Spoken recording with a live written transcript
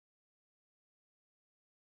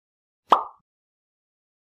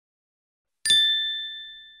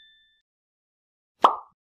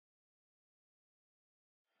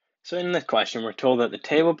So in this question, we're told that the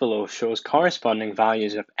table below shows corresponding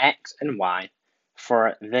values of x and y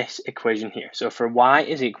for this equation here. So for y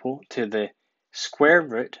is equal to the square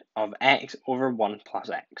root of x over 1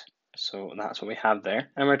 plus x. So that's what we have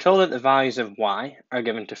there. And we're told that the values of y are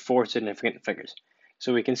given to 4 significant figures.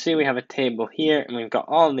 So we can see we have a table here, and we've got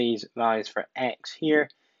all these values for x here,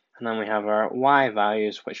 and then we have our y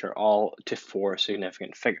values, which are all to 4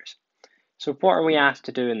 significant figures. So what are we asked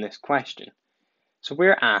to do in this question? So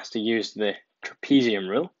we're asked to use the trapezium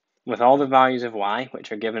rule with all the values of y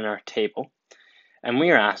which are given in our table, and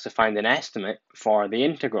we are asked to find an estimate for the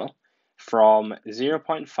integral from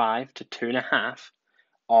 0.5 to 2.5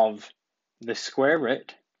 of the square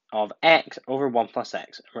root of x over 1 plus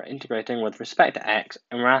x. We're integrating with respect to x,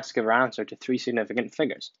 and we're asked to give our answer to 3 significant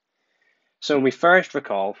figures. So we first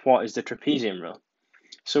recall what is the trapezium rule.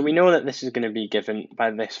 So we know that this is going to be given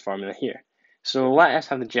by this formula here. So let us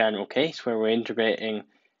have the general case where we're integrating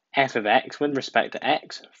f of x with respect to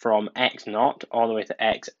x from x naught all the way to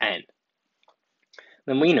xn.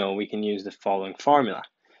 Then we know we can use the following formula.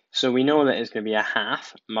 So we know that it's going to be a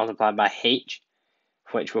half multiplied by h,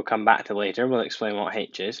 which we'll come back to later. We'll explain what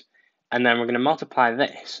h is. And then we're going to multiply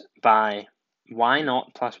this by y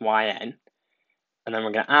naught plus yn, and then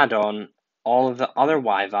we're going to add on all of the other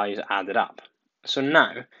y values added up. So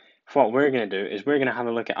now, what we're going to do is we're going to have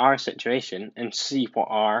a look at our situation and see what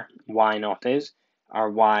our y naught is, our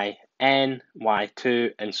yn,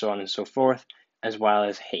 y2, and so on and so forth, as well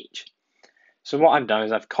as h. So what I've done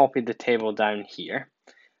is I've copied the table down here,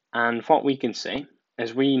 and what we can say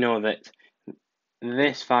is we know that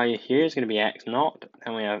this value here is going to be x naught,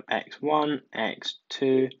 and we have x1,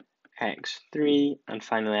 x2, x3, and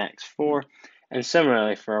finally x4. And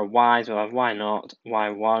similarly for our y's, we'll have y naught,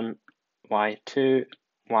 y1, y2,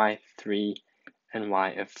 y3, and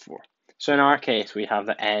y of 4. So in our case, we have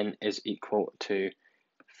that n is equal to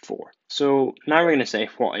 4. So now we're going to say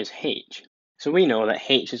what is h. So we know that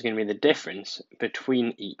h is going to be the difference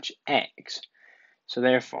between each x. So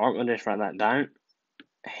therefore, we'll just write that down.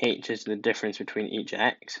 H is the difference between each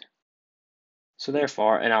x. So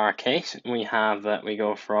therefore, in our case, we have that we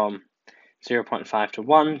go from 0.5 to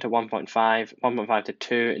 1 to 1.5, 1.5 to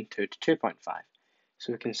 2, and 2 to 2.5.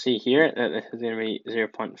 So we can see here that this is going to be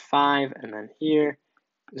 0.5, and then here,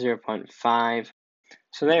 0.5.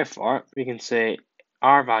 So therefore, we can say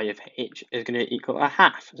our value of h is going to equal a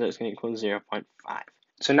half, so it's going to equal 0.5.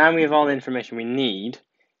 So now we have all the information we need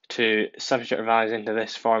to substitute our values into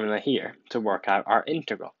this formula here to work out our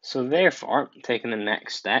integral. So therefore, taking the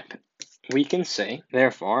next step, we can say,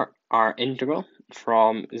 therefore, our integral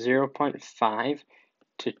from 0.5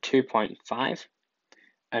 to 2.5,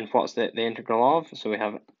 and what's the integral of? So we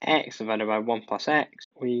have x divided by 1 plus x.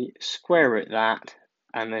 We square root that,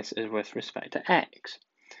 and this is with respect to x.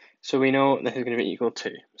 So we know this is going to be equal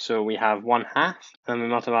to, so we have 1/2, and we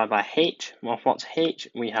multiply by h. Well, what's h?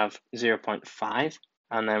 We have 0.5,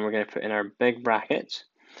 and then we're going to put in our big brackets,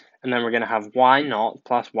 and then we're going to have y naught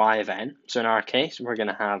plus y of n. So in our case, we're going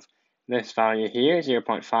to have this value here,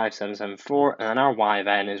 0.5774, and then our y of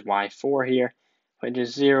n is y4 here, which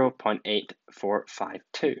is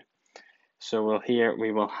 0.8452. So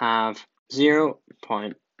we will have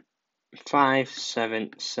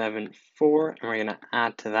 0.5774, and we're going to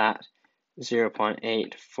add to that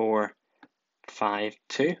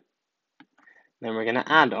 0.8452. Then we're going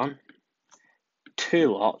to add on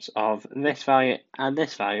 2 lots of this value and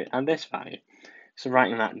this value and this value. So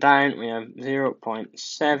writing that down, we have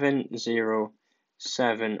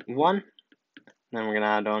 0.7071. Then we're going to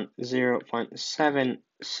add on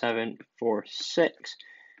 0.7746.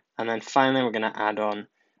 And then finally, we're going to add on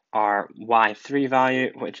our y3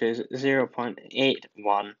 value, which is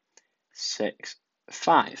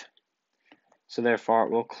 0.8165. So therefore,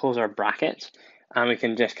 we'll close our brackets, and we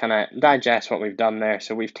can just kind of digest what we've done there.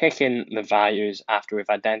 So we've taken the values after we've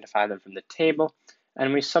identified them from the table,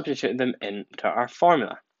 and we substitute them into our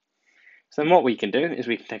formula. So then what we can do is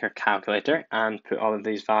we can take our calculator and put all of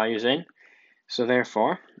these values in. So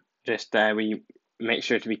therefore, just we make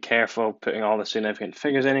sure to be careful putting all the significant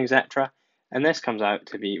figures in, etc. And this comes out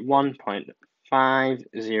to be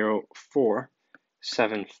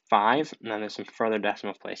 1.50475, and then there's some further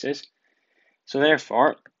decimal places. So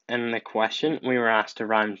therefore, in the question, we were asked to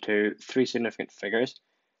round to 3 significant figures.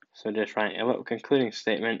 So just write a little concluding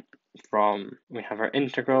statement from, we have our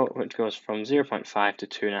integral, which goes from 0.5 to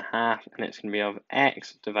 2.5, and it's going to be of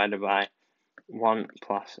x divided by 1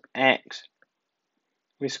 plus x.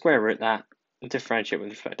 We square root that, differentiate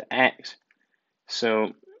with respect to x.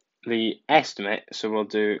 So the estimate, so we'll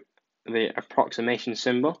do the approximation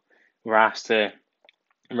symbol. We're asked to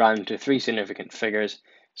round to 3 significant figures,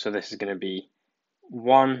 so this is going to be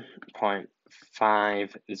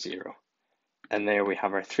 1.50. And there we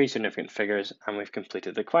have our three significant figures, and we've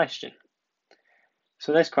completed the question.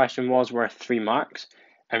 So this question was worth 3 marks,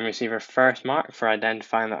 and we receive our first mark for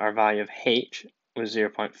identifying that our value of h was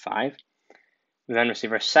 0.5. We then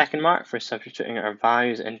receive our second mark for substituting our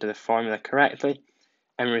values into the formula correctly,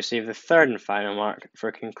 and we receive the third and final mark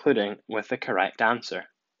for concluding with the correct answer.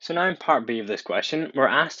 So now in part B of this question, we're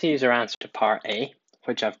asked to use our answer to part A,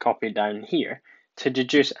 which I've copied down here, to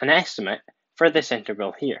deduce an estimate for this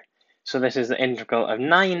integral here. So this is the integral of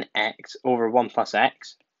 9x over 1 plus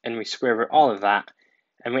x, and we square root all of that,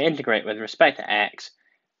 and we integrate with respect to x,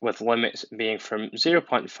 with limits being from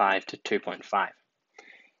 0.5 to 2.5.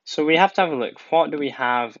 So we have to have a look, what do we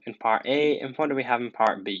have in part A and what do we have in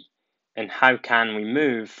part B? And how can we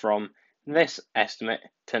move from this estimate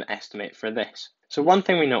to an estimate for this? So one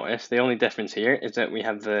thing we notice, the only difference here, is that we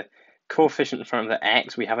have the coefficient in front of the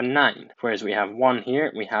x, we have a 9, whereas we have 1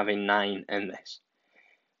 here, we have a 9 in this.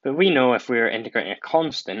 But we know if we're integrating a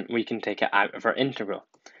constant, we can take it out of our integral.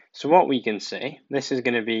 So what we can say, this is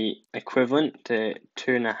going to be equivalent to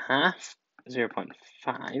 2.5,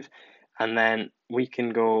 0.5, and then we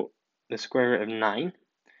can go the square root of 9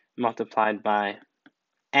 multiplied by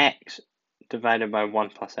x divided by 1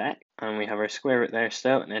 plus x, and we have our square root there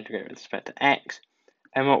still, and integrate with respect to x.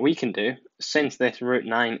 And what we can do, since this root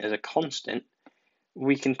 9 is a constant,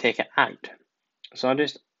 we can take it out. So I'll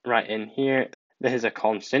just write in here, this is a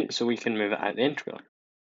constant, so we can move it out the integral.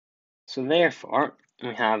 So therefore,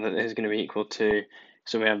 we have that this is going to be equal to,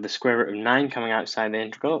 so we have the square root of 9 coming outside the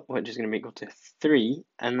integral, which is going to be equal to 3,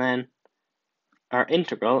 and then our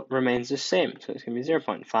integral remains the same. So it's going to be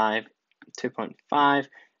 0.5, 2.5,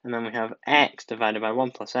 and then we have x divided by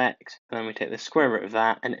 1 plus x, and then we take the square root of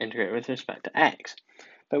that and integrate with respect to x.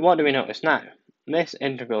 But what do we notice now? This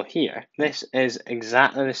integral here, this is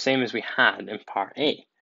exactly the same as we had in part A.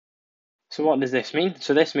 So what does this mean?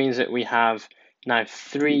 So this means that we have now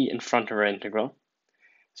 3 in front of our integral.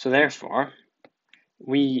 So therefore,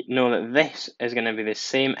 we know that this is going to be the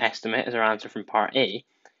same estimate as our answer from part A,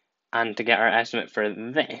 and to get our estimate for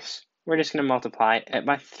this, we're just going to multiply it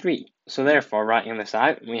by 3. So therefore, writing this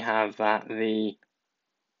out, we have that the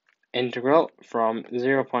integral from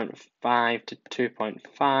 0.5 to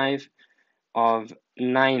 2.5 of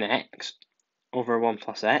 9x over 1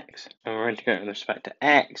 plus x, and we're integrating with respect to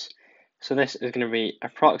x, so this is going to be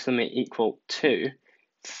approximately equal to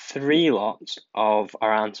 3 lots of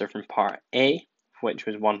our answer from part A, which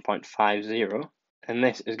was 1.50, and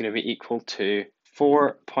this is going to be equal to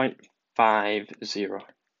 4.50.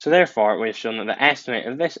 So therefore, we've shown that the estimate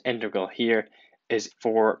of this integral here is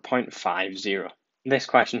 4.50. This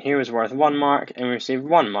question here was worth 1 mark, and we received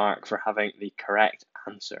 1 mark for having the correct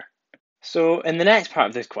answer. So in the next part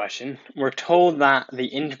of this question, we're told that the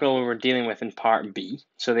integral we're dealing with in part B,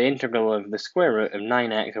 so the integral of the square root of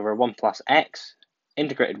 9x over 1 plus x,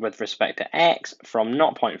 integrated with respect to x from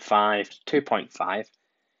 0.5 to 2.5,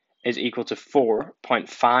 is equal to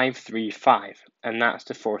 4.535, and that's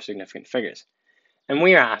the 4 significant figures. And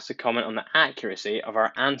we are asked to comment on the accuracy of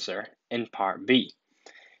our answer in part B.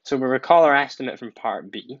 So we recall our estimate from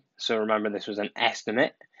part B, so remember this was an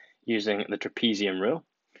estimate using the Trapezium rule,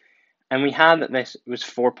 and we had that this was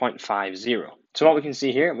 4.50. So what we can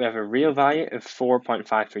see here, we have a real value of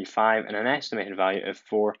 4.535 and an estimated value of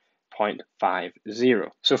 4.50.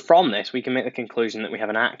 So from this, we can make the conclusion that we have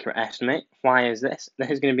an accurate estimate. Why is this? This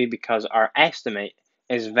is going to be because our estimate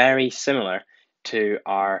is very similar to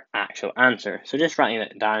our actual answer. So just writing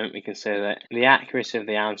it down, we can say that the accuracy of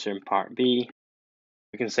the answer in part B,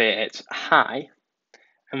 we can say it's high.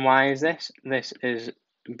 And why is this? This is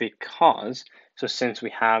because, so since we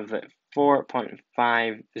have that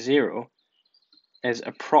 4.50 is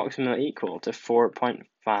approximately equal to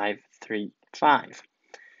 4.535.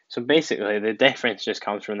 So basically, the difference just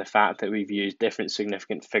comes from the fact that we've used different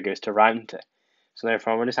significant figures to round to. So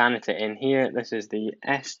therefore, we'll just annotate in here, this is the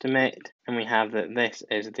estimate, and we have that this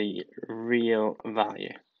is the real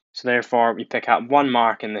value. So therefore, we pick up 1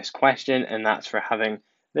 mark in this question, and that's for having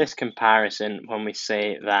this comparison when we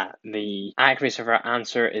say that the accuracy of our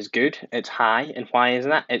answer is good, it's high, and why is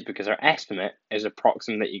that? It's because our estimate is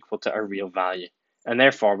approximately equal to our real value, and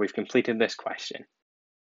therefore we've completed this question.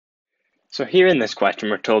 So here in this question,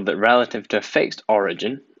 we're told that relative to a fixed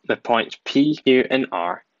origin, the points P, Q, and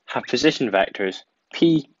R have position vectors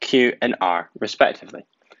P, Q, and R respectively.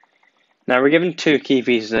 Now we're given 2 key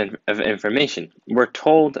pieces of information. We're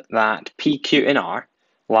told that P, Q, and R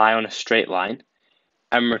lie on a straight line,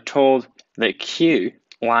 and we're told that Q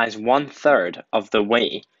lies 1/3 of the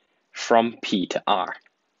way from P to R.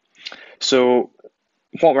 So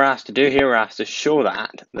what we're asked to do here, we're asked to show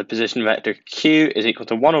that the position vector q is equal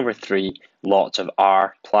to 1 over 3 lots of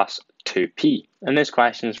r plus 2p. And this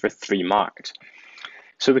question is for 3 marks.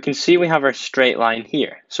 So we can see we have our straight line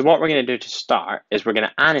here. So what we're going to do to start is we're going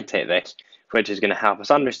to annotate this, which is going to help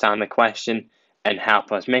us understand the question and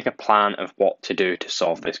help us make a plan of what to do to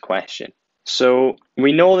solve this question. So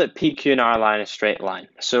we know that P, Q, and R lie in a straight line.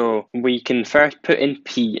 So we can first put in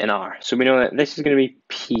P and R. So we know that this is going to be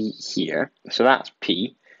P here. So that's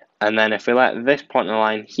P. And then if we let this point in the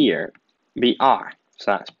line here be R.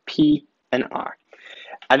 So that's P and R.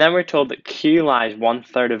 And then we're told that Q lies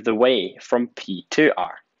 1/3 of the way from P to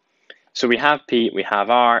R. So we have P, we have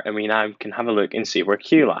R, and we now can have a look and see where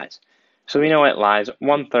Q lies. So we know it lies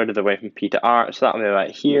 1/3 of the way from P to R, so that'll be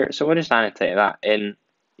about here. So we'll just annotate that in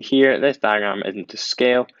here. This diagram isn't to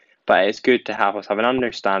scale, but it's good to help us have an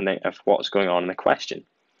understanding of what's going on in the question.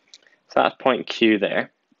 So that's point Q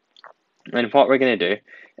there. And what we're going to do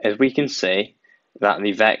is we can say that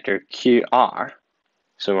the vector QR,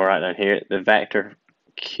 so we'll write down here, the vector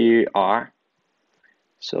QR,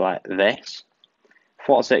 so like this,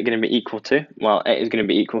 what's it going to be equal to? Well, it is going to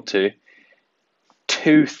be equal to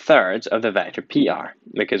 2/3 of the vector PR,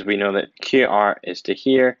 because we know that QR is to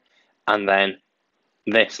here, and then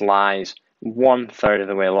this lies 1/3 of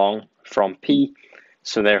the way along from P,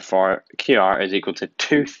 so therefore QR is equal to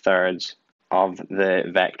 2/3 of the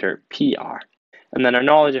vector PR. And then our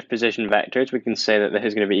knowledge of position vectors, we can say that this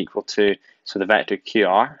is going to be equal to, so the vector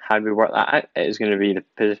QR, how do we work that out? It is going to be the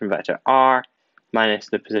position vector R minus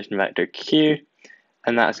the position vector Q,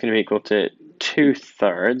 and that's going to be equal to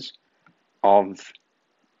 2/3 of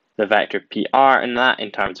the vector PR, and that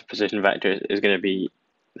in terms of position vectors is going to be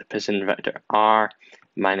the position vector R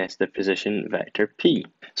minus the position vector P.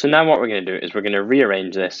 So now what we're going to do is we're going to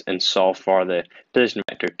rearrange this and solve for the position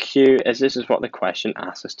vector Q, as this is what the question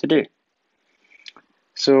asks us to do.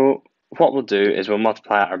 So what we'll do is we'll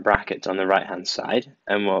multiply out our brackets on the right hand side,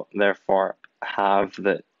 and we'll therefore have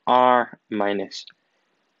that R minus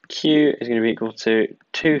Q is going to be equal to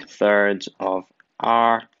 2/3 of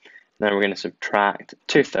R. Then we're going to subtract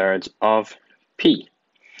 2/3 of P.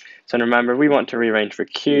 So remember, we want to rearrange for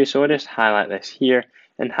Q, so we'll just highlight this here.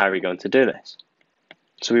 And how are we going to do this?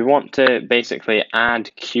 So we want to basically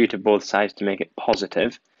add Q to both sides to make it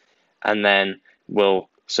positive, and then we'll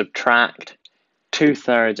subtract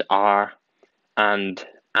 2/3 R and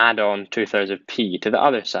add on 2/3 of P to the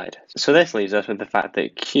other side. So this leaves us with the fact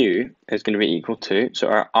that Q is going to be equal to, so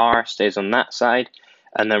our R stays on that side,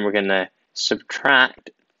 and then we're going to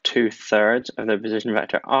subtract 2/3 of the position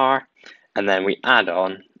vector R, and then we add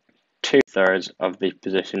on 2/3 of the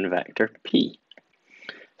position vector P.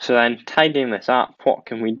 So then tidying this up, what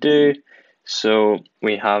can we do? So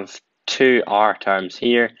we have two R terms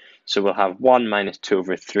here, so we'll have 1 minus 2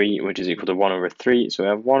 over 3, which is equal to 1 over 3, so we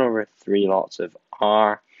have 1 over 3 lots of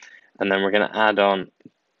R, and then we're going to add on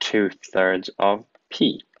 2/3 of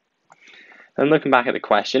P. Then looking back at the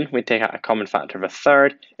question, we take out a common factor of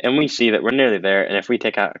 1/3, and we see that we're nearly there, and if we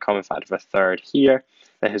take out a common factor of 1/3 here,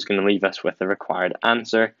 that is going to leave us with the required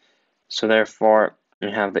answer. So therefore,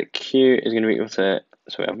 we have that Q is going to be equal to,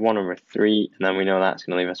 so we have 1 over 3, and then we know that's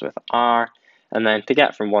going to leave us with R, and then to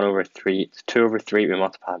get from 1 over 3 to 2 over 3, we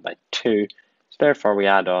multiply by 2, so therefore we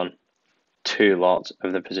add on 2 lots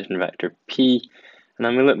of the position vector P, and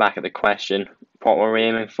then we look back at the question, what were we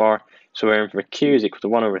aiming for? So we're aiming for Q is equal to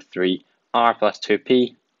 1 over 3, R plus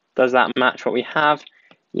 2P. Does that match what we have?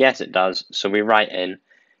 Yes, it does. So we write in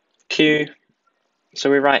Q, so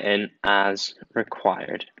we write in as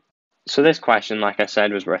required. So this question, like I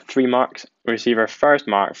said, was worth 3 marks. We receive our first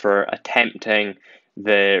mark for attempting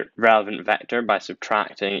the relevant vector by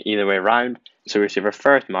subtracting either way around. So we receive our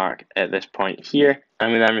first mark at this point here,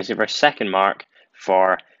 and we then receive our second mark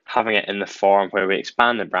for having it in the form where we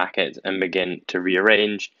expand the brackets and begin to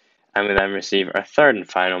rearrange. And we then receive our third and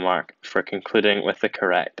final mark for concluding with the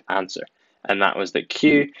correct answer. And that was that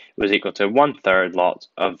Q was equal to 1/3 lots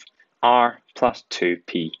of R plus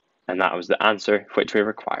 2P. And that was the answer which we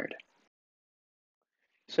required.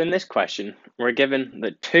 So in this question, we're given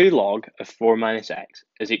that 2 log of 4 minus x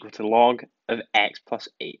is equal to log of x plus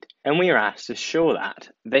 8. And we are asked to show that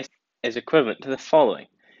this is equivalent to the following.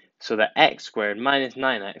 So that x squared minus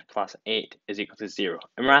 9x plus 8 is equal to 0.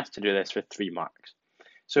 And we're asked to do this for 3 marks.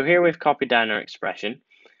 So here we've copied down our expression,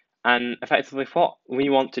 and effectively what we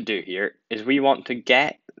want to do here is we want to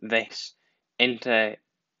get this into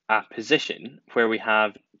a position where we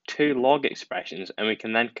have 2 log expressions, and we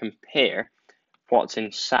can then compare what's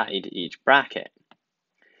inside each bracket.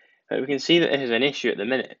 But we can see that this is an issue at the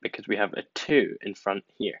minute because we have a 2 in front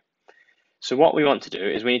here. So what we want to do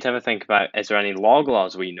is we need to have a think about, is there any log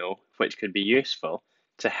laws we know which could be useful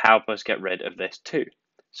to help us get rid of this 2?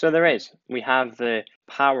 So there is. We have the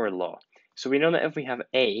power law. So we know that if we have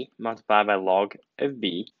a multiplied by log of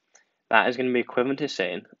b, that is going to be equivalent to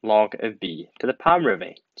saying log of b to the power of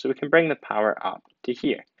a. So we can bring the power up to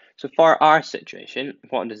here. So for our situation,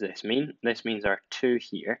 what does this mean? This means our 2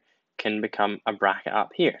 here can become a bracket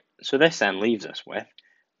up here. So this then leaves us with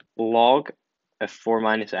log of 4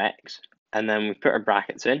 minus x, and then we put our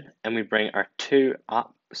brackets in and we bring our 2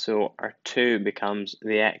 up. So our 2 becomes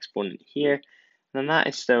the exponent here, and then that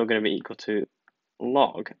is still going to be equal to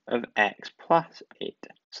log of x plus 8.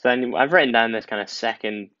 So then I've written down this kind of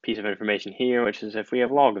second piece of information here, which is if we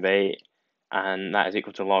have log of a and that is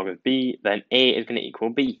equal to log of b, then a is going to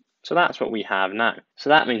equal b. So that's what we have now. So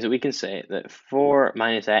that means that we can say that 4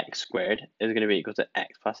 minus x squared is going to be equal to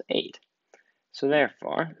x plus 8. So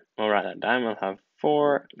therefore, we'll write that down. We'll have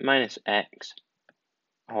 4 minus x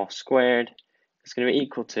all squared is going to be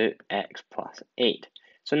equal to x plus 8.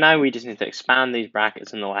 So now we just need to expand these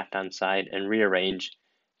brackets on the left-hand side and rearrange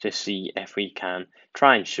to see if we can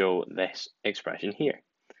try and show this expression here.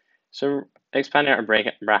 So expanding our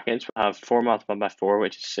brackets, we'll have 4 multiplied by 4,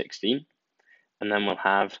 which is 16. And then we'll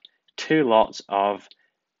have 2 lots of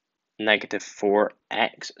negative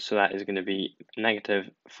 4x. So that is going to be negative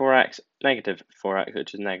 4x,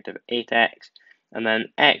 which is negative 8x. And then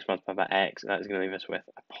x multiplied by x, that is going to leave us with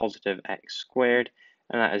a positive x squared.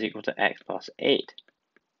 And that is equal to x plus 8.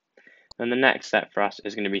 Then the next step for us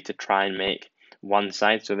is going to be to try and make one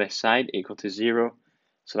side, so this side, equal to 0.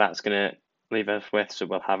 So that's going to leave us with, so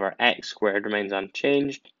we'll have our x squared remains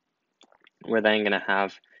unchanged. We're then going to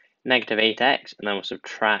have negative 8x, and then we'll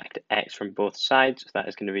subtract x from both sides. So that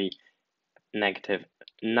is going to be negative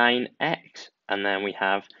 9x. And then we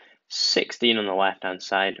have 16 on the left-hand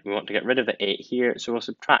side. We want to get rid of the 8 here, so we'll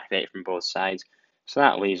subtract 8 from both sides. So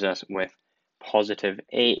that leaves us with positive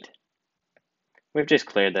 8. We've just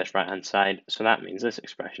cleared this right-hand side, so that means this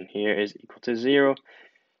expression here is equal to 0.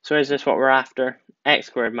 So is this what we're after? X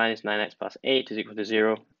squared minus 9x plus 8 is equal to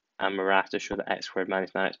 0, and we're after to show that x squared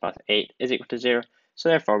minus 9x plus 8 is equal to 0. So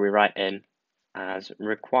therefore we write in as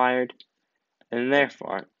required, and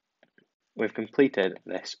therefore we've completed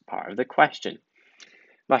this part of the question.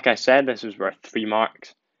 Like I said, this was worth 3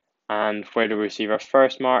 marks, and where do we receive our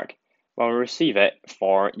first mark? Well, we receive it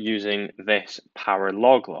for using this power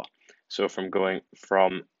log law. So from going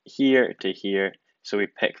from here to here, so we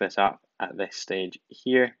pick this up at this stage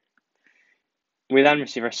here. We then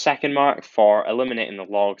receive our second mark for eliminating the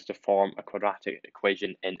logs to form a quadratic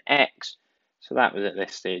equation in x. So that was at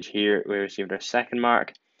this stage here. We received our second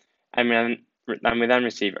mark, and we then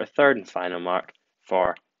receive our third and final mark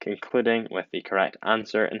for concluding with the correct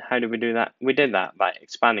answer. And how did we do that? We did that by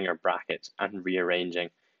expanding our brackets and rearranging,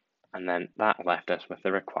 and then that left us with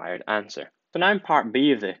the required answer. So now in part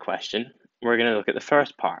B of the question, we're going to look at the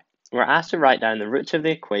first part. We're asked to write down the roots of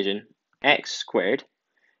the equation x squared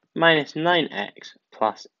minus 9x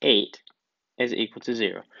plus 8 is equal to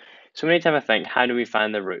 0. So we need to have a think, how do we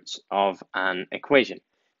find the roots of an equation?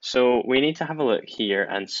 So we need to have a look here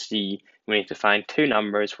and see, we need to find two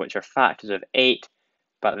numbers which are factors of 8,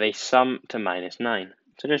 but they sum to minus 9.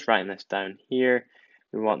 So just writing this down here,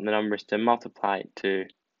 we want the numbers to multiply to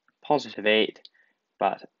positive 8,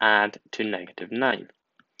 but add to negative 9.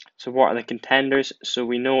 So what are the contenders? So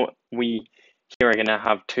we know we here are going to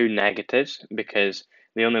have two negatives, because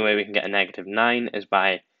the only way we can get a negative 9 is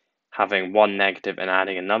by having one negative and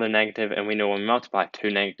adding another negative, and we know when we multiply two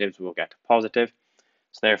negatives we'll get a positive.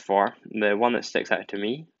 So therefore the one that sticks out to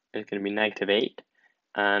me is going to be negative 8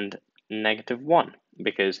 and negative 1,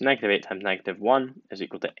 because negative 8 times negative 1 is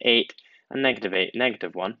equal to 8, and negative 8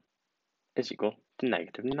 negative 1 is equal to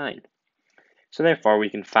negative 9. So therefore we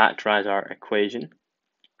can factorize our equation,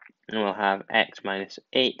 and we'll have x minus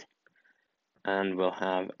 8 and we'll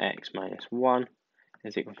have x minus 1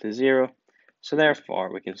 is equal to 0. So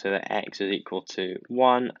therefore we can say that x is equal to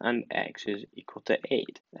 1 and x is equal to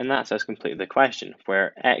 8. And that's us completed the question,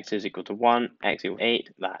 where x is equal to 1, x equals 8,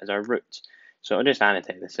 that is our roots. So I'll just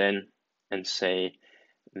annotate this in and say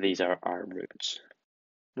these are our roots.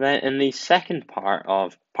 Then in the second part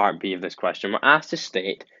of part B of this question, we're asked to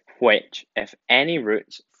state which, if any,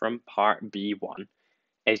 roots from part B1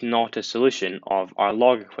 is not a solution of our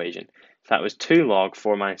log equation. So that was 2 log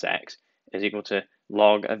 4 minus x is equal to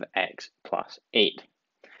log of x plus 8.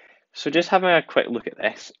 So just having a quick look at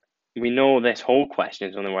this, we know this whole question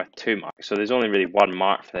is only worth 2 marks, so there's only really 1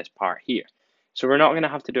 mark for this part here. So we're not going to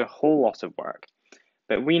have to do a whole lot of work,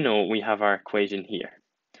 but we know we have our equation here,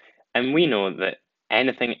 and we know that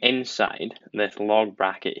anything inside this log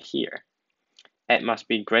bracket here, it must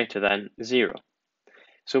be greater than 0.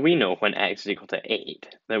 So we know when x is equal to 8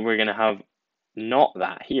 that we're going to have not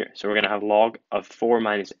that here. So we're going to have log of 4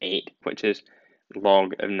 minus 8, which is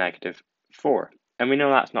log of negative 4. And we know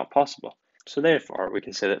that's not possible. So therefore, we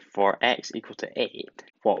can say that for x equal to 8,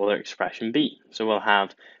 what will our expression be? So we'll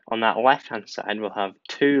have, on that left-hand side, we'll have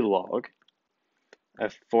 2 log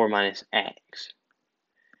of 4 minus x.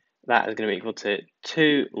 That is going to be equal to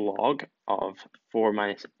 2 log of 4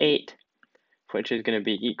 minus 8, which is going to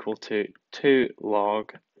be equal to 2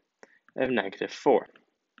 log of negative 4.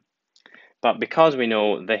 But because we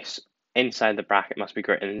know this inside the bracket must be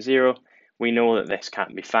greater than 0, we know that this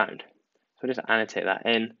can't be found. So just annotate that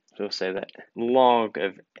in. So we'll say that log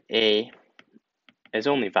of a is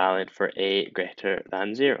only valid for a greater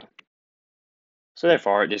than 0. So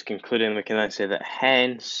therefore, just concluding, we can then say that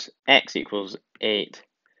hence x equals 8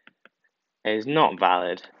 is not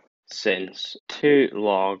valid since 2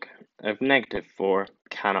 log of negative 4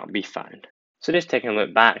 cannot be found. So just taking a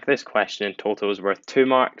look back, this question in total was worth 2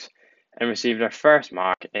 marks and received our first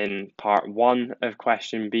mark in part 1 of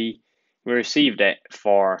question B. We received it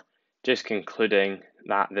for just concluding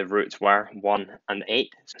that the roots were 1 and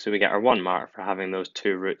 8, so we get our 1 mark for having those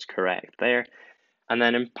 2 roots correct there. And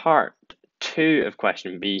then in part 2 of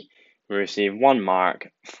question B, we receive 1 mark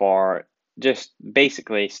for just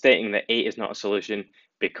basically stating that 8 is not a solution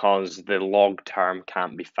because the log term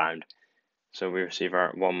can't be found. So we receive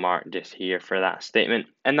our 1 mark just here for that statement,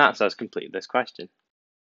 and that's us completed this question.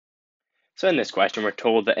 So in this question, we're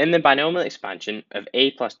told that in the binomial expansion of a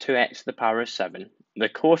plus 2x to the power of 7, the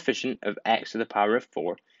coefficient of x to the power of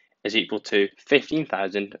 4 is equal to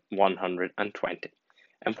 15,120.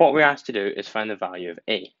 And what we're asked to do is find the value of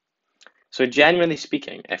a. So generally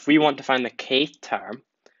speaking, if we want to find the kth term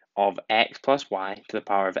of x plus y to the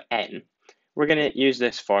power of n, we're going to use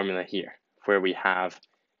this formula here, where we have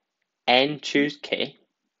n choose k,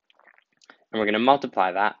 and we're going to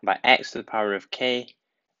multiply that by x to the power of k,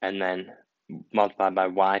 and then multiply by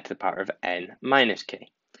y to the power of n minus k.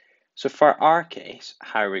 So for our case,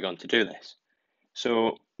 how are we going to do this?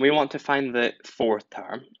 So we want to find the 4th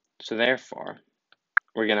term, so therefore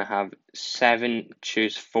we're going to have 7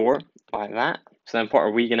 choose 4, like that. So then what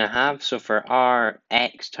are we going to have? So for our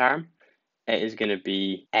x term, it is going to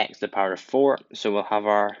be x to the power of 4. So we'll have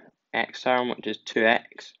our x term, which is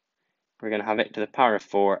 2x. We're going to have it to the power of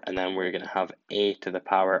 4, and then we're going to have a to the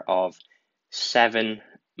power of 7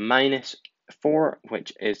 minus 4,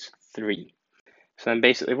 which is 3. So then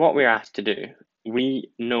basically what we're asked to do,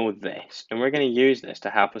 we know this, and we're going to use this to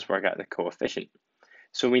help us work out the coefficient.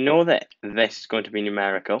 So we know that this is going to be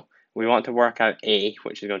numerical. We want to work out a,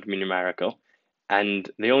 which is going to be numerical.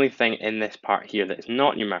 And the only thing in this part here that is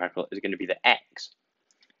not numerical is going to be the x.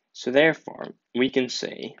 So therefore, we can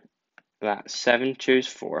say that 7 choose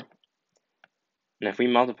 4. And if we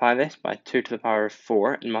multiply this by 2 to the power of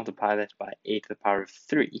 4 and multiply this by a to the power of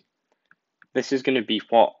 3, this is going to be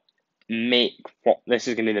this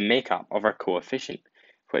is going to be the makeup of our coefficient,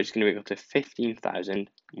 which is going to be equal to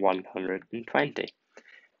 15,120.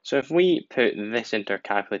 So if we put this into our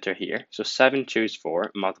calculator here, so 7 choose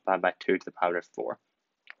 4 multiplied by 2 to the power of 4,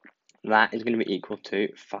 that is going to be equal to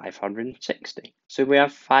 560. So we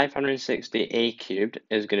have 560 a cubed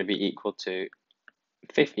is going to be equal to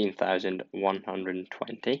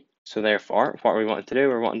 15,120. So therefore, what we want to do,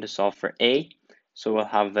 we're wanting to solve for a. So we'll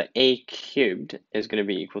have the a cubed is going to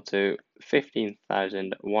be equal to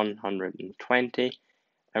 15,120,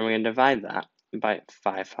 and we're going to divide that by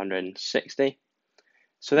 560.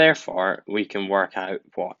 So therefore, we can work out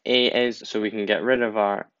what a is. So we can get rid of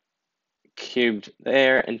our cubed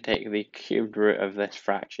there and take the cubed root of this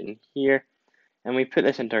fraction here. And we put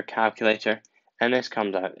this into our calculator, and this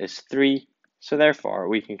comes out as 3. So therefore,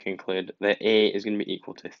 we can conclude that a is going to be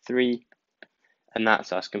equal to 3. And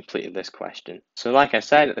that's us completed this question. So like I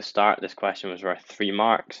said at the start, this question was worth 3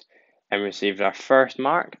 marks, and received our first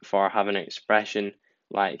mark for having an expression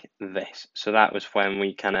like this. So that was when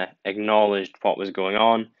we kind of acknowledged what was going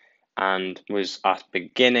on and was us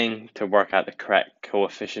beginning to work out the correct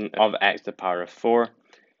coefficient of x to the power of 4.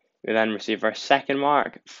 We then received our second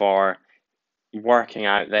mark for working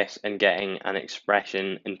out this and getting an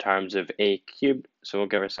expression in terms of a cubed. So we'll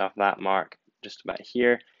give ourselves that mark just about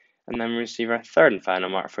here. And then we receive our third and final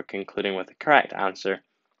mark for concluding with the correct answer,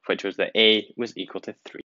 which was that a was equal to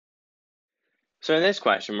 3. So in this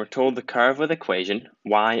question, we're told the curve with equation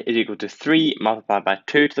y is equal to 3 multiplied by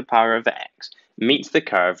 2 to the power of x meets the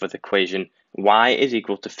curve with equation y is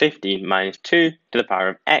equal to 15 minus 2 to the power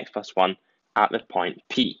of x plus 1 at the point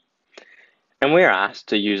P. And we're asked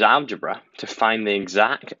to use algebra to find the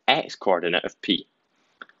exact x coordinate of P.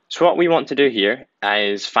 So what we want to do here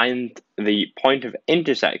is find the point of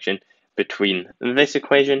intersection between this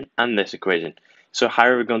equation and this equation. So how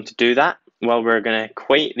are we going to do that? Well, we're going to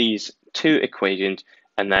equate these two equations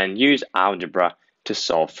and then use algebra to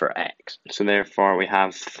solve for x. So therefore we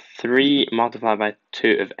have 3 multiplied by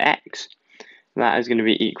 2 of x. That is going to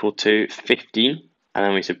be equal to 15. And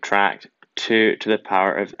then we subtract 2 to the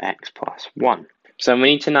power of x plus 1. So we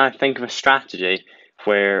need to now think of a strategy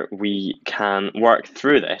where we can work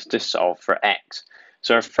through this to solve for x.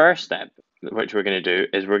 So our first step, which we're going to do,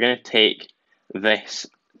 is we're going to take this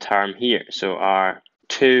term here. So our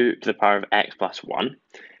 2 to the power of x plus 1.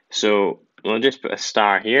 So we'll just put a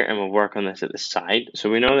star here and we'll work on this at the side. So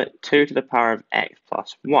we know that 2 to the power of x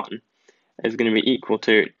plus 1 is going to be equal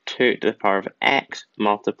to 2 to the power of x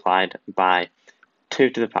multiplied by 2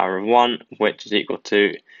 to the power of 1, which is equal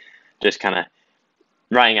to, just kind of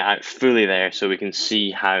writing it out fully there so we can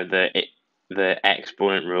see how the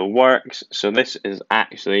exponent rule works. So this is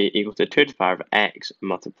actually equal to 2 to the power of x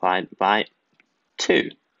multiplied by 2.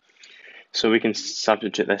 So we can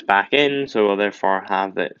substitute this back in, so we'll therefore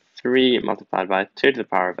have that 3 multiplied by 2 to the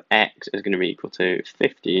power of x is going to be equal to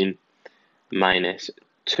 15 minus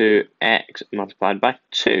 2x multiplied by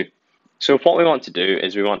 2. So what we want to do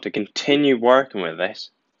is we want to continue working with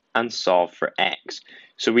this and solve for x.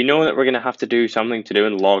 So we know that we're going to have to do something to do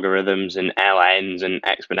with logarithms and ln's and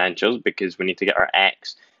exponentials because we need to get our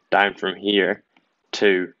x down from here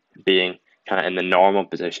to being kind of in the normal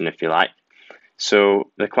position, if you like.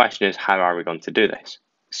 So the question is, how are we going to do this?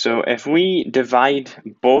 So if we divide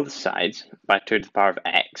both sides by 2 to the power of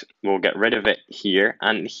x, we'll get rid of it here,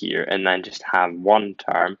 and then just have one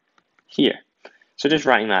term here. So just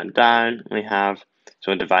writing that down, we have,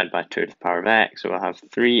 so we'll divide by 2 to the power of x, so we'll have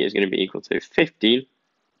 3 is going to be equal to 15.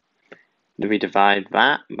 Then we divide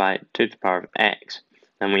that by 2 to the power of x,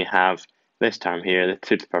 and we have this term here, the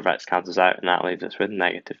 2 to the power of x cancels out, and that leaves us with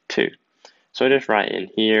negative 2. So just write in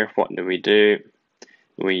here, what do?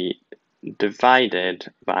 We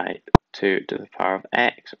divided by 2 to the power of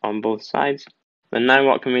x on both sides. And now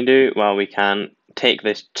what can we do? Well, we can take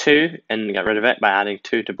this 2 and get rid of it by adding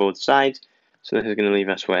 2 to both sides. So this is going to leave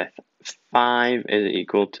us with 5 is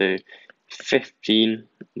equal to 15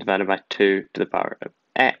 divided by 2 to the power of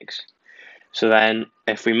x. So then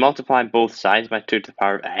if we multiply both sides by 2 to the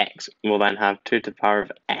power of x, we'll then have 2 to the power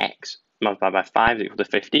of x multiplied by 5 is equal to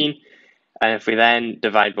 15. And if we then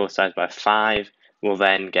divide both sides by 5, we'll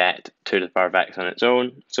then get 2 to the power of x on its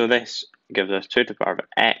own. So this gives us 2 to the power of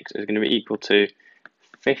x is going to be equal to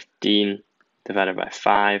 15 divided by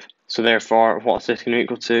 5. So therefore, what's this going to be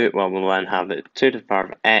equal to? Well, we'll then have that 2 to the power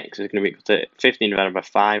of x is going to be equal to 15 divided by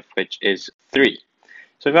 5, which is 3.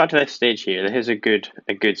 So we've got to this stage here. This is a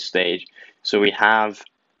good stage. So we have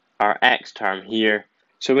our x term here.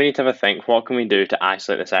 So we need to have a think, what can we do to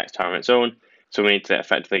isolate this x term on its own? So we need to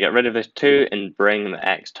effectively get rid of this 2 and bring the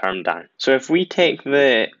x term down. So if we take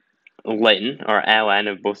the ln, or ln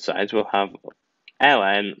of both sides, we'll have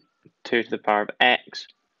ln 2 to the power of x,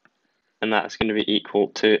 and that's going to be equal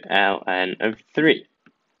to ln of 3.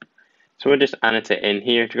 So we'll just annotate in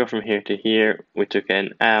here, to go from here to here, we took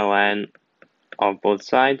in ln of both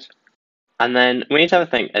sides. And then we need to have a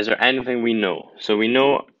think, is there anything we know? So we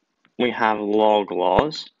know we have log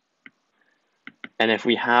laws. And if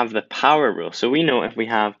we have the power rule, so we know if we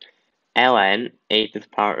have ln a to the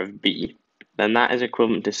power of b, then that is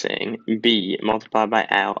equivalent to saying b multiplied by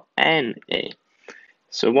ln a.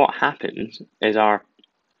 So what happens is our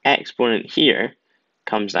exponent here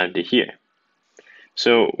comes down to here.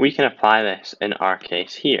 So we can apply this in our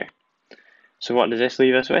case here. So what does this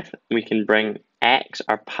leave us with? We can bring x,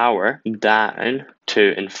 our power, down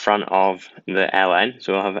to in front of the ln.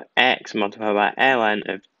 So we'll have x multiplied by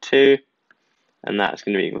ln of 2. And that's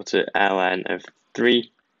going to be equal to ln of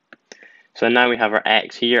 3. So now we have our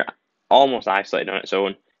x here almost isolated on its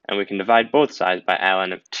own, and we can divide both sides by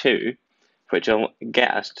ln of 2, which will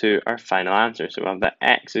get us to our final answer. So we'll have that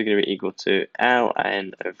x is going to be equal to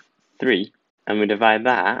ln of 3, and we divide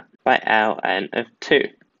that by ln of 2.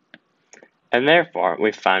 And therefore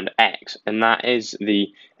we've found x, and that is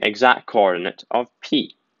the exact coordinate of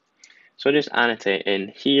p. So just annotate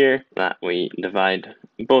in here that we divide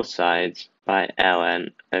both sides by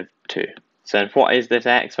ln of 2. So what is this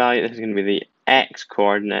x value? This is going to be the x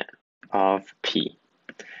coordinate of p.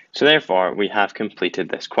 So therefore, we have completed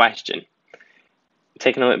this question.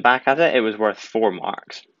 Taking a look back at it, it was worth 4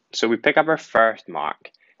 marks. So we pick up our first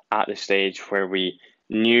mark at the stage where we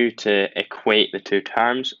knew to equate the two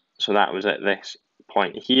terms. So that was at this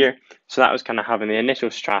point here. So that was kind of having the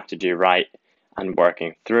initial strategy right and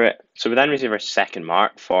working through it. So we then receive our second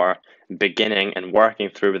mark for beginning and working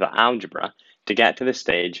through with the algebra to get to the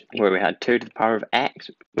stage where we had 2 to the power of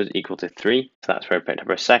x was equal to 3. So that's where we picked up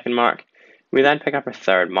our second mark. We then pick up our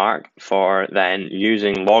third mark for then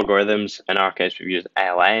using logarithms. In our case, we've used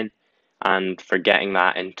ln, and for getting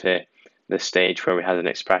that into the stage where we had an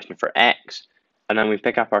expression for x. And then we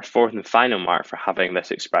pick up our fourth and final mark for having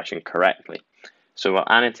this expression correctly. So we'll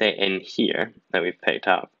annotate in here that we've picked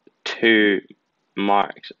up 2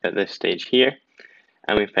 marks at this stage here,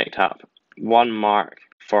 and we've picked up 1 mark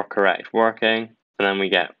for correct working, and then we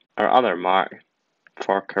get our other mark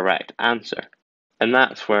for correct answer. And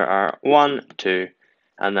that's where our 1, 2,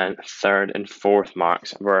 and then third and fourth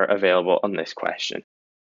marks were available on this question.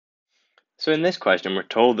 So in this question, we're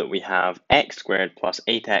told that we have x squared plus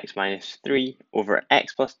 8x minus 3 over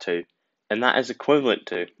x plus 2, and that is equivalent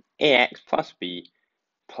to ax plus b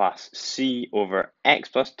plus c over x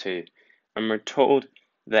plus 2, and we're told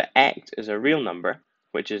that x is a real number,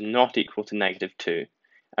 which is not equal to negative 2,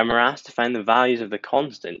 and we're asked to find the values of the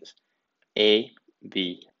constants a,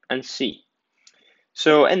 b, and c.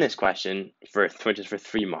 So in this question, which is for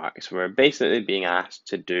 3 marks, we're basically being asked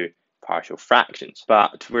to do partial fractions,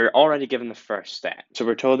 but we're already given the first step. So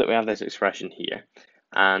we're told that we have this expression here,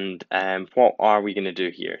 and what are we going to do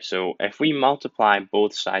here? So if we multiply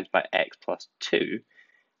both sides by x plus 2,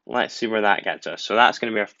 let's see where that gets us. So that's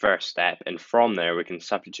going to be our first step, and from there we can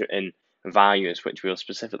substitute in values which we'll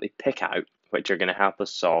specifically pick out, which are going to help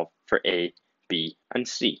us solve for a, b, and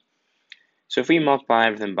c. So if we multiply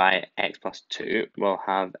everything by x plus 2, we'll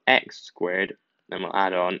have x squared, then we'll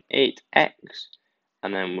add on 8x,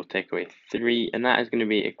 and then we'll take away 3, and that is going to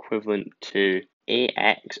be equivalent to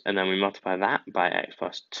ax, and then we multiply that by x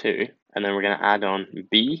plus 2, and then we're going to add on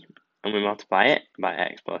b, and we multiply it by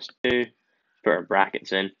x plus 2, put our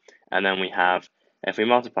brackets in, and then we have, if we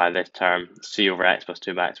multiply this term, c over x plus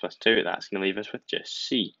 2 by x plus 2, that's going to leave us with just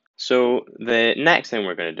c. So the next thing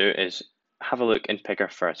we're going to do is have a look and pick our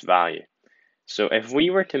first value. So if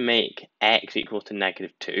we were to make x equal to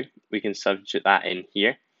negative 2, we can substitute that in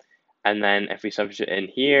here. And then if we substitute in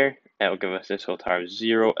here, it'll give us this whole term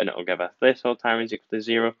 0, and it'll give us this whole term is equal to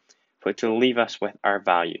 0, which will leave us with our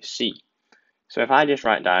value c. So if I just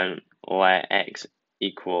write down let x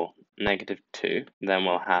equal negative 2, then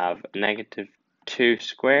we'll have negative 2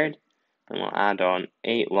 squared, and we'll add on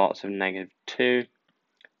 8 lots of negative 2,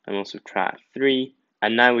 and we'll subtract 3.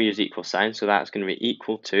 And now we use equal sign, so that's going to be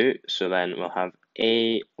equal to, so then we'll have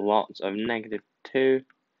a lots of negative 2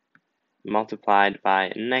 multiplied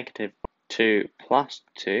by negative 2 plus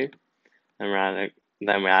 2, and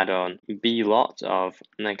then we add on b lots of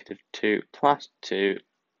negative 2 plus 2,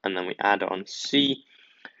 and then we add on c.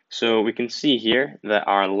 So we can see here that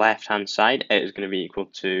our left-hand side is going to be equal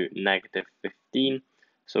to negative 15.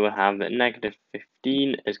 So we'll have that negative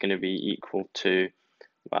 15 is going to be equal to,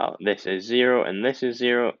 well, this is 0 and this is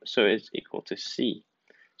 0, so it's equal to c.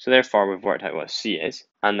 So therefore, we've worked out what c is.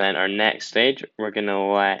 And then our next stage, we're going to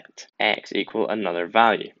let x equal another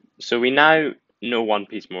value. So we now know one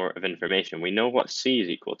piece more of information. We know what c is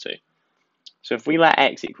equal to. So if we let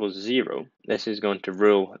x equal 0, this is going to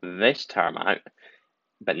rule this term out,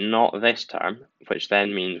 but not this term, which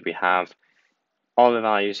then means we have all the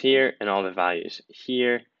values here and all the values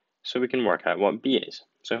here, so we can work out what b is.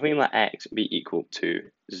 So if we let x be equal to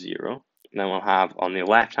 0, then we'll have on the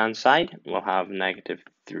left-hand side, we'll have negative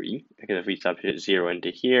 3, because if we substitute 0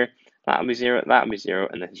 into here, that'll be 0,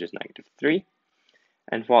 and this is just negative 3.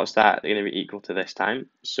 And what's that going to be equal to this time?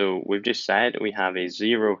 So we've just said we have a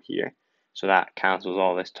 0 here, so that cancels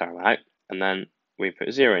all this term out, and then we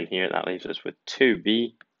put 0 in here, that leaves us with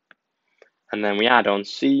 2b, and then we add on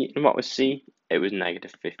c, and what was c? It was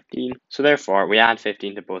negative 15. So therefore, we add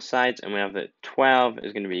 15 to both sides, and we have that 12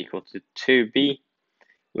 is going to be equal to 2b.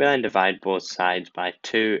 We then divide both sides by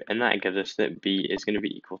 2, and that gives us that b is going to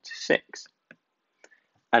be equal to 6.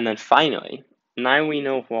 And then finally, now we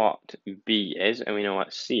know what b is, and we know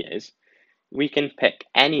what c is, we can pick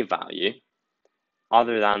any value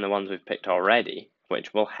other than the ones we've picked already,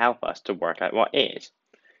 which will help us to work out what a is.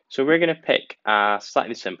 So we're going to pick a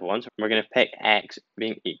slightly simple one. So we're going to pick x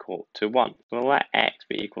being equal to 1. We'll let x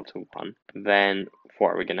be equal to 1. Then what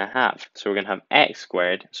are we going to have? So we're going to have x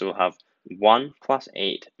squared. So we'll have 1 plus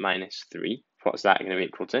 8 minus 3. What's that going to be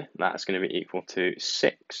equal to? That's going to be equal to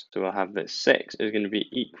 6. So we'll have that 6 is going to be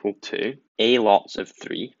equal to a lots of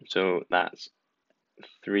 3. So that's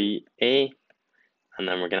 3a. And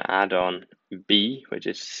then we're going to add on b, which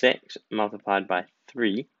is 6 multiplied by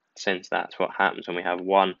 3. Since that's what happens when we have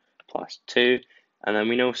 1 plus 2, and then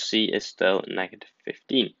we know c is still negative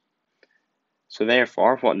 15. So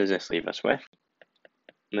therefore, what does this leave us with?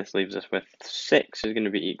 This leaves us with 6 is going to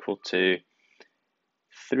be equal to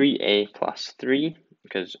 3a plus 3,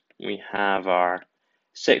 because we have our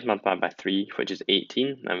 6 multiplied by 3, which is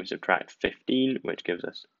 18, then we subtract 15, which gives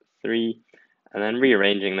us 3. And then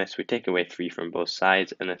rearranging this, we take away 3 from both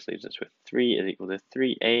sides, and this leaves us with 3 is equal to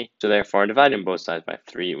 3a. So therefore, dividing both sides by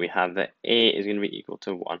 3, we have that a is going to be equal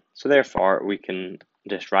to 1. So therefore, we can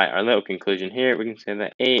just write our little conclusion here. We can say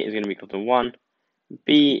that a is going to be equal to 1,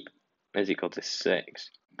 b is equal to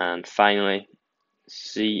 6, and finally,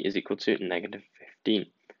 c is equal to negative 15. So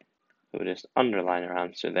we'll just underline our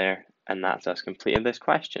answer there, and that's us completed this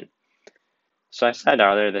question. So I said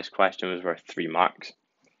earlier this question was worth 3 marks,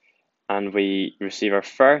 and we receive our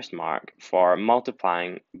first mark for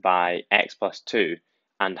multiplying by x plus 2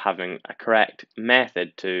 and having a correct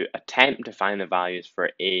method to attempt to find the values for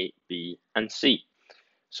a, b, and c.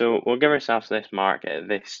 So we'll give ourselves this mark at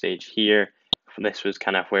this stage here. This was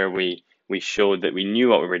kind of where we showed that we knew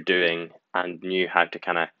what we were doing and knew how to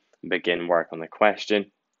kind of begin work on the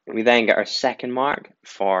question. We then get our second mark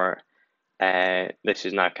for, this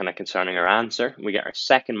is now kind of concerning our answer. We get our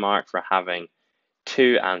second mark for having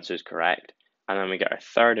 2 answers correct, and then we get our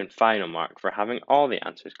third and final mark for having all the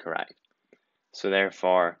answers correct. So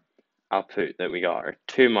therefore, I'll put that we got our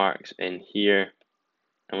 2 marks in here,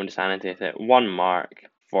 and we'll just annotate it 1 mark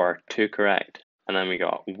for 2 correct, and then we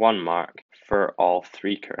got 1 mark for all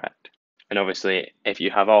 3 correct. And obviously, if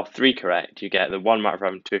you have all 3 correct, you get the 1 mark for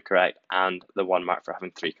having 2 correct and the 1 mark for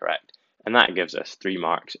having 3 correct. And that gives us 3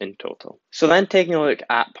 marks in total. So then taking a look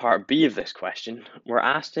at part B of this question, we're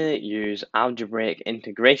asked to use algebraic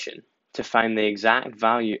integration to find the exact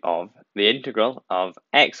value of the integral of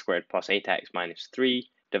x squared plus 8x minus 3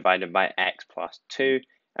 divided by x plus 2,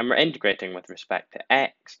 and we're integrating with respect to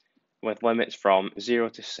x with limits from 0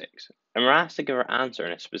 to 6. And we're asked to give our answer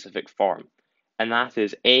in a specific form, and that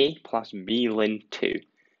is a plus b ln 2,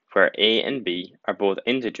 where a and b are both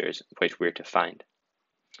integers which we're to find.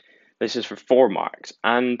 This is for 4 marks,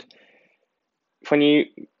 and when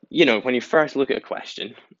you first look at a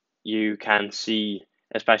question, you can see,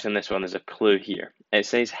 especially in this one, there's a clue here. It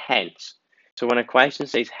says hence. So when a question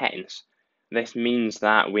says hence, this means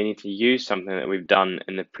that we need to use something that we've done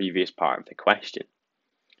in the previous part of the question.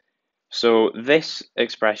 So this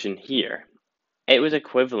expression here, it was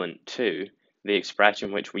equivalent to the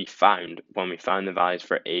expression which we found when we found the values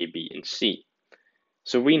for a, b, and c.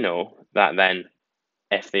 So we know that then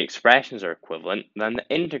if the expressions are equivalent, then the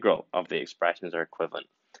integral of the expressions are equivalent.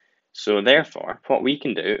 So therefore, what we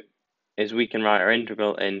can do is we can write our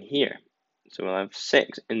integral in here. So we'll have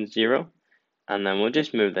 6 and 0, and then we'll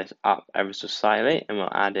just move this up ever so slightly, and we'll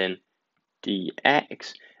add in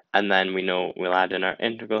dx, and then we know we'll add in our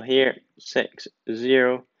integral here, 6,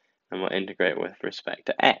 0, and we'll integrate with respect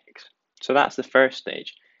to x. So that's the first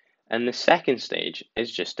stage. And the second stage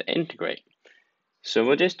is just to integrate. So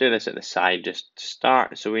we'll just do this at the side just to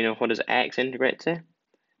start. So we know, what does x integrate to?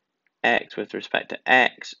 X with respect to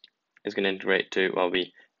x is going to integrate to, well,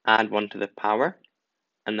 we add 1 to the power,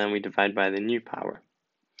 and then we divide by the new power.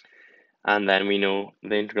 And then we know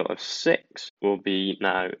the integral of 6 will be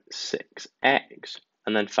now 6x.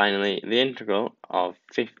 And then finally, the integral of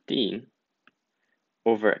 15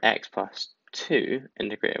 over x plus 2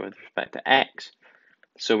 integrated with respect to x.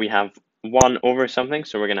 So we have 1 over something,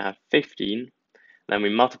 so we're going to have 15. Then we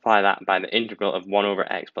multiply that by the integral of 1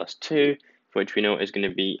 over x plus 2, which we know is going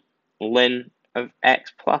to be ln of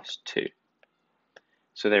x plus 2.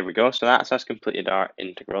 So there we go. So that's us completed our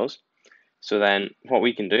integrals. So then what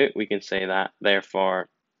we can do, we can say that therefore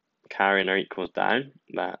carrying our equals down,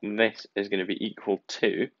 that this is going to be equal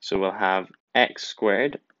to, so we'll have x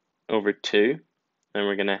squared over 2, then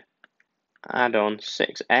we're going to add on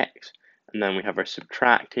 6x, and then we have our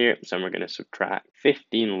subtract here, so we're going to subtract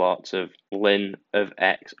 15 lots of ln of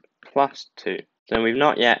x plus 2. Then we've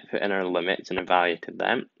not yet put in our limits and evaluated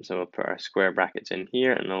them, so we'll put our square brackets in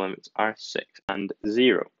here, and the limits are 6 and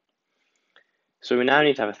 0. So we now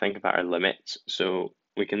need to have a think about our limits, so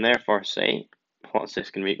we can therefore say, what's this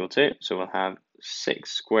going to be equal to? So we'll have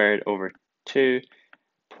 6 squared over 2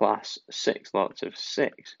 plus 6 lots of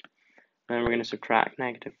 6. Then we're going to subtract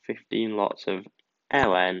negative 15 lots of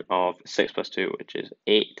ln of 6 plus 2, which is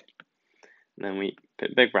 8. And then we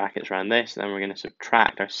put big brackets around this, then we're going to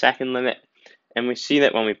subtract our second limit. And we see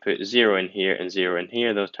that when we put 0 in here and 0 in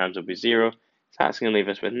here, those terms will be 0. So that's going to leave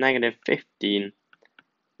us with negative 15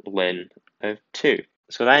 ln of 2.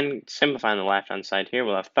 So then, simplifying the left-hand side here,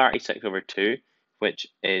 we'll have 36 over 2, which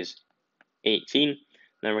is 18.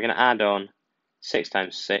 Then we're going to add on 6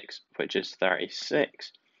 times 6, which is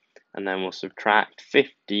 36. And then we'll subtract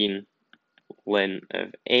 15 ln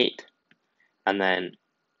of 8. And then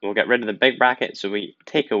we'll get rid of the big bracket, so we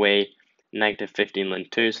take away negative 15 ln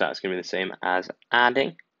 2, so that's going to be the same as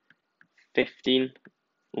adding 15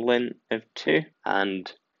 ln of 2.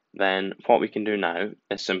 And then what we can do now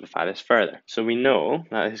is simplify this further. So we know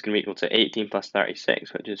that this is going to be equal to 18 plus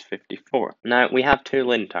 36, which is 54. Now we have two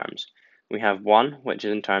ln terms. We have one which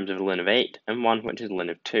is in terms of ln of 8 and one which is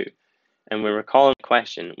ln of 2. And we recall in the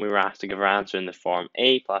question we were asked to give our answer in the form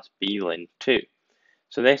a plus b ln 2.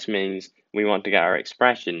 So this means we want to get our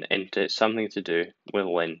expression into something to do with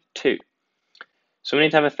ln 2. So we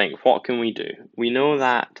need to have a think, what can we do? We know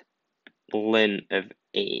that ln of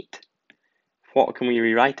 8, what can we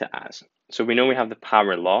rewrite it as? So we know we have the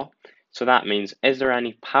power law, so that means, is there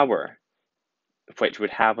any power which would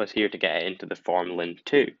help us here to get it into the form ln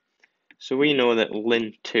 2? So we know that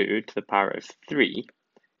ln 2 to the power of 3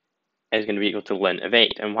 is going to be equal to ln of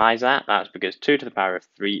 8. And why is that? That's because 2 to the power of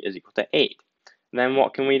 3 is equal to 8. Then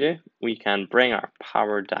what can we do? We can bring our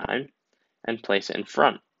power down and place it in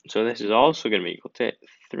front. So this is also going to be equal to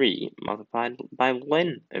 3 multiplied by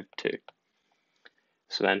ln of 2.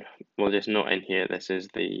 So then we'll just note in here this is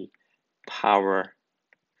the power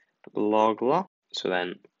log law. So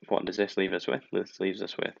then what does this leave us with? This leaves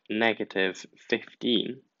us with negative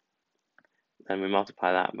 15. Then we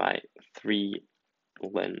multiply that by 3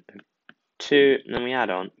 ln of 2. And then we add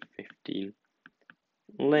on 15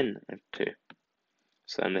 ln of 2.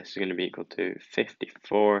 So then this is going to be equal to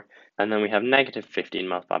 54. And then we have negative 15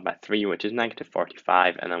 multiplied by 3, which is negative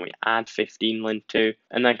 45. And then we add 15 ln 2.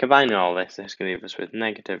 And then combining all this, this is going to leave us with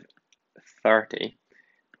negative 30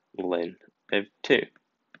 ln of 2.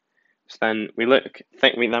 So then we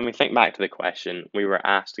think back to the question. We were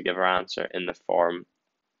asked to give our answer in the form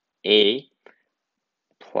a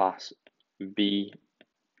plus b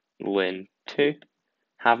ln 2.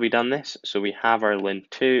 Have we done this? So we have our ln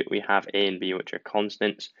 2, we have a and b, which are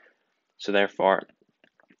constants. So therefore,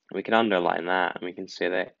 we can underline that and we can say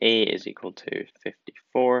that a is equal to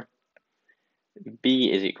 54,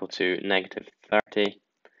 b is equal to negative 30,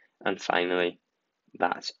 and finally,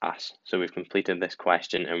 that's us. So we've completed this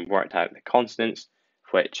question and worked out the constants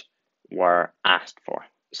which were asked for.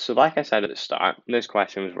 So like I said at the start, this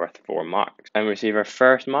question was worth 4 marks. And we receive our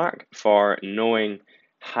first mark for knowing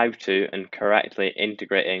how to and correctly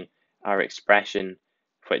integrating our expression,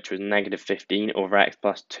 which was negative 15 over x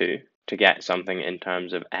plus 2, to get something in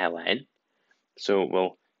terms of ln. So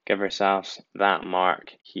we'll give ourselves that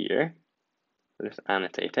mark here. We'll just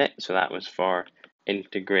annotate it. So that was for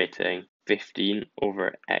integrating 15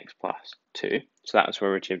 over x plus 2. So that was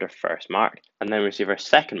where we achieved our first mark. And then we receive our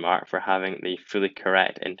second mark for having the fully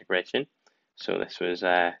correct integration. So this was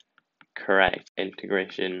a correct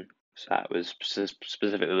integration. So that was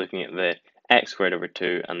specifically looking at the x squared over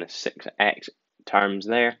 2 and the 6x terms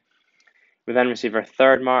there. We then receive our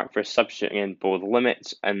third mark for substituting in both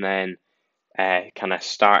limits and then kind of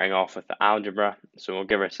starting off with the algebra. So we'll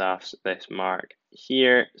give ourselves this mark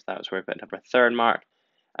here. So that's where we picked up our third mark.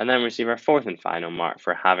 And then receive our fourth and final mark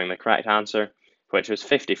for having the correct answer, which was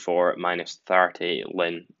 54 minus 30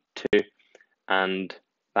 ln 2. And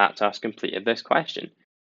that's us completed this question.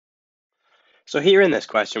 So here in this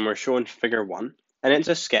question, we're shown figure 1, and it's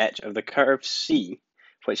a sketch of the curve C,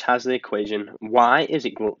 which has the equation y is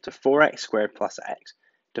equal to 4x squared plus x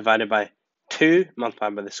divided by 2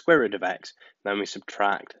 multiplied by the square root of x. Then we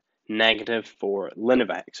subtract negative 4 ln of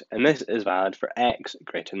x, and this is valid for x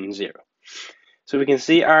greater than 0. So we can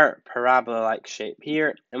see our parabola-like shape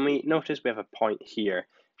here, and we notice we have a point here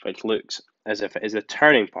which looks as if it is the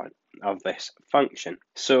turning point of this function.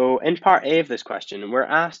 So in part A of this question, we're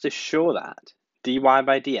asked to show that dy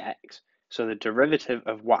by dx, so the derivative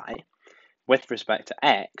of y, with respect to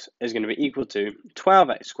x, is going to be equal to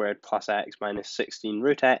 12x squared plus x minus 16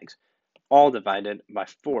 root x, all divided by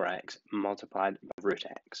 4x multiplied by root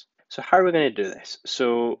x. So how are we going to do this?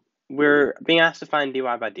 So we're being asked to find dy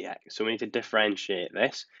by dx, so we need to differentiate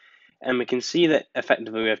this. And we can see that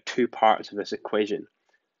effectively we have two parts of this equation.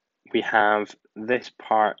 We have this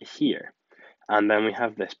part here, and then we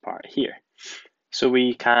have this part here. So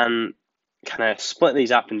we can kind of split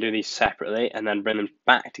these up and do these separately, and then bring them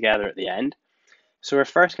back together at the end. So we're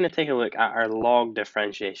first going to take a look at our log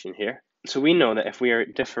differentiation here. So we know that if we are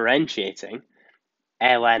differentiating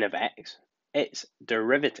ln of x, its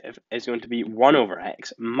derivative is going to be 1 over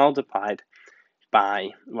x multiplied by,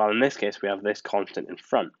 well, in this case, we have this constant in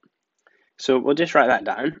front. So we'll just write that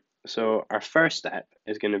down. So our first step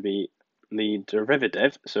is going to be the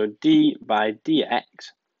derivative, so d by dx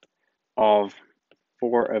of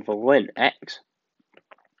 4 over ln x.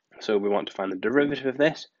 So we want to find the derivative of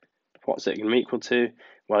this. What's it going to be equal to?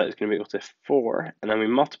 Well, it's going to be equal to 4, and then we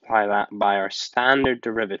multiply that by our standard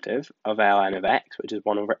derivative of ln of x, which is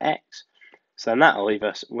 1 over x. So then that will leave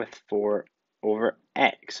us with 4 over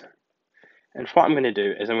x. And what I'm going to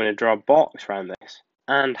do is I'm going to draw a box around this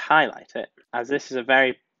and highlight it, as this is a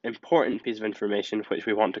very important piece of information which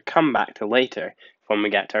we want to come back to later when we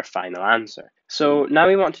get to our final answer. So now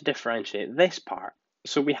we want to differentiate this part.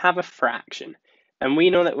 So we have a fraction, and we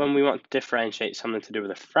know that when we want to differentiate something to do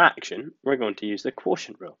with a fraction, we're going to use the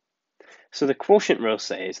quotient rule. So the quotient rule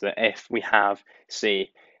says that if we have,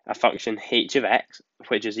 say, a function h of x,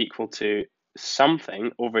 which is equal to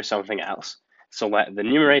something over something else, so let the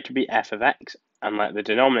numerator be f of x and let the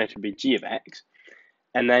denominator be g of x,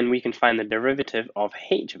 and then we can find the derivative of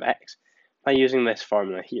h of x by using this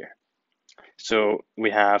formula here. So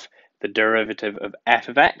we have the derivative of f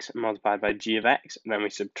of x multiplied by g of x, and then we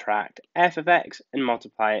subtract f of x and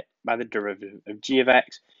multiply it by the derivative of g of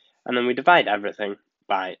x, and then we divide everything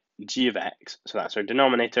by g of x, so that's our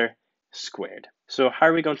denominator, squared. So how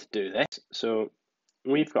are we going to do this? So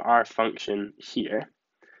we've got our function here.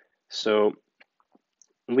 So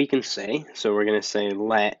we can say, so we're going to say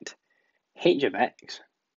let h of x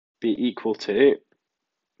be equal to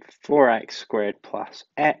 4x squared plus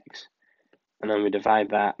x, and then we divide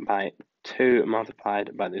that by 2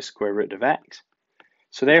 multiplied by the square root of x.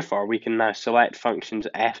 So therefore, we can now select functions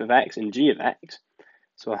f of x and g of x.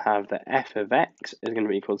 So we'll have that f of x is going to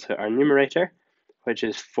be equal to our numerator, which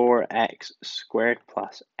is 4x squared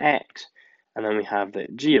plus x, and then we have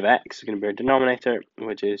that g of x is going to be our denominator,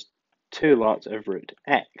 which is 2 lots of root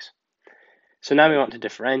x. So now we want to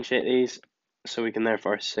differentiate these, so we can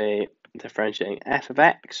therefore say differentiating f of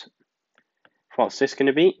x. What's this going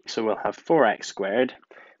to be? So we'll have 4x squared.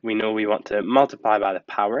 We know we want to multiply by the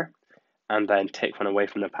power and then take one away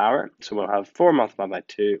from the power. So we'll have 4 multiplied by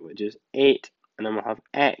 2, which is 8. And then we'll have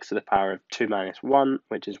x to the power of 2 minus 1,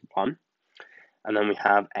 which is 1. And then we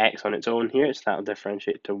have x on its own here, so that will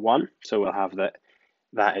differentiate to 1. So we'll have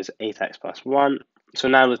that is 8x plus 1. So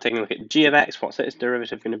now let's take a look at g of x. What's its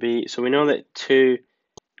derivative going to be? So we know that 2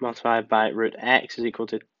 multiplied by root x is equal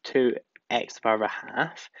to 2x to the power of a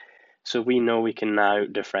half. So we know we can now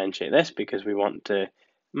differentiate this because we want to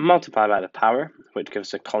multiply by the power, which gives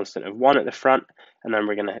us a constant of 1 at the front, and then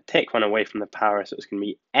we're going to take 1 away from the power, so it's going to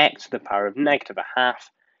be x to the power of negative a half.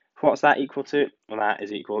 What's that equal to? Well, that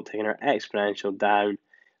is equal to taking our exponential down.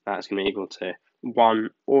 That's going to be equal to 1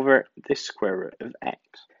 over the square root of x.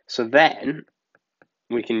 So then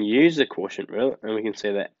we can use the quotient rule, and we can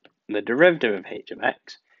say that the derivative of h of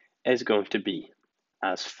x is going to be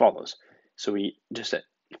as follows. So we just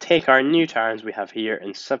take our new terms we have here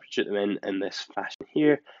and substitute them in this fashion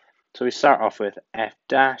here. So we start off with f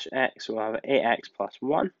dash x, so we'll have 8x plus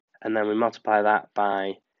 1, and then we multiply that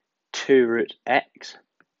by 2 root x,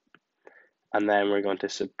 and then we're going to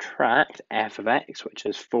subtract f of x, which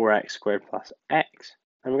is 4x squared plus x,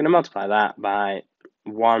 and we're going to multiply that by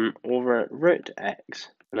 1 over root x,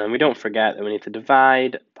 and then we don't forget that we need to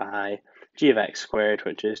divide by g of x squared,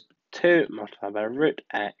 which is 2 multiplied by root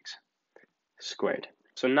x squared.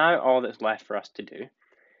 So now all that's left for us to do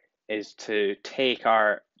is to take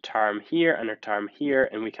our term here and our term here,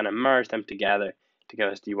 and we kind of merge them together to give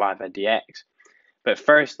us dy by dx. But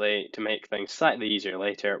firstly, to make things slightly easier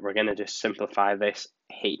later, we're going to just simplify this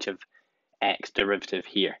h of x derivative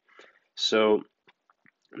here. So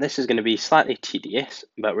this is going to be slightly tedious,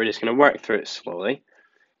 but we're just going to work through it slowly.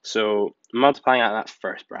 So multiplying out that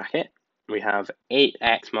first bracket, we have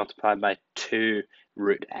 8x multiplied by 2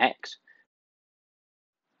 root x.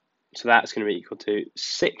 So that's going to be equal to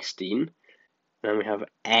 16. Then we have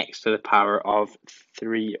x to the power of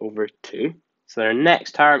 3 over 2. So our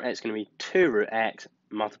next term, it's going to be 2 root x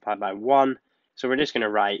multiplied by 1. So we're just going to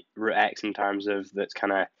write root x in terms of that's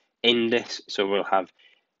kind of in this. So we'll have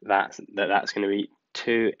that's going to be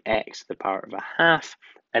 2x to the power of a half.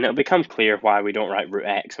 And it'll become clear why we don't write root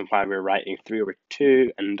x and why we're writing 3 over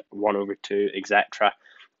 2 and 1 over 2, etc.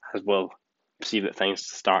 As we'll see that things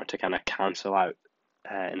start to kind of cancel out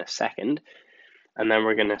in a second. And then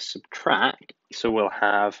we're going to subtract, so we'll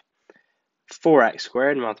have 4x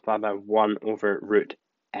squared multiplied by 1 over root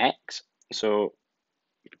x, so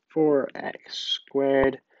 4x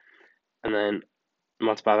squared, and then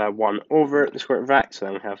multiply by 1 over the square root of x, so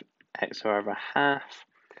then we have x to the power of a half,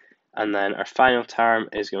 and then our final term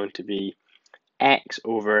is going to be x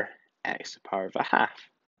over x to the power of a half.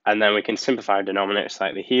 And then we can simplify our denominator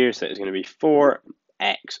slightly here, so it's going to be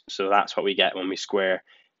 4x, so that's what we get when we square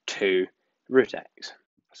 2 root x.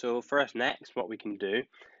 So for us next, what we can do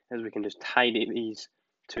is we can just tidy these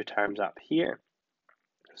two terms up here.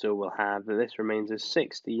 So we'll have that this remains as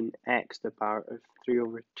 16x to the power of 3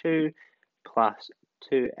 over 2 plus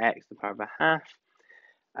 2x to the power of a half.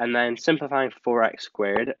 And then simplifying 4x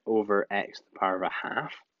squared over x to the power of a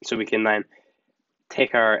half. So we can then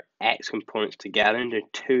take our x components together and do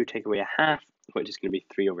 2 take away a half, which is going to be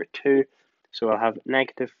 3 over 2. So we'll have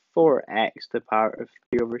negative 4x to the power of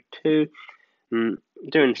 3 over 2.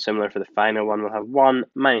 Doing similar for the final one, we'll have 1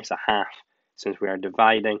 minus a half since we are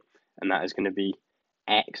dividing, and that is going to be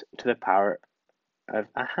x to the power of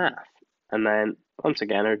a half. And then once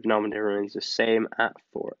again, our denominator remains the same at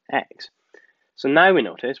 4x. So now we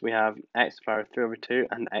notice we have x to the power of 3 over 2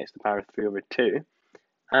 and x to the power of 3 over 2,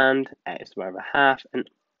 and x to the power of a half and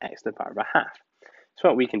x to the power of a half. So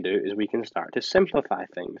what we can do is we can start to simplify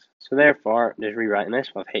things. So therefore, just rewriting this,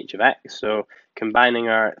 we'll have h of x. So combining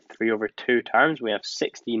our 3 over 2 terms, we have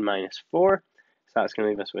 16 minus 4. So that's going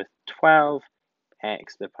to leave us with 12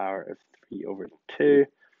 x to the power of 3 over 2.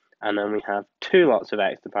 And then we have 2 lots of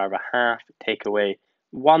x to the power of a half. Take away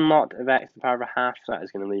 1 lot of x to the power of a half. So that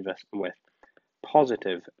is going to leave us with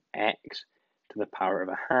positive x to the power of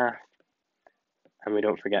a half. And we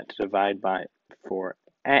don't forget to divide by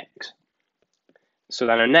 4x. So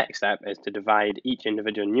then our next step is to divide each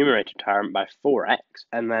individual numerator term by 4x,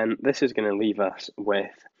 and then this is going to leave us with,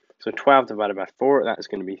 so 12 divided by 4, that's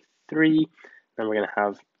going to be 3, then we're going to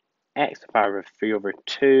have x to the power of 3 over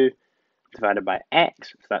 2 divided by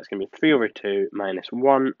x, so that's going to be 3 over 2 minus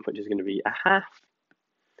 1, which is going to be a half,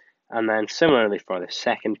 and then similarly for the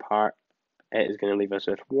second part, it is going to leave us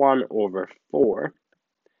with 1 over 4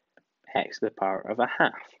 x to the power of a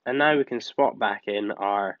half. And now we can swap back in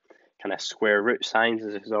our kind of square root signs,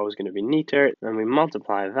 as this is always going to be neater. Then we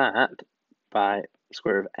multiply that by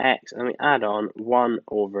square root of x, and we add on 1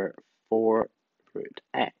 over 4 root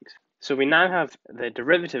x. So we now have the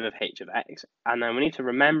derivative of h of x, and then we need to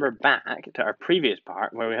remember back to our previous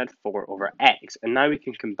part where we had 4 over x, and now we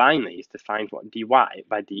can combine these to find what dy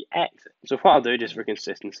by dx is. So what I'll do, just for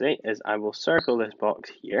consistency, is I will circle this box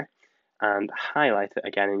here and highlight it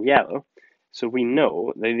again in yellow. So we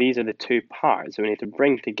know that these are the two parts that we need to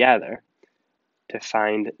bring together to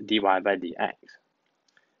find dy by dx.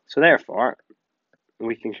 So therefore,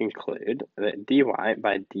 we can conclude that dy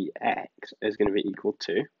by dx is going to be equal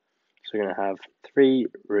to, so we're going to have 3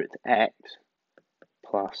 root x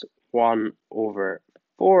plus 1 over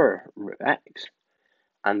 4 root x.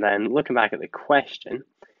 And then looking back at the question,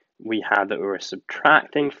 we had that we were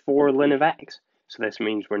subtracting 4 ln of x. So this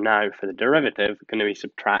means we're now, for the derivative, going to be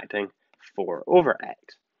subtracting 4 over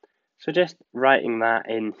x. So just writing that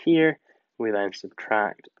in here, we then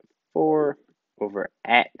subtract 4 over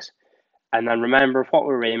x. And then remember what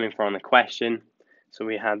we were aiming for on the question. So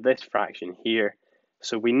we had this fraction here.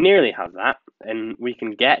 So we nearly have that, and we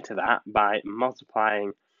can get to that by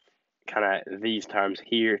multiplying kind of these terms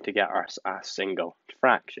here to get us a single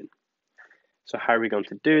fraction. So how are we going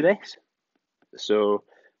to do this? So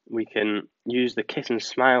we can use the kiss and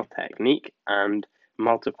smile technique and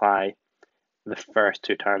multiply the first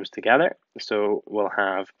two terms together. So we'll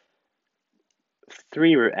have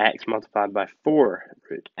 3 root x multiplied by 4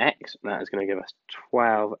 root x. That is going to give us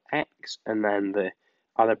 12x. And then the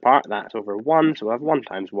other part, that's over 1. So we'll have 1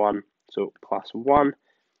 times 1, so plus 1.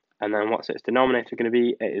 And then what's its denominator going to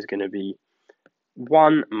be? It is going to be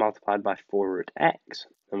 1 multiplied by 4 root x.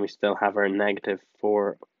 And we still have our negative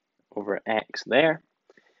 4 over x there.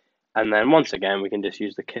 And then once again, we can just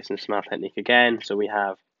use the kiss and smile technique again. So we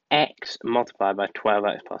have x multiplied by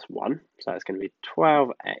 12x plus 1. So that's going to be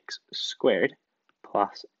 12x squared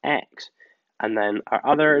plus x. And then our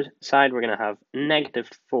other side, we're going to have negative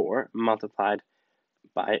 4 multiplied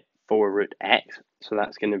by 4 root x. So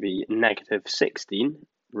that's going to be negative 16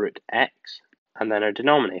 root x. And then our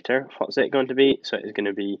denominator, what's it going to be? So it's going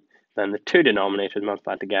to be then the two denominators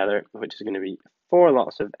multiplied together, which is going to be 4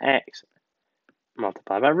 lots of x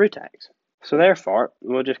multiplied by root x. So therefore,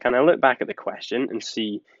 we'll just kind of look back at the question and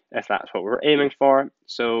see if that's what we're aiming for.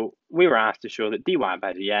 So we were asked to show that dy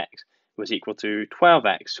by dx was equal to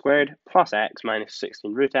 12x squared plus x minus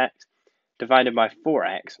 16 root x divided by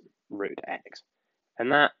 4x root x.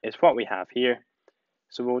 And that is what we have here.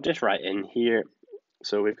 So we'll just write in here.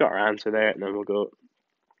 So we've got our answer there, and then we'll go,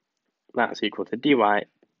 that's equal to dy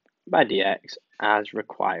by dx as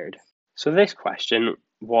required. So this question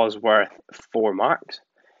was worth 4 marks.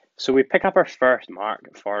 So we pick up our first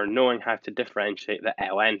mark for knowing how to differentiate the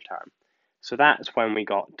ln term. So that's when we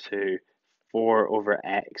got to 4 over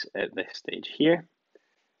x at this stage here.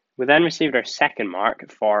 We then received our second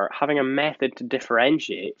mark for having a method to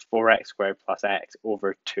differentiate 4x squared plus x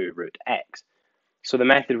over 2 root x. So the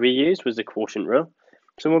method we used was the quotient rule.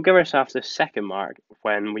 So we'll give ourselves the second mark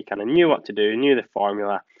when we kind of knew what to do, knew the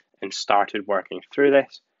formula, and started working through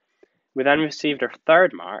this. We then received our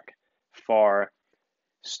third mark for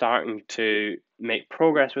starting to make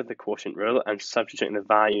progress with the quotient rule and substituting the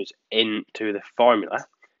values into the formula.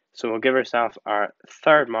 So we'll give ourselves our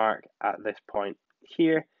third mark at this point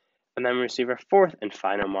here, And then we receive our fourth and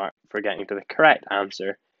final mark for getting to the correct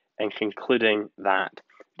answer and concluding that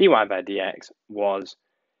dy by dx was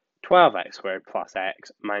 12x squared plus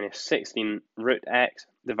x minus 16 root x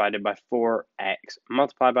divided by 4x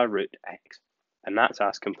multiplied by root x. And that's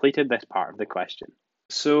us completed this part of the question.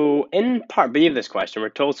 So in part B of this question, we're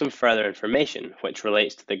told some further information which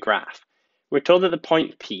relates to the graph. We're told that the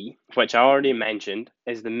point P, which I already mentioned,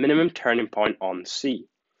 is the minimum turning point on C.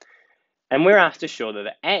 And we're asked to show that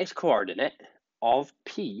the x-coordinate of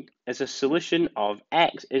P is a solution of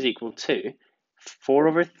x is equal to 4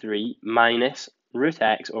 over 3 minus root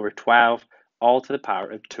x over 12 all to the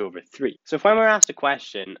power of 2 over 3. So if when we're asked a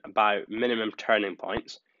question about minimum turning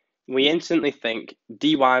points, we instantly think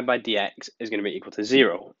dy by dx is going to be equal to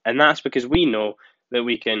 0. And that's because we know that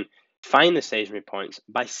we can find the stationary points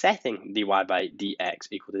by setting dy by dx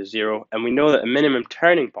equal to 0. And we know that a minimum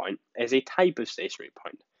turning point is a type of stationary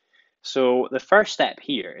point. So the first step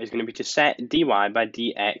here is going to be to set dy by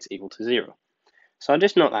dx equal to 0. So I'll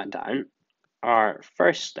just note that down. Our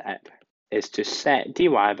first step is to set dy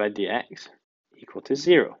by dx equal to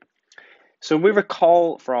 0. So we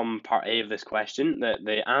recall from part A of this question that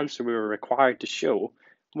the answer we were required to show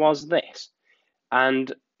was this.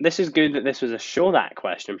 And this is good that this was a show that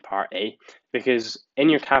question, part A, because in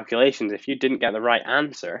your calculations, if you didn't get the right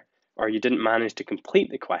answer or you didn't manage to complete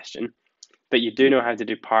the question, but you do know how to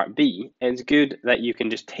do part B, it's good that you can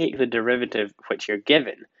just take the derivative which you're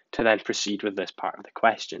given to then proceed with this part of the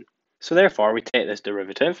question. So therefore, we take this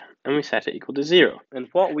derivative and we set it equal to 0. And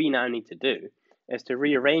what we now need to do is to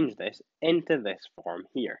rearrange this into this form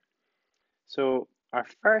here. So our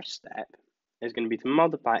first step is going to be to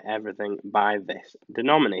multiply everything by this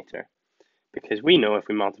denominator, because we know if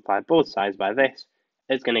we multiply both sides by this,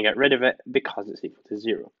 it's going to get rid of it because it's equal to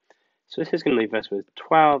 0. So this is going to leave us with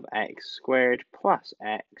 12x squared plus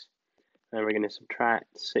x, and we're going to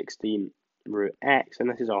subtract 16 root x, and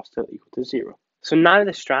this is all still equal to 0. So now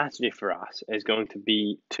the strategy for us is going to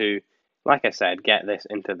be to, like I said, get this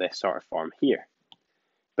into this sort of form here.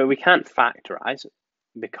 But we can't factorize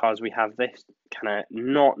because we have this kind of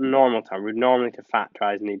not normal term. We'd normally to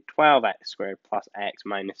factorize need 12x squared plus x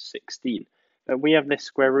minus 16. But we have this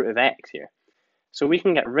square root of x here. So we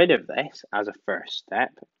can get rid of this as a first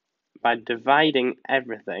step by dividing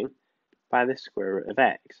everything by the square root of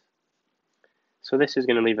x. So this is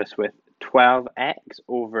going to leave us with 12x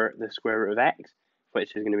over the square root of x,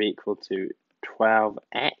 which is going to be equal to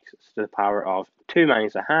 12x to the power of 2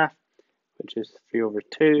 minus a half, which is 3 over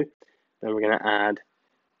 2. Then we're going to add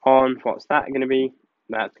on, what's that going to be?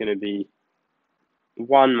 That's going to be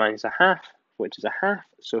 1 minus a half, which is a half,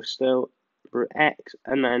 so still root x,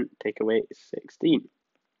 and then take away 16.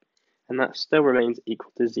 And that still remains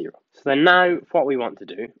equal to 0. So then now what we want to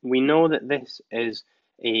do, we know that this is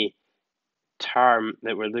a term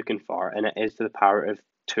that we're looking for, and it is to the power of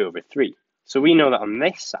 2 over 3. So we know that on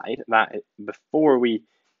this side, that before we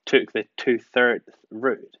took the 2/3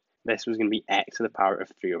 root, this was going to be x to the power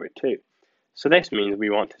of 3 over 2. So this means we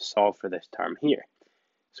want to solve for this term here.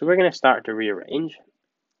 So we're going to start to rearrange.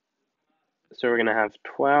 So we're going to have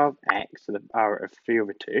 12x to the power of 3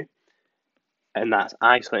 over 2. And that's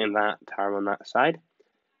isolating that term on that side.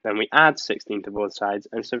 Then we add 16 to both sides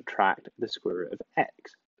and subtract the square root of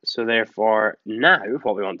x. So therefore, now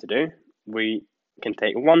what we want to do, we can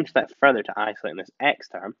take one step further to isolate this x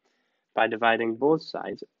term by dividing both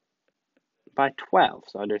sides by 12.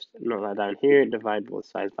 So I'll just note that down here, divide both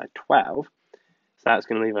sides by 12. So that's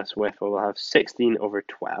going to leave us with, well, we'll have 16 over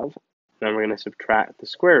 12. Then we're going to subtract the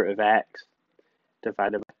square root of x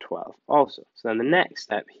divided by 12 also. So then the next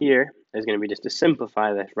step here is going to be just to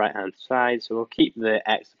simplify this right-hand side. So we'll keep the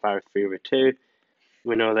x to the power of 3 over 2.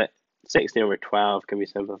 We know that 16 over 12 can be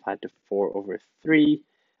simplified to 4 over 3.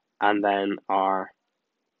 And then our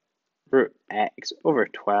root x over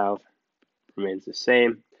 12 remains the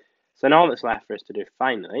same. So then all that's left for us to do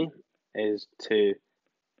finally is to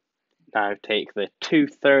now take the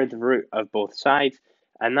 2/3 root of both sides.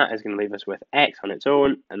 And that is going to leave us with x on its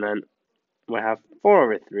own. And then we have 4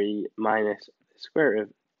 over 3 minus the square root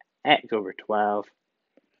of x over 12.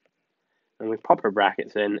 And we pop our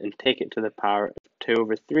brackets in and take it to the power of 2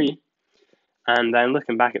 over 3. And then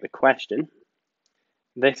looking back at the question,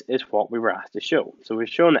 this is what we were asked to show. So we've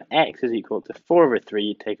shown that x is equal to 4 over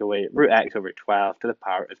 3, take away root x over 12 to the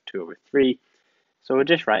power of 2 over 3. So we'll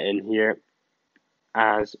just write in here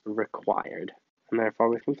as required. And therefore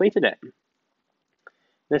we've completed it.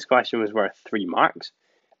 This question was worth 3 marks.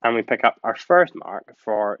 And we pick up our first mark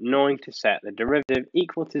for knowing to set the derivative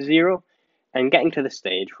equal to 0 and getting to the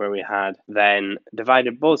stage where we had then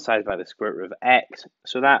divided both sides by the square root of x.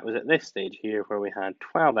 So that was at this stage here where we had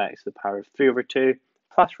 12x to the power of 3 over 2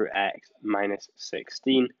 plus root x minus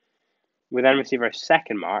 16. We then receive our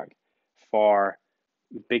second mark for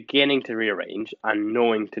beginning to rearrange and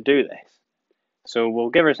knowing to do this. So we'll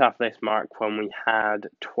give ourselves this mark when we had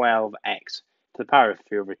 12x to the power of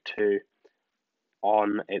 3 over 2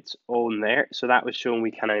 on its own there. So that was showing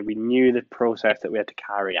we knew the process that we had to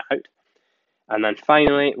carry out. And then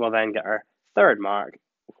finally, we'll then get our third mark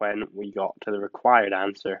when we got to the required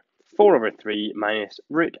answer, 4 over 3 minus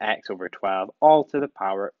root x over 12, all to the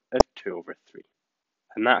power of 2 over 3.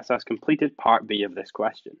 And that's us completed part B of this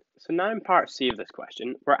question. So now in part C of this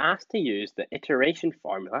question, we're asked to use the iteration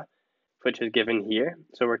formula, which is given here.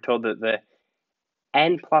 So we're told that the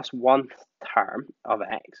n plus 1th term of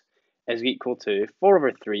x is equal to 4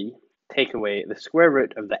 over 3, take away the square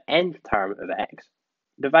root of the nth term of x,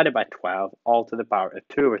 divided by 12, all to the power of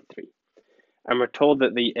 2 over 3. And we're told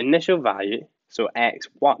that the initial value, so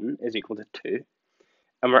x1, is equal to 2.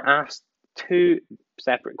 And we're asked two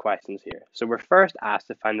separate questions here. So we're first asked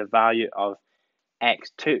to find the value of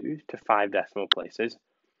x2 to 5 decimal places.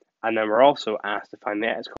 And then we're also asked to find the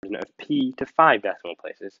x-coordinate of p to 5 decimal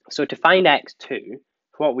places. So to find x2,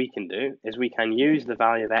 what we can do is we can use the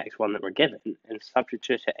value of x1 that we're given and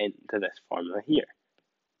substitute it into this formula here.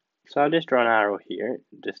 So I'll just draw an arrow here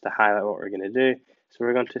just to highlight what we're going to do. So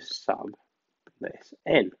we're going to sub this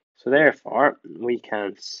in. So therefore, we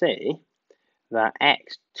can say that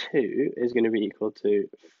x2 is going to be equal to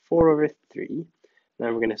 4 over 3.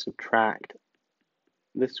 Then we're going to subtract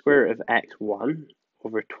the square root of x1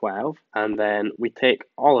 over 12, and then we take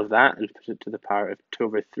all of that and put it to the power of 2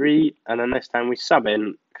 over 3, and then this time we sub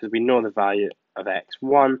in because we know the value of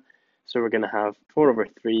x1, so we're going to have 4 over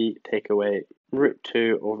 3 take away root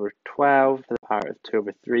 2 over 12 to the power of 2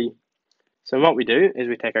 over 3. So what we do is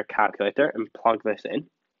we take our calculator and plug this in,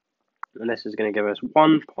 and this is going to give us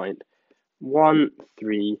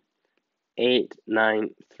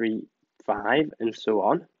 1.138935 and so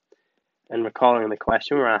on. And recalling the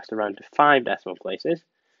question, we're asked to round to 5 decimal places.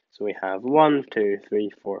 So we have 1, 2, 3,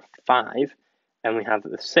 4, 5. And we have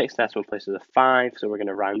that the 6 decimal places are 5, so we're going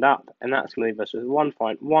to round up. And that's going to leave us with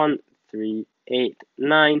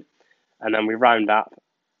 1.1389. And then we round up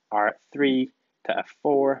our 3 to a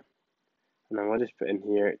 4. And then we'll just put in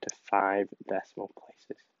here to 5 decimal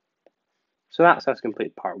places. So that's us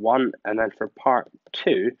complete part 1. And then for part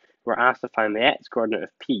 2, we're asked to find the x-coordinate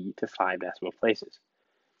of p to 5 decimal places.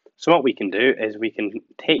 So what we can do is we can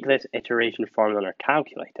take this iteration formula in our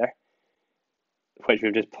calculator, which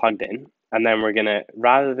we've just plugged in, and then we're going to,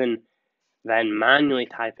 rather than then manually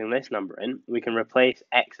typing this number in, we can replace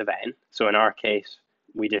x of n. So in our case,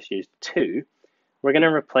 we just used 2. We're going to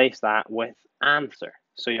replace that with answer.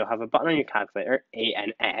 So you'll have a button on your calculator,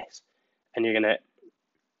 ANS, and you're going to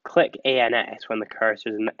click ANS when the cursor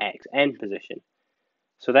is in the xn position.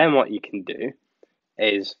 So then what you can do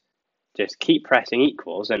is just keep pressing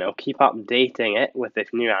equals and it'll keep updating it with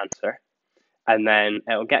this new answer, and then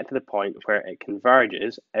it'll get to the point where it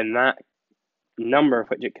converges, and that number of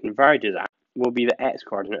which it converges at will be the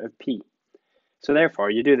x-coordinate of p. So therefore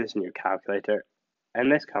you do this in your calculator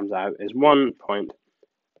and this comes out as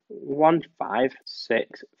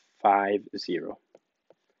 1.15650,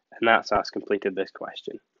 and that's us completed this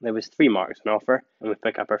question. There was 3 marks on offer, and we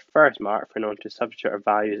pick up our first mark for knowing to substitute our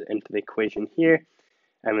values into the equation here.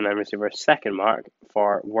 And we then receive our second mark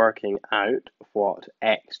for working out what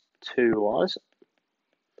x2 was.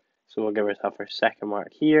 So we'll give ourselves our second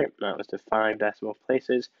mark here. That was to 5 decimal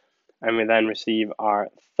places. And we then receive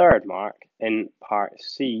our third mark in part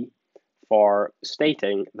C for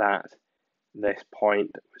stating that this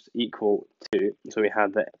point was equal to, so we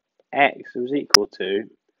had that x was equal to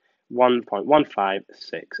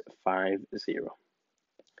 1.15650.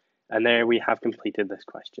 And there we have completed this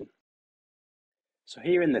question. So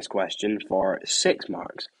here in this question, for 6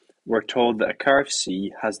 marks, we're told that a curve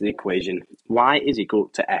C has the equation y is equal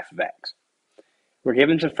to f of x. We're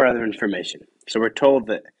given some further information. So we're told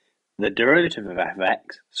that the derivative of f of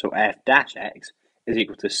x, so f dash x, is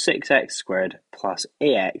equal to 6x squared plus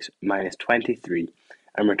ax minus 23.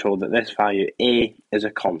 And we're told that this value a is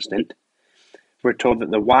a constant. We're told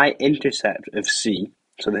that the y-intercept of C,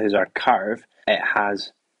 so this is our curve, it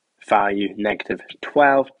has value negative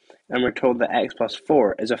 12. And we're told that x plus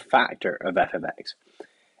 4 is a factor of f of x.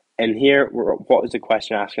 And here, what is the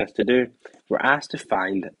question asking us to do? We're asked to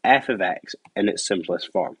find f of x in its simplest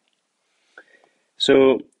form.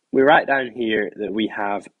 So we write down here that we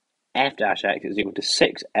have f dash x is equal to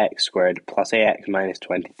 6x squared plus ax minus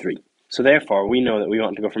 23. So therefore, we know that we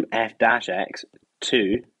want to go from f dash x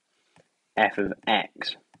to f of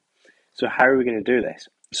x. So how are we going to do this?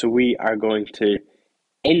 So we are going to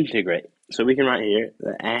integrate. So we can write here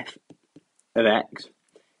that f of x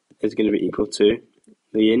is going to be equal to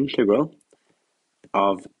the integral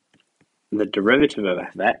of the derivative of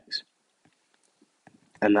f(x),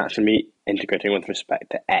 and that's going to be integrating with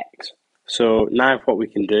respect to x. So now what we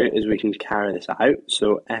can do is we can carry this out.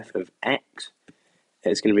 So f of x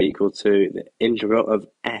is going to be equal to the integral of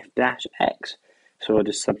f dash x. So we'll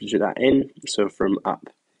just substitute that in. So from up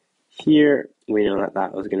here, we know that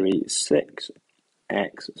that was going to be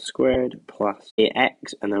 6x squared plus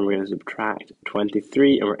 8x, and then we're going to subtract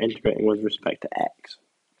 23, and we're integrating with respect to x.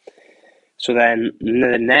 So then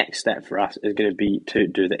the next step for us is going to be to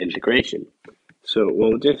do the integration. So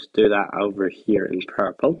we'll just do that over here in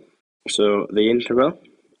purple. So the integral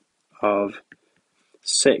of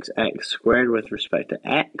 6x squared with respect to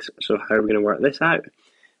x. So how are we going to work this out?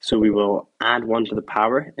 So we will add 1 to the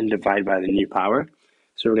power and divide by the new power.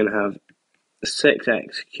 So we're going to have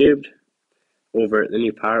 6x cubed over the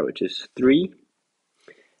new power, which is 3.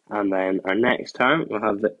 And then our next term, we'll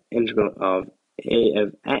have the integral of a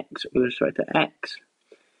of x with respect to x.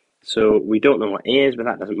 So we don't know what a is, but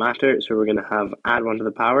that doesn't matter. So we're going to have add 1 to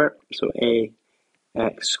the power. So a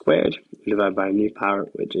x squared divided by a new power,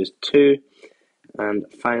 which is 2. And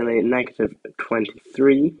finally, negative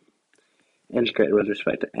 23 integrated with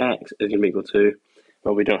respect to x is going to be equal to,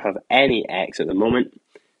 well, we don't have any x at the moment,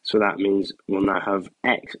 so that means we'll now have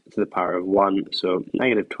x to the power of 1, so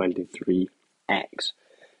negative 23x.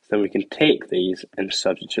 So then we can take these and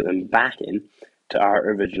substitute them back in to our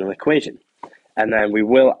original equation. And then we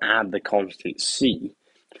will add the constant c,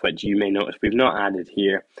 which you may notice we've not added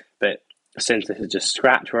here, but since this is just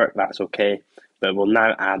scratch work, that's okay. But we'll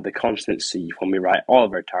now add the constant c when we write all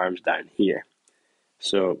of our terms down here.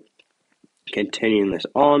 So continuing this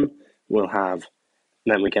on, we'll have,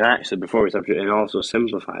 then we can actually, before we substitute in, also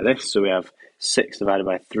simplify this. So we have 6 divided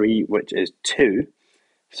by 3, which is 2.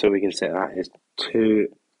 So we can say that is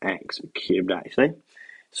 2x cubed actually.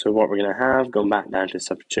 So what we're going to have, going back down to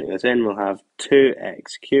substituting this in, we'll have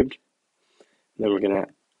 2x cubed. Then we're going to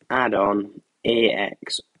add on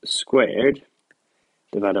ax squared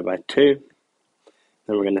divided by 2.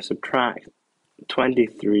 Then we're going to subtract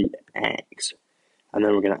 23x, and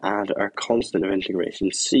then we're going to add our constant of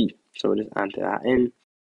integration c. So we'll just add that in,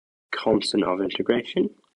 constant of integration.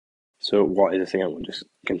 So what is this again? We'll just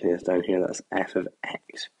continue this down here. That's f of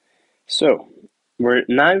x. So we're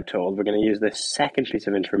now told we're going to use this second piece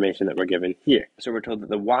of information that we're given here. So we're told that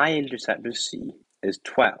the y-intercept of c is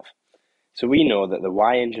 12. So we know that the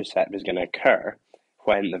y-intercept is going to occur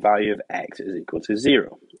when the value of x is equal to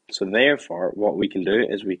 0. So therefore, what we can do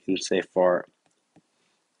is we can say for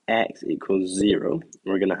x equals 0,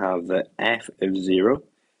 we're going to have that f of 0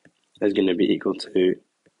 is going to be equal to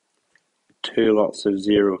 2 lots of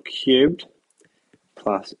 0 cubed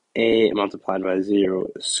plus a multiplied by 0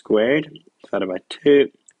 squared divided by 2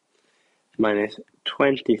 minus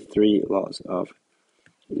 23 lots of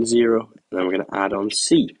 0, and then we're going to add on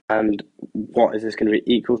c. And what is this going to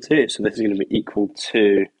be equal to? So this is going to be equal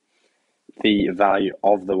to the value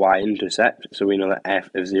of the y-intercept. So we know that f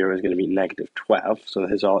of 0 is going to be negative 12. So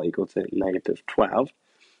this is all equal to negative 12.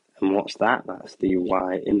 And what's that? That's the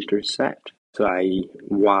y-intercept. So i.e.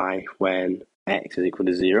 y when x is equal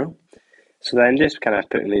to 0. So then just kind of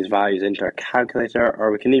putting these values into our calculator,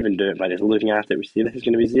 or we can even do it by just looking at it. We see this is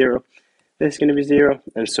going to be 0, this is going to be 0,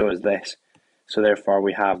 and so is this. So therefore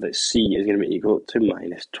we have that c is going to be equal to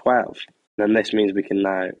minus 12. Then this means we can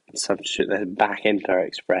now substitute this back into our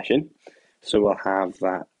expression. So we'll have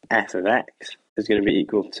that f of x is going to be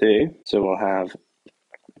equal to, so we'll have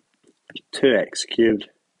 2x cubed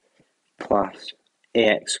plus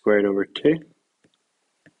ax squared over 2.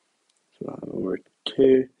 So we'll have over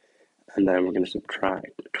 2, and then we're going to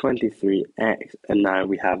subtract 23x, and now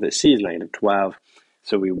we have that c is negative 12,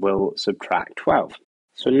 so we will subtract 12.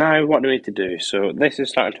 So now what do we need to do? So this is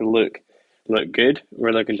starting to look good.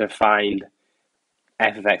 We're looking to find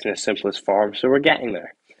f of x in its simplest form, so we're getting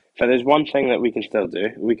there. But there's one thing that we can still do.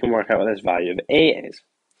 We can work out what this value of a is.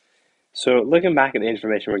 So looking back at the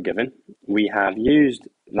information we're given, we have used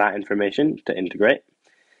that information to integrate.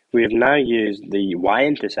 We have now used the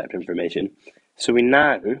y-intercept information, so we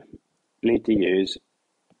now need to use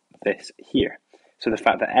this here. So the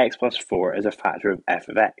fact that x plus 4 is a factor of f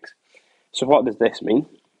of x. So what does this mean?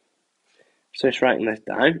 So just writing this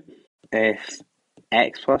down, if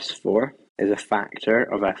x plus 4 is a factor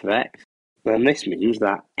of f of x, then this means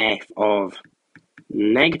that f of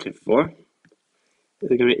negative 4 is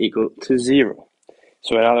going to be equal to 0.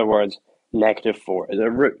 So in other words, negative 4 is a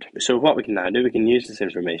root. So what we can now do, we can use this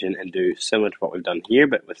information and do similar to what we've done here,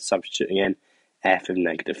 but with substituting in f of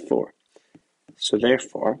negative 4. So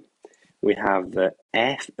therefore, we have that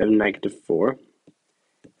f of negative 4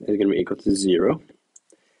 is going to be equal to 0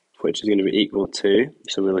 which is going to be equal to,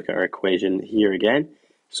 so we look at our equation here again,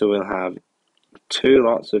 so we'll have 2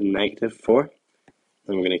 lots of negative 4,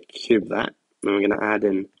 and we're going to cube that, and we're going to add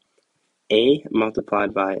in a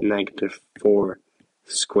multiplied by negative 4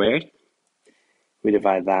 squared. We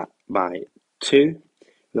divide that by 2. Then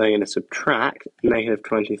we're going to subtract negative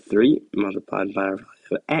 23 multiplied by our value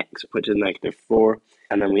of x, which is negative 4.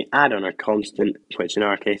 And then we add on our constant, which in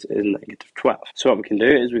our case is negative 12. So what we can do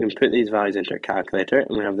is we can put these values into our calculator,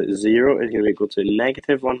 and we have that 0 is going to be equal to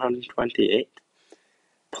negative 128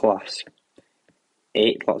 plus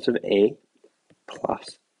 8 lots of a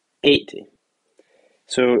plus 80.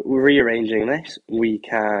 So rearranging this, we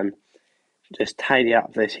can just tidy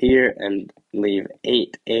up this here and leave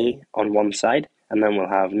 8a on one side, and then we'll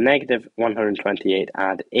have negative 128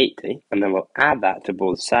 add 80, and then we'll add that to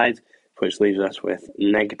both sides, which leaves us with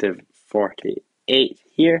negative 48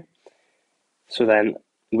 here. So then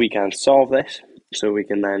we can solve this, so we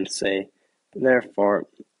can then say, therefore,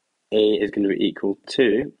 a is going to be equal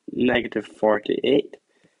to negative 48,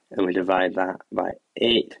 and we divide that by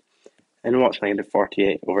 8. And what's negative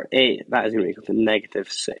 48 over 8? That is going to be equal to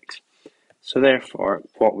negative 6. So therefore,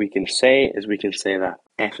 what we can say is we can say that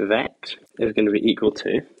f of x is going to be equal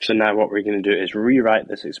to, so now what we're going to do is rewrite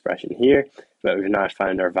this expression here, but we've now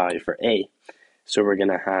found our value for a. So we're going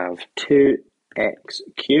to have 2x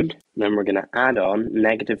cubed, then we're going to add on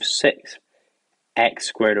negative 6x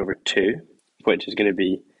squared over 2, which is going to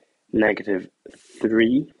be negative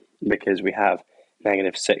 3, because we have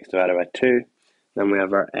negative 6 divided by 2. Then we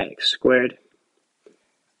have our x squared,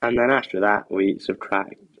 and then after that we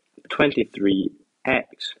subtract 23x, and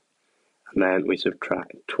then we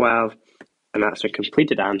subtract 12, and that's a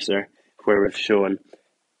completed answer where we've shown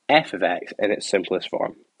f of x in its simplest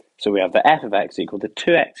form. So we have the f of x equal to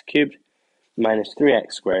 2x cubed minus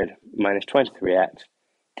 3x squared minus 23x,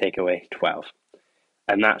 take away 12.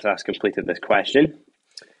 And that's us completed this question.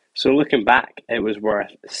 So looking back, it was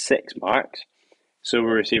worth 6 marks. So we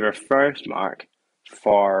receive our first mark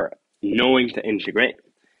for knowing to integrate.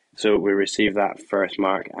 So we receive that first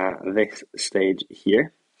mark at this stage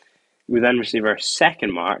here. We then receive our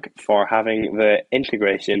second mark for having the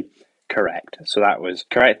integration correct. So that was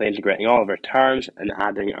correctly integrating all of our terms and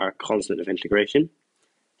adding our constant of integration.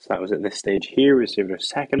 So that was at this stage here. We received our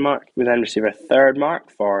second mark. We then receive our third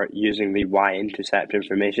mark for using the y-intercept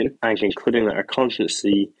information and concluding that our constant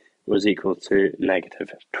c was equal to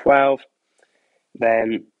negative 12.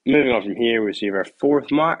 Then moving on from here, we receive our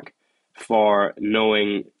fourth mark for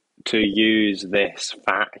knowing to use this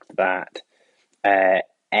fact that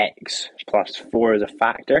x plus 4 is a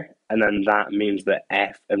factor, and then that means that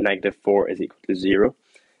f of negative 4 is equal to 0,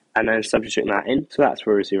 and then substituting that in. So that's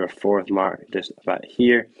where we receive our fourth mark, just about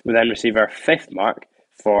here. We then receive our fifth mark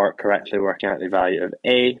for correctly working out the value of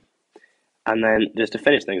a, and then just to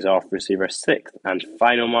finish things off, we receive our sixth and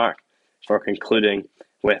final mark for concluding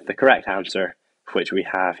with the correct answer, which we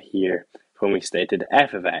have here when we stated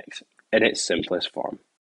f of x in its simplest form.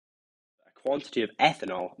 A quantity of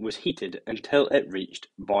ethanol was heated until it reached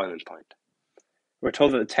boiling point. We're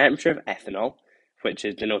told that the temperature of ethanol, which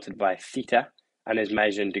is denoted by theta and is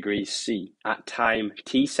measured in degrees C, at time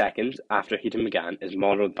t seconds after heating began, is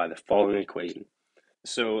modelled by the following equation.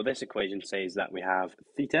 So this equation says that we have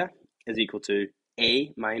theta is equal to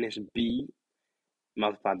a minus b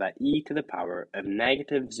multiplied by e to the power of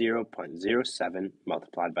negative 0.07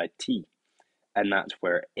 multiplied by t, and that's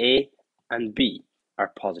where a and b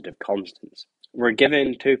are positive constants. We're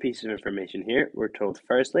given two pieces of information here. We're told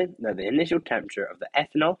firstly that the initial temperature of the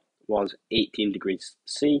ethanol was 18 degrees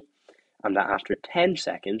C, and that after 10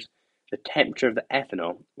 seconds the temperature of the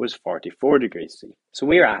ethanol was 44 degrees C. So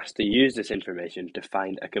we are asked to use this information to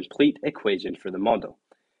find a complete equation for the model,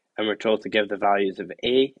 and we're told to give the values of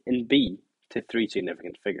a and b to three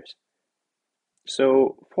significant figures.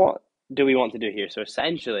 So what do we want to do here? So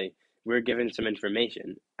essentially, we're given some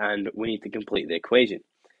information and we need to complete the equation.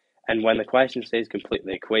 And when the question says complete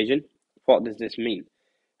the equation, what does this mean?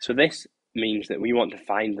 So this means that we want to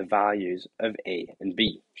find the values of a and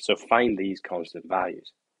b. So find these constant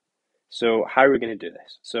values. So how are we going to do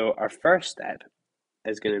this? So our first step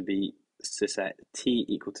is going to be to set t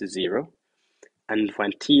equal to 0. And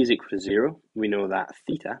when t is equal to 0, we know that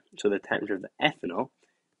theta, so the temperature of the ethanol,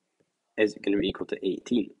 is going to be equal to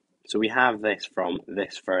 18. So we have this from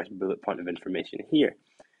this first bullet point of information here.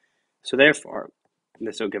 So therefore,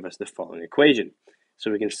 this will give us the following equation.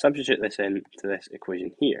 So we can substitute this into this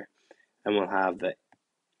equation here, and we'll have that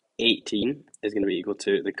 18 is going to be equal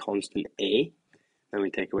to the constant a, then we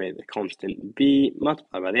take away the constant b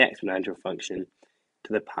multiplied by the exponential function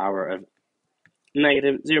to the power of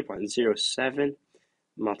negative 0.07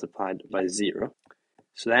 multiplied by 0.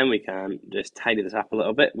 So then we can just tidy this up a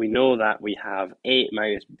little bit. We know that we have a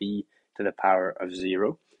minus b to the power of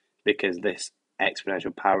 0 because this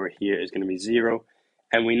exponential power here is going to be 0.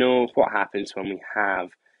 And we know what happens when we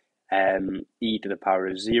have e to the power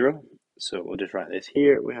of 0. So we'll just write this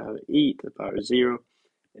here. We have e to the power of 0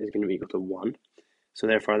 is going to be equal to 1. So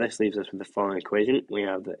therefore, this leaves us with the following equation. We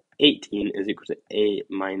have that 18 is equal to a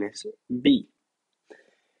minus b.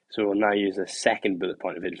 So we'll now use the second bullet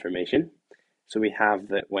point of information. So we have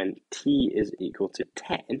that when t is equal to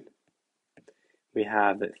 10, we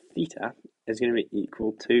have that theta is going to be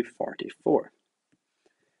equal to 44.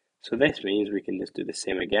 So this means we can just do the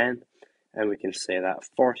same again, and we can say that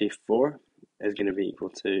 44 is going to be equal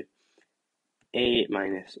to a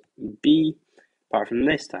minus b. Apart from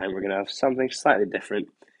this time, we're going to have something slightly different.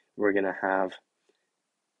 We're going to have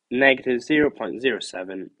negative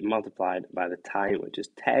 0.07 multiplied by the time, which is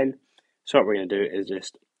 10. So what we're going to do is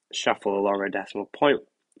just shuffle along our decimal point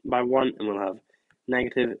by 1, and we'll have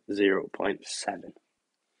negative 0.7.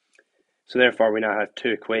 So therefore, we now have two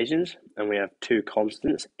equations, and we have two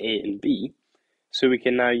constants, a and b. So we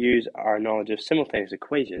can now use our knowledge of simultaneous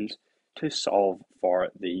equations to solve for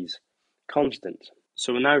these constants.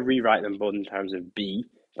 So we'll now rewrite them both in terms of b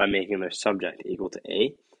by making their subject equal to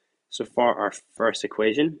a. So for our first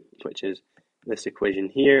equation, which is this equation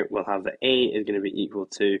here, we'll have that a is going to be equal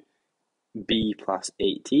to b plus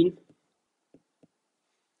 18.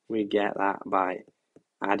 We get that by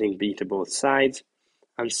adding b to both sides.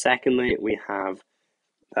 And secondly, we have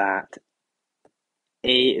that a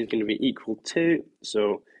is going to be equal to,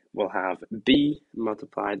 so we'll have b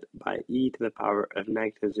multiplied by e to the power of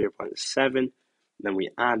negative 0.7. Then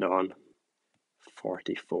we add on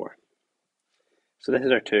 44. So this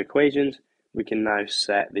is our two equations. We can now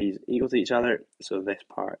set these equal to each other. So this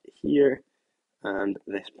part here and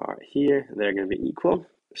this part here, they're going to be equal.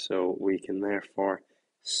 So we can therefore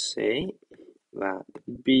say that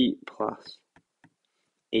b plus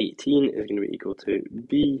 18 is going to be equal to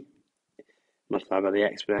b multiplied by the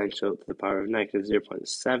exponential to the power of negative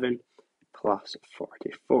 0.7 plus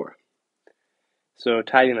 44. So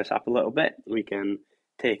tidying this up a little bit, we can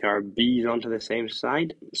take our b's onto the same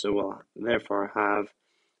side. So we'll therefore have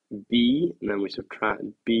b, and then we subtract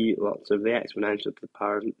b lots of the exponential to the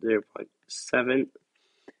power of 0.7,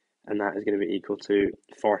 and that is going to be equal to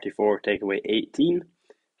 44 take away 18,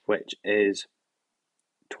 which is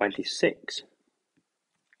 26.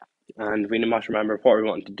 And we must remember what we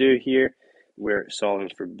want to do here. We're solving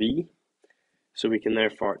for b, so we can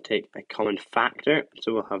therefore take a common factor.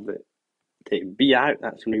 So we'll have take b out,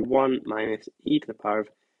 that's going to be 1 minus e to the power of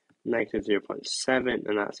negative 0.7,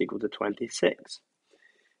 and that's equal to 26.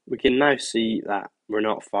 We can now see that we're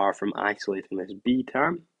not far from isolating this b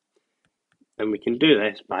term, and we can do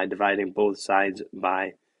this by dividing both sides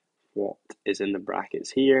by what is in the brackets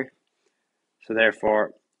here. So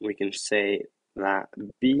therefore, we can say that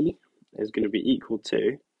b is going to be equal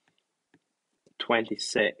to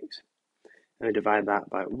 26, and we divide that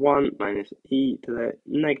by 1 minus e to the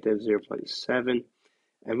negative 0.7,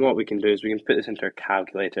 and what we can do is we can put this into our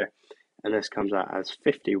calculator, and this comes out as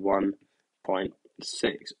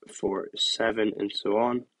 51.647 and so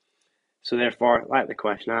on. So therefore, like the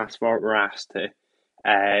question asked for, we're asked to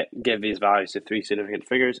give these values to three significant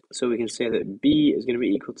figures. So we can say that b is going to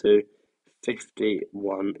be equal to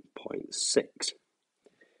 51.6.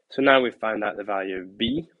 So now we've found out the value of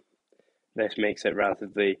b. This makes it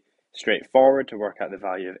relatively straightforward to work out the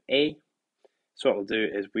value of a. So what we'll do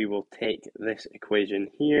is we will take this equation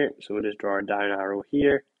here. So we'll just draw a down arrow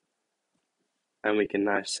here. And we can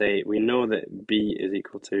now say we know that b is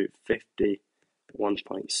equal to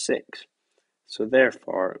 51.6. So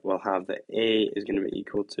therefore, we'll have that a is going to be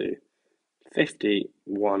equal to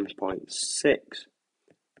 51.6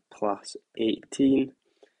 plus 18.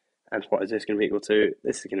 And what is this going to be equal to?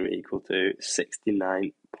 This is going to be equal to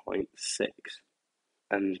 69.6.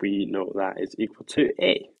 And we know that is equal to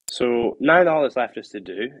a. So now all that's left us to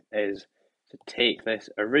do is to take this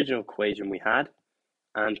original equation we had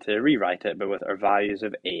and to rewrite it, but with our values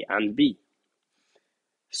of a and b.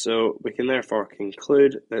 So we can therefore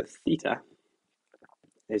conclude that theta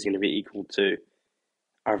is going to be equal to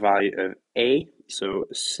our value of a, so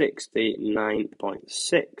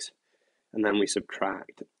 69.6, and then we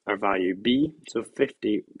subtract our value b, so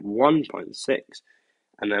 51.6,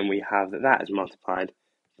 and then we have that is multiplied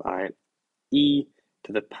by e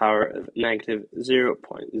to the power of negative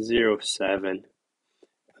 0.07, and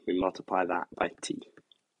we multiply that by t.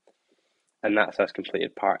 And that's us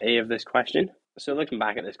completed part A of this question. So looking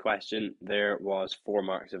back at this question, there was 4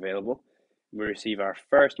 marks available. We receive our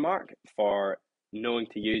first mark for knowing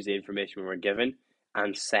to use the information we were given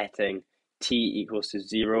and setting t equals to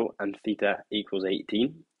 0 and theta equals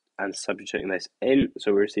 18, and substituting this in,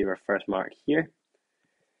 so we receive our first mark here.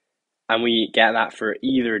 And we get that for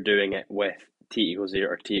either doing it with t equals 0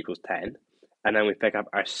 or t equals 10. And then we pick up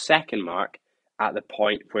our second mark at the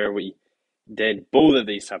point where we did both of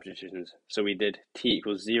these substitutions. So we did t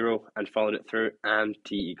equals 0 and followed it through, and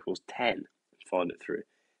t equals 10 and followed it through.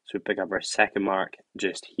 So we pick up our second mark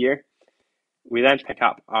just here. We then pick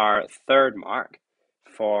up our third mark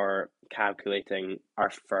for calculating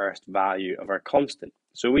our first value of our constant.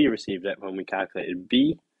 So we received it when we calculated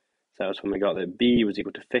b. So that was when we got that b was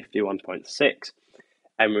equal to 51.6.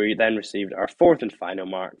 And we then received our fourth and final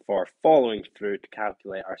mark for following through to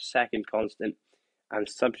calculate our second constant and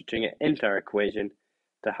substituting it into our equation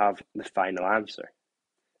to have the final answer.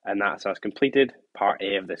 And that's us completed part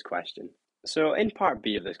A of this question. So in part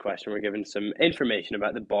B of this question, we're given some information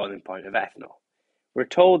about the boiling point of ethanol. We're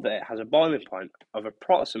told that it has a boiling point of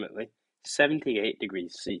approximately 78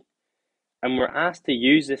 degrees C. And we're asked to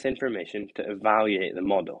use this information to evaluate the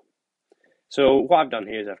model. So what I've done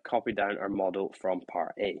here is I've copied down our model from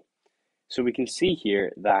part A. So we can see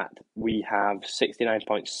here that we have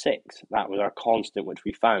 69.6. That was our constant which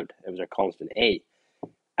we found. It was our constant A.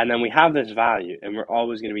 And then we have this value, and we're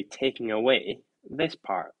always going to be taking away this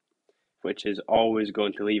part, which is always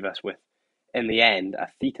going to leave us with, in the end, a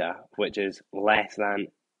theta, which is less than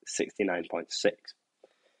 69.6.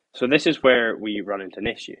 So this is where we run into an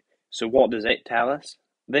issue. So what does it tell us?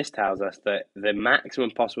 This tells us that the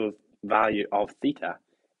maximum possible value of theta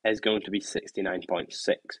is going to be 69.6.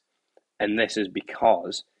 And this is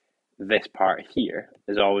because this part here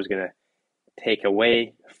is always going to take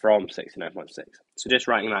away from 69.6. So just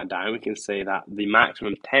writing that down, we can say that the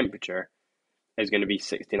maximum temperature is going to be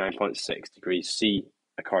 69.6 degrees C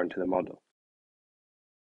according to the model.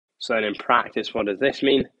 So then in practice, what does this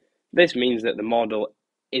mean? This means that the model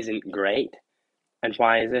isn't great. And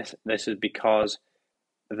why is this? This is because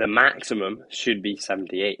the maximum should be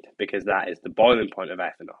 78, because that is the boiling point of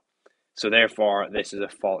ethanol. So therefore, this is a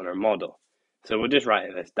fault in our model. So we'll just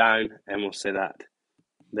write this down, and we'll say that,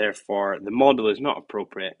 therefore, the model is not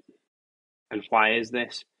appropriate. And why is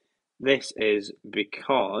this? This is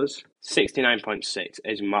because 69.6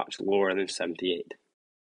 is much lower than 78.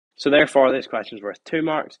 So therefore, this question is worth 2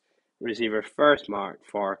 marks. We receive our first mark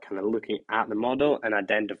for kind of looking at the model and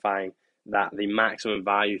identifying that the maximum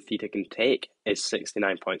value theta can take is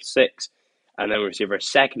 69.6. And then we receive our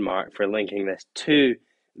second mark for linking this to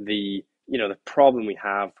the problem we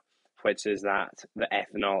have, which is that the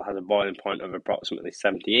ethanol has a boiling point of approximately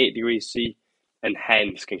 78 degrees C, and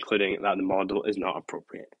hence concluding that the model is not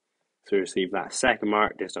appropriate. So we receive that second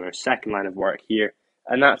mark just on our second line of work here,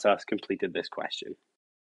 and that's us completed this question.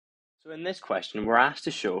 So in this question, we're asked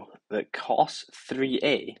to show that cos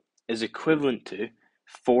 3a is equivalent to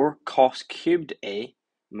 4 cos cubed a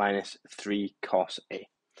minus 3 cos a.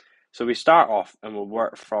 So we start off and we'll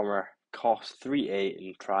work from our cos 3a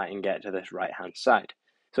and try and get to this right-hand side.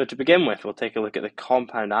 So to begin with, we'll take a look at the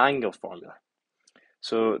compound angle formula.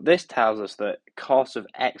 So this tells us that cos of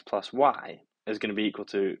x plus y is going to be equal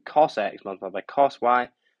to cos x multiplied by cos y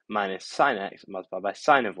minus sin x multiplied by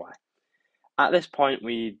sin of y. At this point,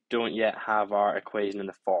 we don't yet have our equation in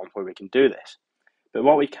the form where we can do this. But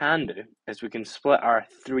what we can do is we can split our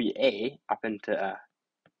 3a up into a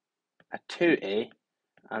 2a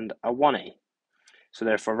and a 1a. So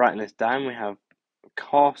therefore, writing this down, we have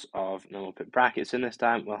cos of, and then we'll put brackets in this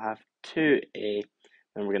time, we'll have 2a,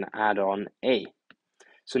 then we're going to add on a.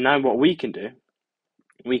 So now what we can do,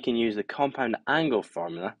 we can use the compound angle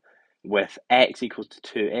formula with x equals to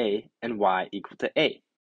 2a and y equal to a.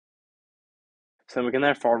 So we can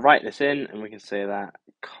therefore write this in, and we can say that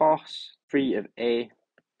cos 3 of a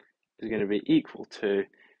is going to be equal to,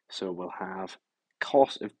 so we'll have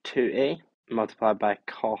cos of 2a multiplied by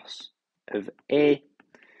cos of a,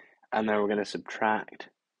 and then we're going to subtract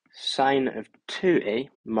sine of 2a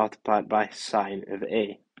multiplied by sine of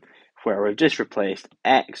a, where we've just replaced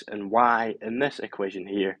x and y in this equation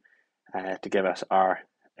here to give us our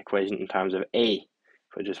equation in terms of a,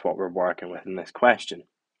 which is what we're working with in this question.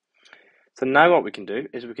 So now what we can do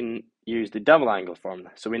is we can use the double angle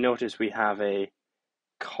formula. So we notice we have a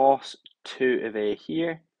cos 2 of a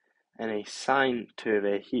here and a sine 2 of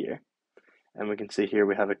a here. And we can see here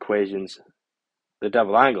we have equations, the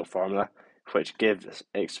double angle formula, which gives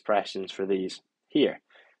expressions for these here.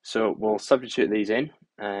 So we'll substitute these in.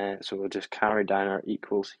 So we'll just carry down our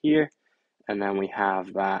equals here. And then we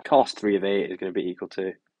have that cos 3 of a is going to be equal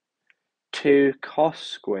to 2 cos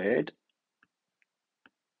squared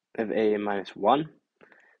of a minus 1.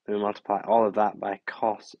 Then we multiply all of that by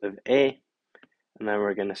cos of a, and then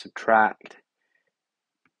we're going to subtract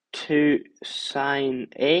 2 sine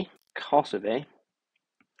A cos of A,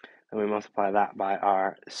 and we multiply that by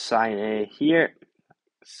our sine A here,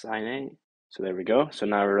 sine A. So there we go. So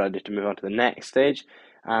now we're ready to move on to the next stage.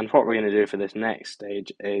 And what we're going to do for this next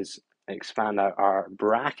stage is expand out our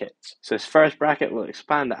brackets. So this first bracket will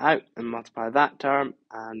expand it out and multiply that term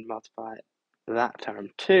and multiply that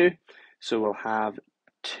term too. So we'll have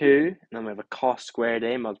 2, and then we have a cos squared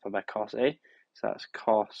A multiplied by cos A. So that's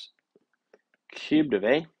cos cubed of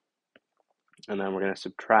A. And then we're going to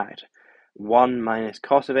subtract 1 minus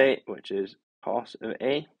cos of A, which is cos of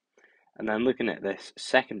A. And then looking at this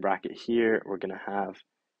second bracket here, we're going to have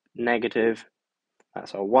negative.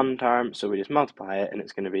 That's our one term, so we just multiply it, and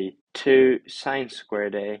it's going to be 2 sine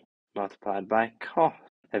squared A multiplied by cos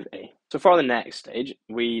of A. So for the next stage,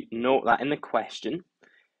 we note that in the question,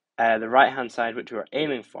 the right-hand side, which we're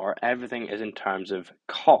aiming for, everything is in terms of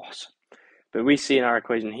cos. But we see in our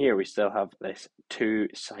equation here, we still have this 2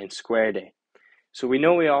 sine squared A. So we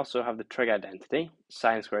know we also have the trig identity,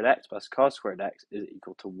 sine squared x plus cos squared x is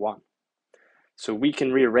equal to 1. So we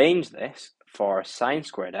can rearrange this for sine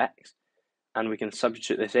squared x, and we can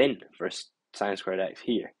substitute this in for sine squared x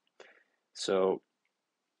here. So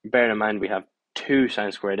bear in mind we have 2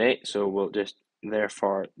 sine squared a, so we'll just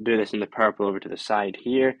therefore do this in the purple over to the side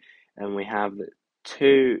here, and we have that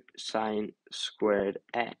 2 sine squared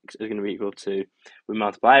x is going to be equal to, we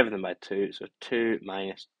multiply everything by 2, so 2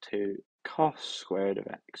 minus 2 cos squared of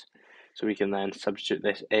x. So we can then substitute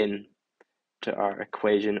this in to our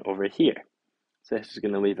equation over here. So this is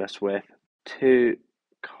going to leave us with 2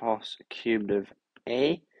 cos cubed of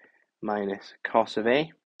a minus cos of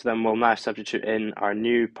a. So then we'll now substitute in our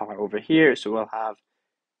new part over here. So we'll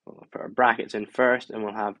put our brackets in first, and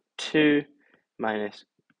we'll have 2 minus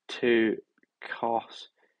 2 cos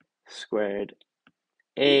squared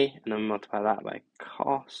a, and then multiply that by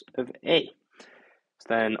cos of a. So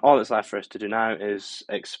then all that's left for us to do now is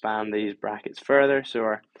expand these brackets further. So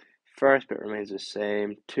our first bit remains the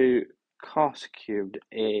same, 2 cos cubed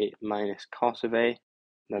a minus cos of a.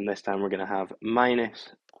 Then this time we're going to have minus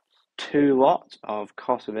 2 lots of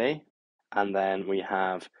cos of a, and then we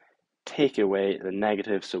have take away the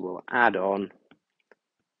negative, so we'll add on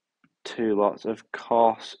 2 lots of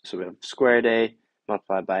cos, so we have squared a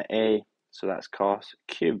multiplied by a, so that's cos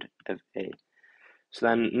cubed of a. So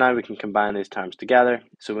then now we can combine these terms together.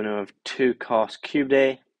 So we now have 2 cos cubed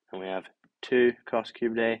a, and we have 2 cos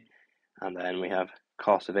cubed a, and then we have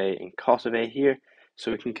cos of a and cos of a here.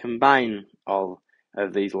 So we can combine all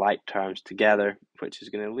of these like terms together, which is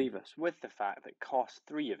going to leave us with the fact that cos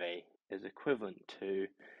 3 of a is equivalent to,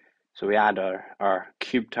 so we add our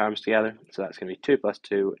cube terms together. So that's going to be 2 plus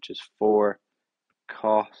 2, which is 4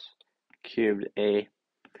 cos cubed a,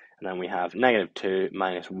 and then we have negative 2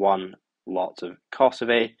 minus 1 lots of cos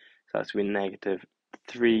of a, so that's going to be negative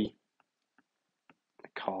 3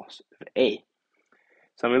 cos of a.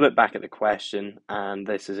 So when we look back at the question, and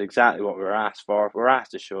this is exactly what we were asked for, we're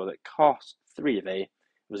asked to show that cos 3 of a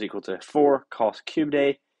was equal to 4 cos cubed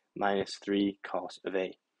a minus 3 cos of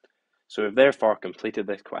a. So we've therefore completed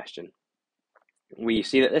this question. We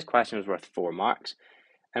see that this question was worth 4 marks,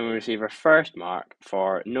 and we receive our first mark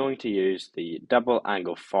for knowing to use the double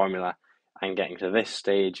angle formula and getting to this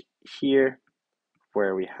stage here,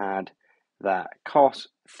 where we had that cos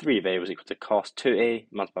 3 of a was equal to cos 2a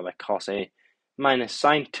multiplied by cos a minus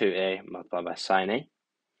sine 2a multiplied by sine a.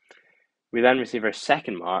 We then receive our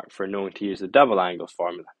second mark for knowing to use the double angle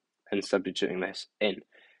formula and substituting this in.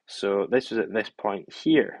 So this was at this point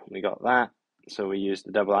here, we got that. So we use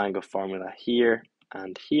the double angle formula here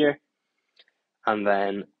and here. And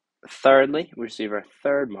then thirdly, we receive our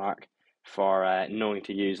third mark for knowing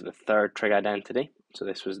to use the third trig identity. So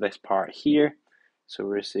this was this part here. So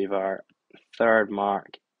we receive our third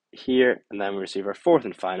mark here, and then we receive our fourth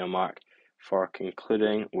and final mark for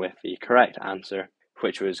concluding with the correct answer,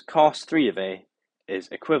 which was cos 3 of a is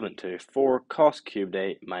equivalent to 4 cos cubed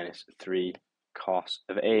a minus 3 cos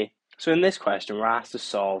of a. So in this question, we're asked to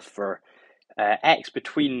solve for x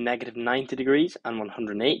between negative 90 degrees and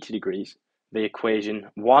 180 degrees, the equation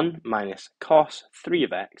 1 minus cos 3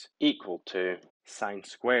 of x equal to sine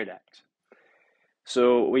squared x.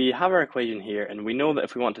 So we have our equation here, and we know that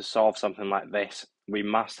if we want to solve something like this, we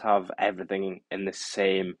must have everything in the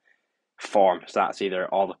same form. So that's either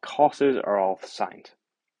all the cos's or all the sines.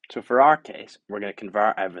 So for our case, we're going to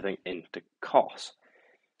convert everything into cos.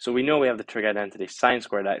 So we know we have the trig identity sine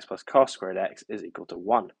squared x plus cos squared x is equal to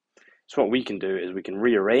 1. So what we can do is we can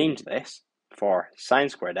rearrange this for sine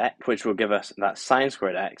squared x, which will give us that sine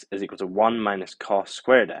squared x is equal to 1 minus cos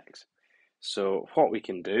squared x. So what we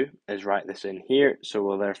can do is write this in here. So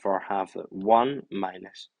we'll therefore have that 1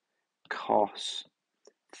 minus cos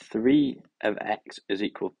 3 of x is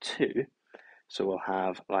equal to, so we'll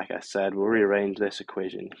have, like I said, we'll rearrange this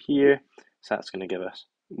equation here, so that's going to give us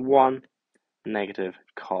 1 negative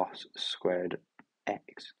cos squared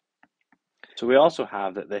x. So we also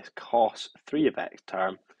have that this cos 3 of x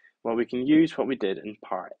term, well, we can use what we did in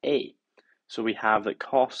part A. So we have that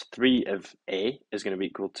cos 3 of A is going to be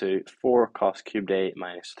equal to 4 cos cubed A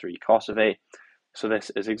minus 3 cos of A. So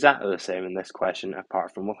this is exactly the same in this question,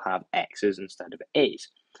 apart from we'll have x's instead of a's.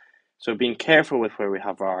 So being careful with where we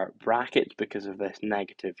have our brackets because of this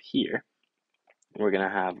negative here, we're going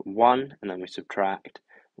to have 1 and then we subtract,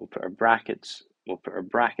 we'll put our brackets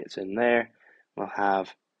in there, we'll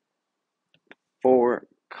have 4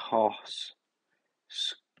 cos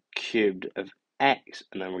cubed of x,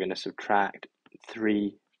 and then we're going to subtract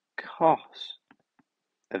 3 cos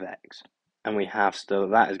of x. And we have still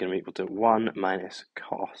that is going to be equal to 1 minus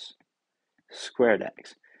cos squared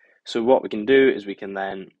x. So what we can do is we can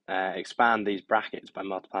then expand these brackets by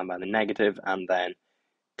multiplying by the negative and then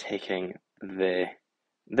taking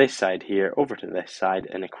this side here over to this side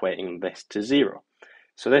and equating this to 0.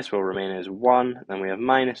 So this will remain as 1, then we have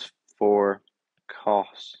minus 4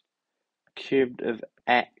 cos cubed of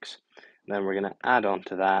x, and then we're going to add on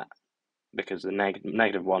to that because the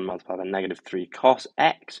negative 1 multiplied by negative 3 cos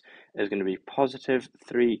x is going to be positive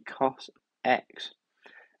 3 cos x,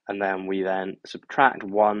 and then we then subtract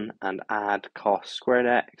 1 and add cos squared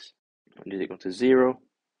x, which is equal to 0.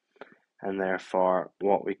 And therefore,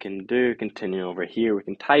 what we can do, continue over here, we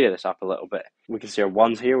can tidy this up a little bit. We can see our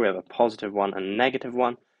 1's here, we have a positive 1 and a negative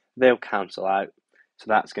 1. They'll cancel out, so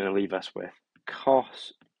that's going to leave us with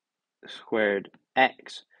cos squared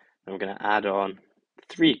x, and we're going to add on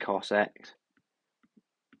 3 cos x,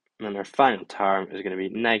 and then our final term is going to be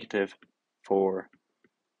negative 4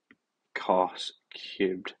 cos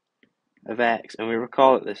cubed of x, and we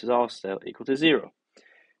recall that this is all still equal to 0.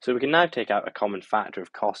 So we can now take out a common factor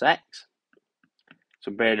of cos x.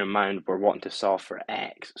 So bearing in mind we're wanting to solve for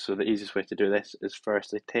x, so the easiest way to do this is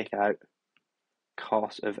firstly take out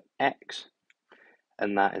cos of x,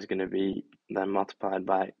 and that is going to be then multiplied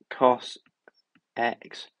by cos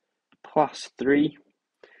x plus 3,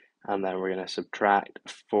 and then we're going to subtract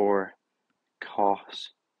 4 cos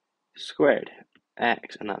squared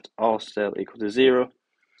x, and that's all still equal to 0.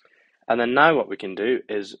 And then now what we can do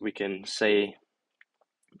is we can say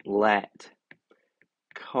let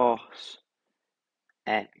cos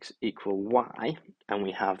x equal y, and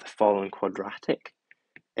we have the following quadratic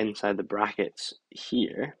inside the brackets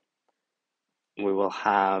here. We will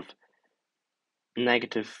have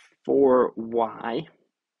negative 4y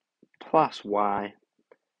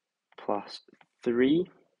plus 3,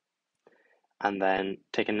 and then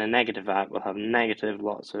taking the negative out, we'll have negative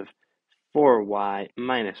lots of 4y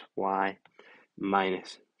minus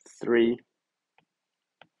 3.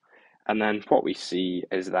 And then what we see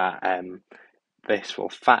is that this will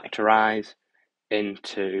factorize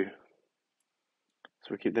into, so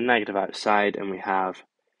we keep the negative outside and we have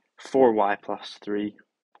 4y plus 3,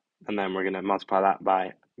 and then we're going to multiply that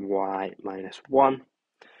by y minus 1.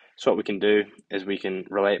 So what we can do is we can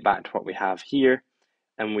relate back to what we have here,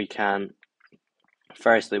 and we can,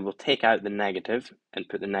 firstly, we'll take out the negative and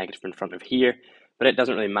put the negative in front of here, but it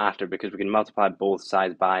doesn't really matter because we can multiply both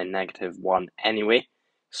sides by negative 1 anyway,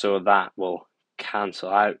 so that will cancel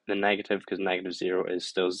out the negative because negative 0 is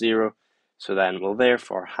still 0. So then we'll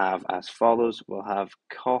therefore have as follows, we'll have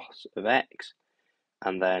cos of x,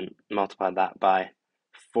 and then multiply that by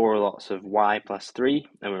 4 lots of y plus 3,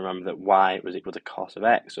 and remember that y was equal to cos of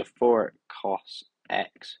x, so 4 cos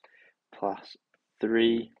x plus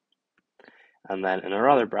 3, and then in our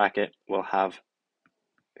other bracket we'll have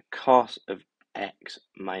cos of x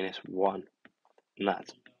minus 1, and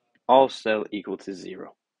that's all still equal to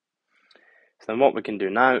 0. So then what we can do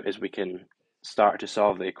now is we can start to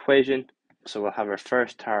solve the equation. So we'll have our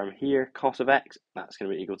first term here, cos of x, that's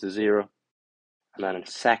going to be equal to 0. And then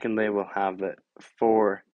secondly, we'll have that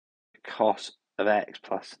 4 cos of x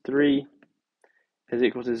plus 3 is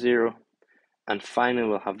equal to 0. And finally,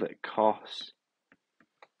 we'll have that cos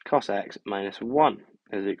x minus 1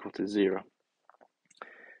 is equal to 0.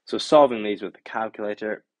 So solving these with the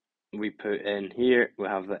calculator, we put in here, we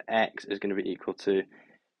have that x is going to be equal to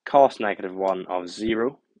cos negative 1 of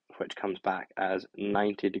 0, which comes back as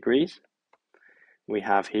 90 degrees. We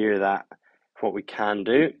have here that what we can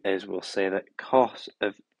do is we'll say that cos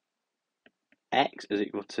of x is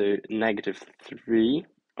equal to negative 3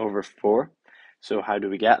 over 4. So how do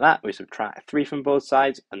we get that? We subtract 3 from both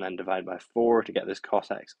sides and then divide by 4 to get this cos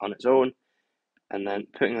x on its own. And then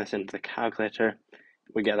putting this into the calculator,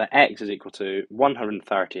 we get that x is equal to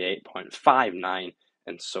 138.59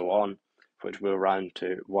 and so on, which will round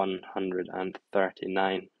to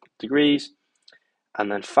 139 degrees.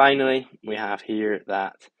 And then finally, we have here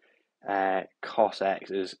that cos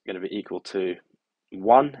x is going to be equal to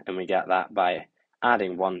 1, and we get that by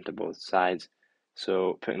adding 1 to both sides.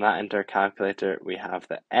 So putting that into our calculator, we have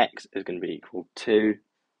that x is going to be equal to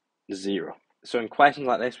 0. So in questions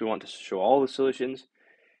like this, we want to show all the solutions,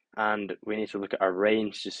 and we need to look at our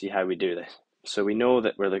range to see how we do this. So we know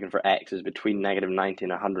that we're looking for x is between negative 90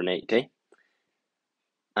 and 180,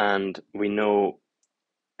 and we know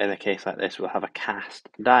in a case like this, we'll have a cast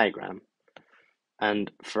diagram.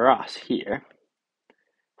 And for us here,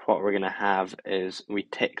 what we're going to have is we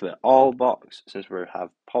tick the all box since we have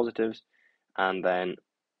positives, and then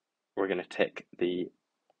we're going to tick the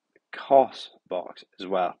cos box as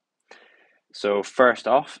well. So first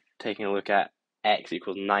off, taking a look at x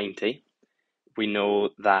equals 90, we know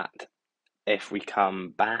that if we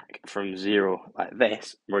come back from 0 like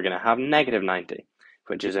this, we're going to have negative 90,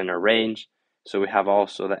 which is in a range. So we have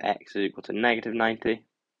also that x is equal to negative 90.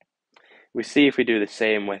 We see if we do the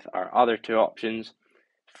same with our other two options.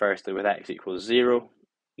 Firstly, with x equals 0,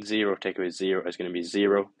 0 take away 0 is going to be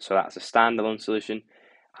 0, so that's a standalone solution.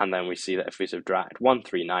 And then we see that if we subtract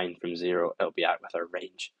 139 from 0, it'll be out with our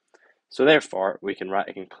range. So therefore, we can write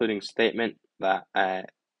a concluding statement that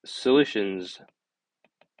solutions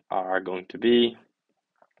are going to be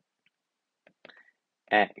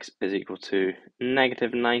x is equal to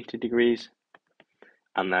negative 90 degrees,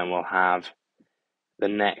 and then we'll have the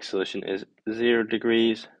next solution is 0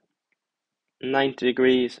 degrees, 90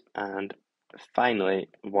 degrees, and finally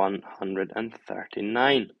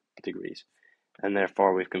 139 degrees. And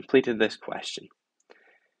therefore we've completed this question.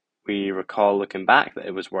 We recall looking back that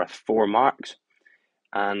it was worth 4 marks,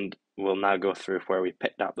 and we'll now go through where we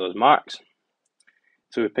picked up those marks.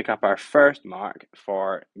 So we pick up our first mark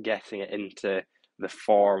for getting it into the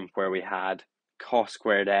form where we had cos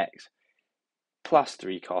squared x plus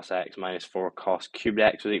 3 cos x minus 4 cos cubed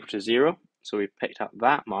x was equal to 0. So we picked up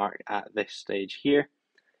that mark at this stage here.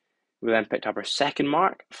 We then picked up our second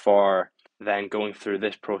mark for then going through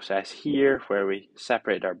this process here where we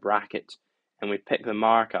separated our brackets, and we pick the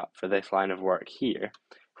mark up for this line of work here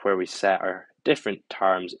where we set our different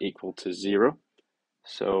terms equal to 0.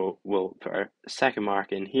 So we'll put our second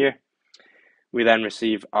mark in here. We then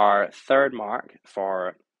receive our third mark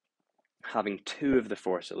for having 2 of the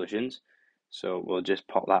 4 solutions. So we'll just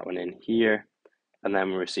pop that one in here. And then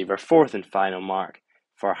we receive our fourth and final mark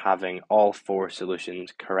for having all 4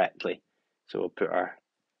 solutions correctly. So we'll put our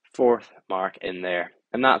fourth mark in there.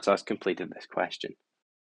 And that's us completed this question.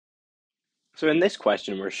 So in this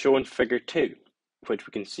question, we're shown figure 2, which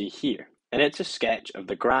we can see here. And it's a sketch of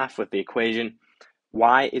the graph with the equation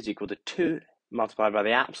y is equal to 2 multiplied by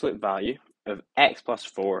the absolute value of x plus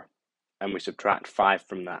 4, and we subtract 5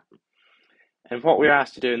 from that. And what we're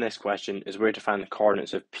asked to do in this question is we're to find the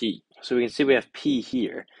coordinates of P. So we can see we have P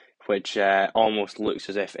here, which almost looks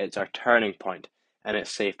as if it's our turning point, and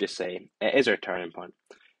it's safe to say it is our turning point.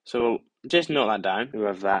 So just note that down. We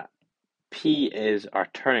have that P is our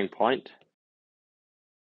turning point,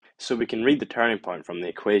 so we can read the turning point from the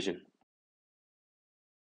equation.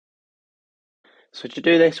 So to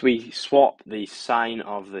do this, we swap the sign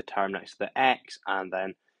of the term next to the x, and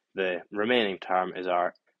then the remaining term is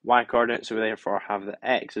our y coordinate, so we therefore have that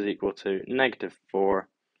x is equal to negative 4,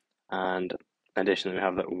 and additionally we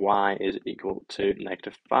have that y is equal to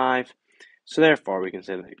negative 5. So therefore we can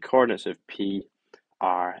say that the coordinates of P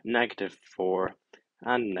are negative 4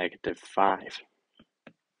 and negative 5.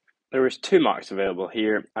 There was 2 marks available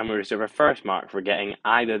here, and we receive our first mark for getting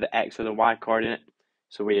either the x or the y coordinate.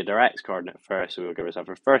 So we did our x coordinate first, so we'll give ourselves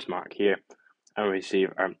our first mark here, and we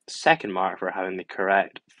receive our second mark for having the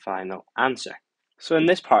correct final answer. So in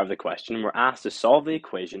this part of the question, we're asked to solve the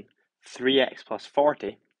equation 3x plus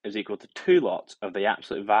 40 is equal to 2 lots of the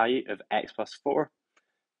absolute value of x plus 4,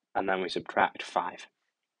 and then we subtract 5.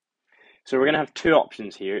 So we're going to have 2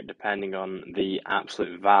 options here depending on the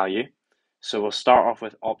absolute value. So we'll start off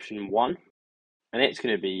with option 1, and it's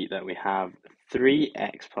going to be that we have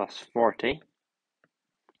 3x plus 40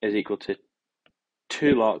 is equal to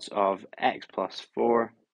 2 lots of x plus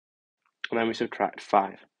 4, and then we subtract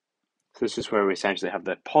 5. So this is where we essentially have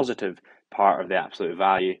the positive part of the absolute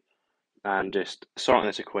value, and just sorting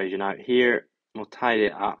this equation out here, we'll tidy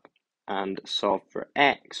it up and solve for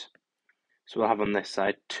x. So we'll have on this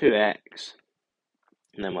side 2x,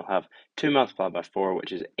 and then we'll have 2 multiplied by 4,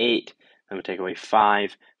 which is 8, then we'll take away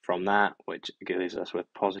 5 from that, which gives us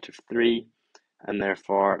with positive 3, and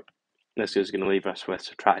therefore this is going to leave us with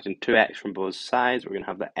subtracting 2x from both sides. We're going to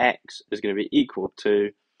have that x is going to be equal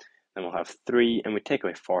to, then we'll have 3, and we take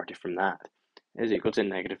away 40 from that, is equal to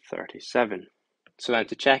negative 37. So now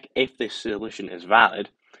to check if this solution is valid,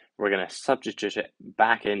 we're going to substitute it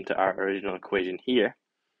back into our original equation here.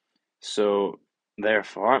 So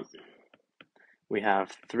therefore, we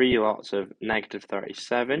have 3 lots of negative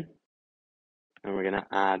 37, and we're going to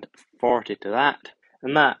add 40 to that,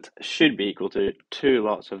 and that should be equal to 2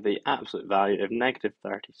 lots of the absolute value of negative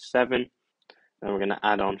 37. Then we're going to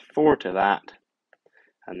add on 4 to that,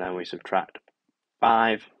 and then we subtract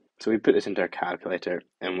 5. So we put this into our calculator,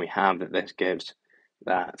 and we have that this gives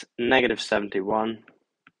that negative 71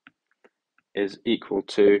 is equal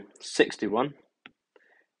to 61,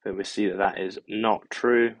 but we see that that is not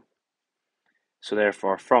true. So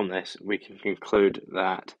therefore, from this, we can conclude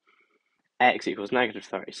that x equals negative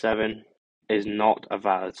 37 is not a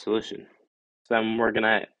valid solution. So then we're going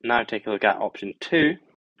to now take a look at option 2,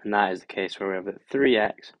 and that is the case where we have that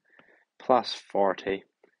 3x plus 40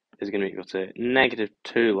 is going to be equal to negative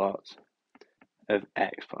 2 lots of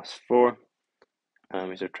x plus 4, and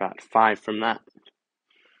we subtract 5 from that.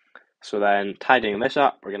 So then, tidying this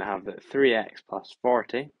up, we're going to have that 3x plus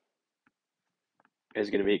 40 is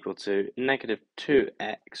going to be equal to negative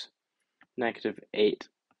 2x, negative 8,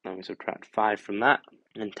 and we subtract 5 from that.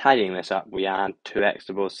 And tidying this up, we add 2x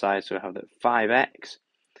to both sides, so we have that 5x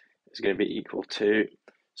is going to be equal to,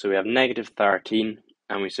 so we have negative 13,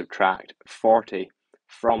 and we subtract 40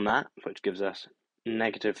 from that, which gives us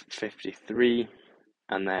negative 53,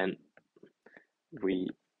 and then we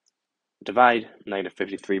divide negative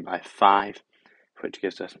 53 by 5, which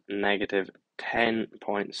gives us negative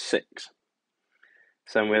 10.6.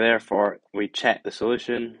 So we check the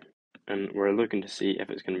solution, and we're looking to see if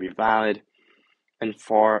it's going to be valid. And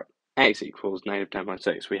for x equals negative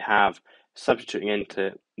 10.6, we have, substituting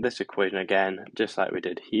into this equation again, just like we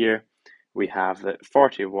did here, we have that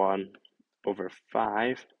 41 over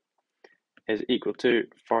 5 is equal to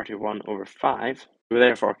 41 over 5. We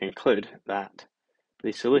therefore conclude that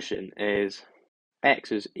the solution is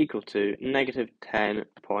x is equal to negative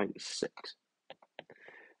 10.6.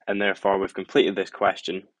 And therefore we've completed this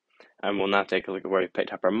question, and we'll now take a look at where we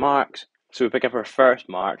picked up our marks. So we pick up our first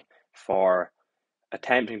mark for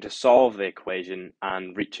attempting to solve the equation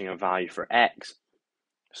and reaching a value for x.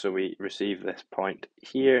 So we receive this point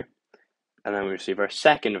here, and then we receive our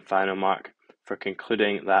second and final mark for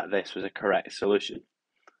concluding that this was a correct solution.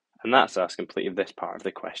 And that's us completed this part of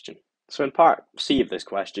the question. So in part C of this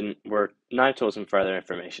question, we're now told some further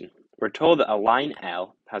information. We're told that a line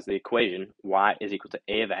L has the equation y is equal to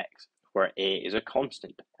a of x, where a is a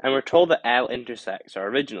constant. And we're told that L intersects our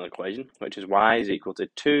original equation, which is y is equal to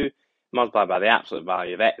 2 multiplied by the absolute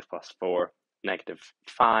value of x plus 4, negative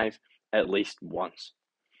 5, at least once.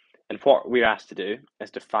 And what we're asked to do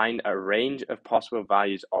is to find a range of possible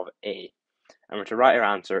values of a, and we're to write our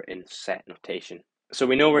answer in set notation. So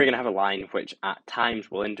we know we're going to have a line which at times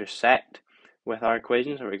will intersect with our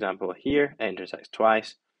equations. For example, here it intersects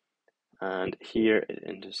twice, and here it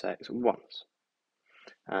intersects once.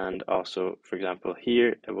 And also, for example,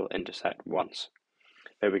 here it will intersect once.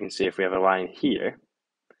 But we can see if we have a line here,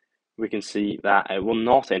 we can see that it will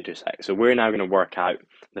not intersect. So we're now going to work out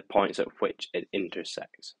the points at which it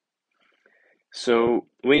intersects. So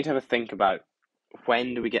we need to have a think about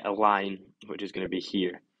when do we get a line which is going to be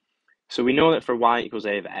here. So we know that for y equals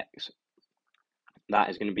a of x, that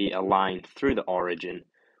is going to be a line through the origin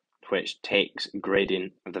which takes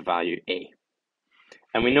gradient of the value a.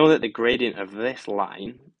 And we know that the gradient of this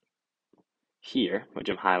line here, which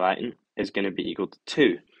I'm highlighting, is going to be equal to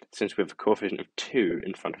 2, since we have a coefficient of 2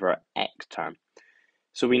 in front of our x term.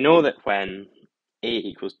 So we know that when a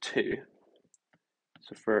equals 2,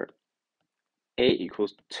 so for a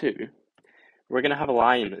equals 2, we're going to have a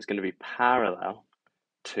line that's going to be parallel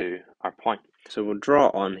to our point. So we'll draw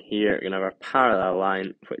on here, we're going to have our parallel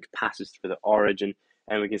line which passes through the origin,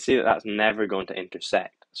 and we can see that that's never going to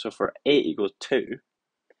intersect. So for a equals 2,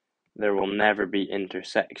 there will never be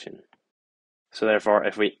intersection. So therefore,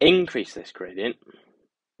 if we increase this gradient,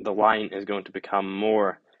 the line is going to become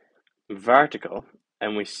more vertical,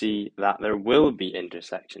 and we see that there will be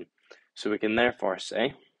intersection. So we can therefore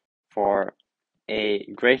say, for a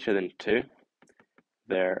greater than 2,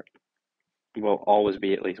 there will always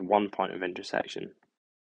be at least one point of intersection.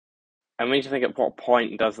 And we need to think at what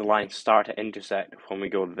point does the line start to intersect when we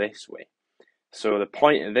go this way. So the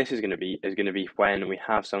point this is going to be when we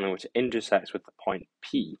have something which intersects with the point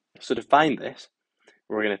P. So to find this,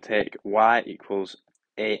 we're going to take y equals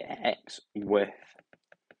ax with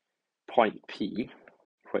point P,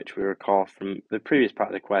 which we recall from the previous part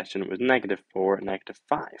of the question was negative 4 and negative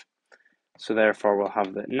 5. So therefore we'll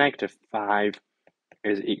have that negative 5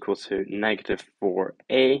 is equal to negative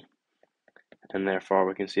 4a, and therefore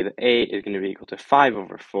we can see that a is going to be equal to 5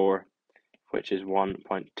 over 4, which is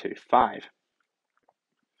 1.25.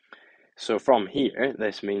 So from here,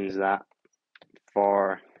 this means that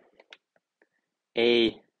for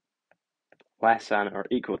a less than or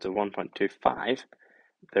equal to 1.25,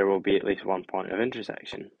 there will be at least one point of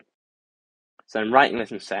intersection. So in writing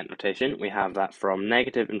this in set notation, we have that from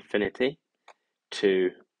negative infinity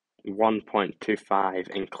to 1.25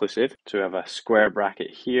 inclusive. So we have a square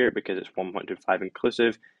bracket here because it's 1.25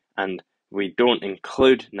 inclusive, and we don't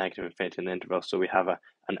include negative infinity in the interval, so we have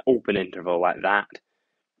an open interval like that.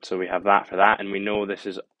 So we have that for that, and we know this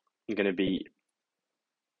is going to be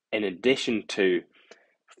in addition to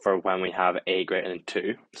for when we have a greater than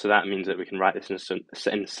 2. So that means that we can write this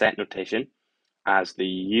in set notation as the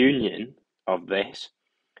union of this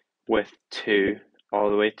with 2 all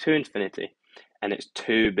the way to infinity. And it's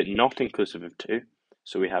 2 but not inclusive of 2.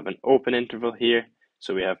 So we have an open interval here.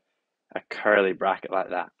 So we have a curly bracket like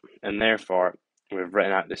that. And therefore, we've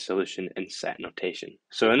written out the solution in set notation.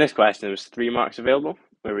 So in this question, there was 3 marks available.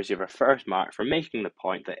 We receive our first mark for making the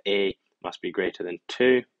point that a must be greater than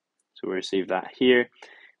 2. So we receive that here.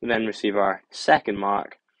 We then receive our second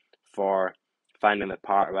mark for finding the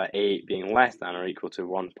part about a being less than or equal to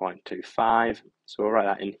 1.25. So we'll write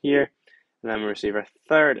that in here. And then we receive our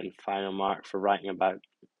third and final mark for writing about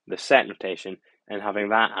the set notation and having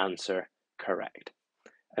that answer correct.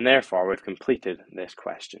 And therefore, we've completed this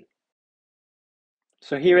question.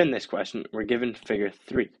 So here in this question, we're given figure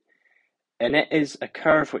 3. And it is a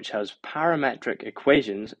curve which has parametric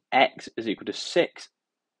equations. X is equal to 6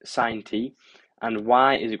 sine t and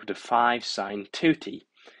y is equal to 5 sine 2t.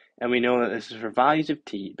 And we know that this is for values of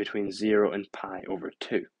t between 0 and pi over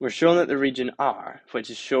 2. We're shown that the region R, which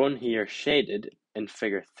is shown here shaded in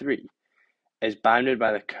figure 3, is bounded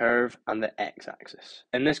by the curve and the x-axis.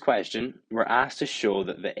 In this question, we're asked to show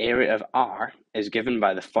that the area of R is given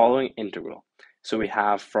by the following integral. So we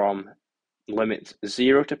have from limits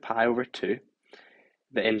 0 to pi over 2,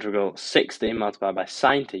 the integral 60 multiplied by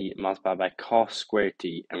sine t multiplied by cos squared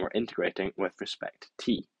t, and we're integrating with respect to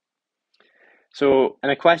t. So in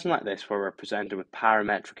a question like this, where we're presented with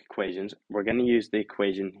parametric equations, we're going to use the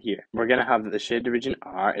equation here. We're going to have that the shaded region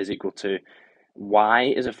R is equal to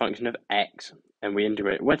y is a function of x, and we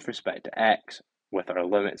integrate with respect to x with our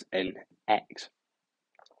limits in x.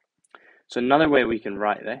 So another way we can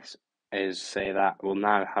write this is say that we'll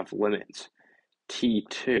now have limits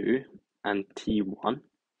t2 and t1,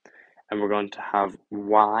 and we're going to have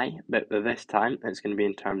y, but this time it's going to be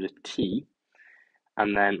in terms of t,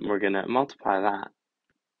 and then we're going to multiply that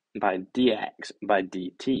by dx by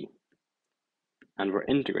dt, and we're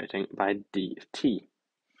integrating by dt.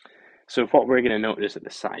 So what we're going to notice at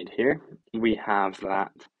the side here, we have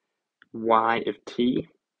that y of t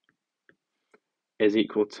is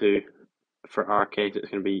equal to, for our case, it's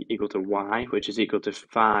going to be equal to y, which is equal to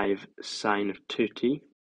 5 sine of 2t.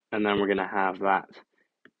 And then we're going to have that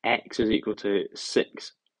x is equal to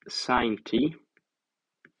 6 sine t.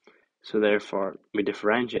 So therefore, we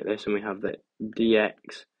differentiate this and we have that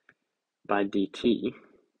dx by dt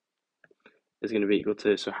is going to be equal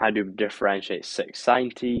to, so how do we differentiate 6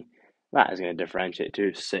 sine t? That is going to differentiate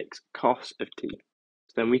to 6 cos of t.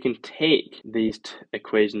 So then we can take these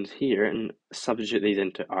equations here and substitute these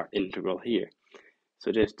into our integral here.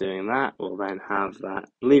 So just doing that, we'll then have that,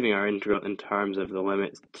 leaving our integral in terms of the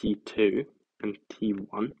limits t2 and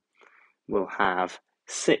t1, we'll have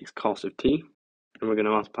 6 cos of t, and we're going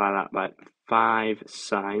to multiply that by 5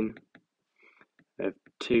 sine of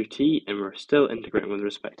 2t, and we're still integrating with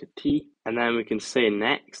respect to t. And then we can say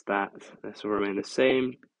next that this will remain the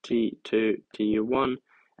same, t2, tu1,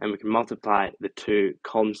 and we can multiply the two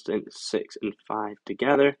constants 6 and 5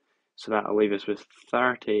 together. So that will leave us with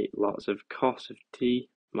 30 lots of cos of t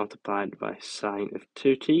multiplied by sine of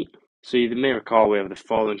 2t. So you may recall we have the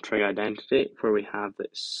following trig identity where we have that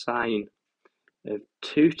sine of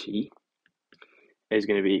 2t is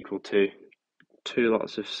going to be equal to 2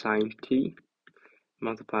 lots of sine t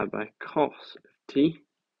multiplied by cos of t.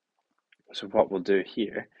 So what we'll do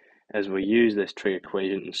here is we'll use this trig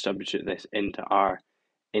equation and substitute this into our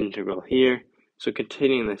integral here. So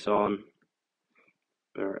continuing this on,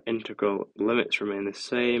 our integral limits remain the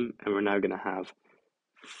same, and we're now going to have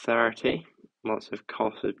 30 lots of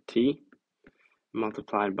cos of t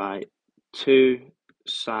multiplied by 2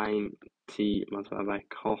 sine t multiplied by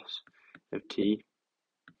cos of t.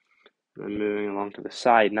 And then moving along to the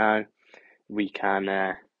side now, we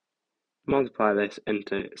can multiply this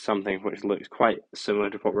into something which looks quite similar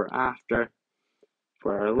to what we're after,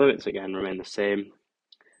 where our limits again remain the same.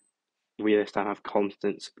 We this time have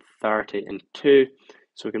constants 30 and 2,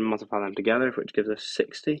 so we can multiply them together, which gives us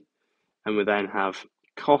 60. and we then have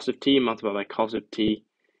cos of t multiplied by cos of t,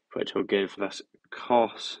 which will give us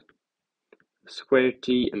cos squared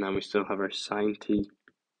t, and then we still have our sine t.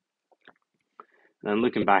 And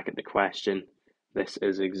looking back at the question, this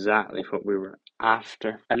is exactly what we were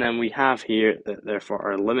after. And then we have here that therefore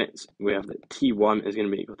our limits, we have that t1 is going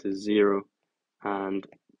to be equal to 0 and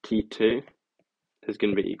t2 is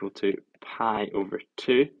going to be equal to pi over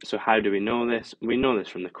 2. So how do we know this? We know this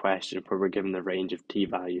from the question where we're given the range of t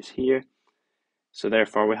values here. So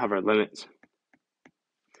therefore we have our limits.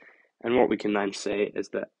 And what we can then say is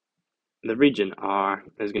that the region R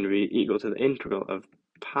is going to be equal to the integral of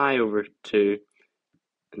pi over 2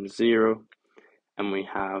 and 0, and we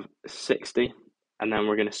have 60, and then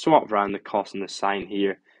we're going to swap around the cos and the sine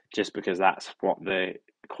here just because that's what the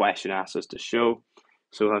question asks us to show.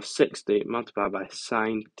 So we'll have 60 multiplied by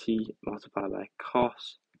sine t multiplied by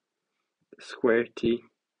cos squared t,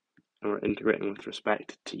 and we're integrating with respect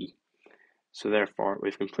to t. So therefore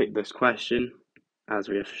we've completed this question as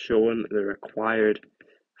we have shown the required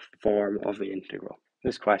form of the integral.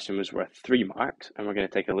 This question was worth 3 marks, and we're going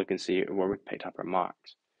to take a look and see where we picked up our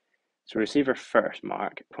marks. So we receive our first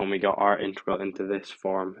mark when we got our integral into this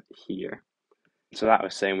form here. So that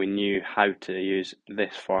was saying we knew how to use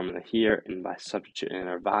this formula here and by substituting in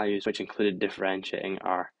our values, which included differentiating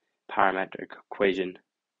our parametric equation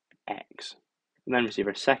x. And then receive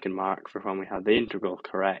our second mark for when we had the integral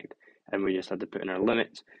correct and we just had to put in our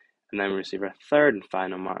limits. And then we receive our third and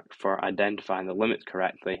final mark for identifying the limits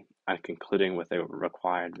correctly and concluding with the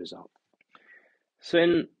required result. So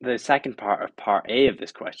in the second part of part A of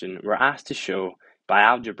this question, we're asked to show by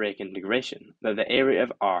algebraic integration that the area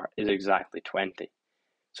of R is exactly 20.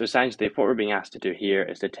 So essentially what we're being asked to do here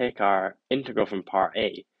is to take our integral from part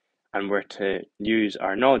A and we're to use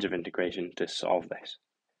our knowledge of integration to solve this.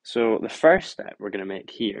 So the first step we're going to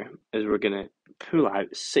make here is we're going to pull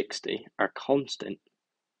out 60, our constant,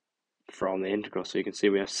 from the integral. So you can see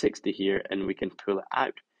we have 60 here and we can pull it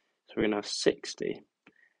out. So we're going to have 60,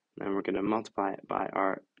 and we're going to multiply it by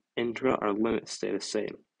our integral. Our limits stay the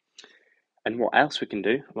same. And what else we can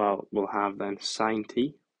do? Well, we'll have then sine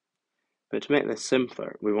t. But to make this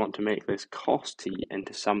simpler, we want to make this cos t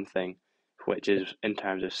into something which is in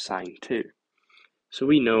terms of sine 2. So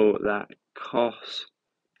we know that cos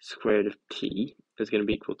squared of t is going to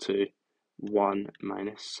be equal to 1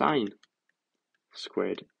 minus sine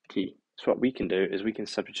squared t. So what we can do is we can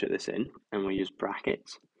substitute this in and we'll use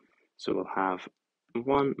brackets. So we'll have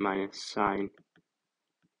 1 minus sine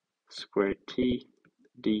squared t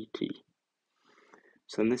dt.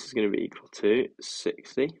 So then this is going to be equal to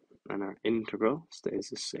 60, and our integral stays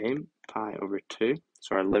the same, pi over 2,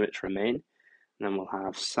 so our limits remain. And then we'll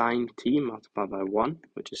have sine t multiplied by 1,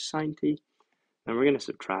 which is sine t. Then we're going to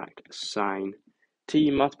subtract sine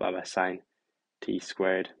t multiplied by sine t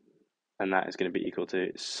squared, and that is going to be equal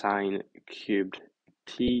to sine cubed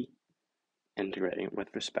t integrating with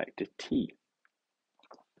respect to t.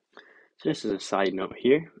 So just as a side note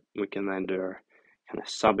here, we can then do our kind of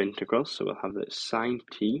sub-integrals. So we'll have that sine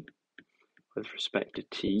t with respect to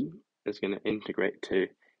t is going to integrate to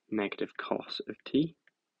negative cos of t.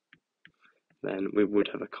 Then we would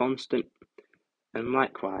have a constant, and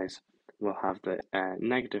likewise we'll have the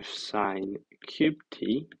negative sine cubed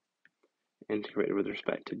t integrated with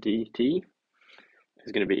respect to dt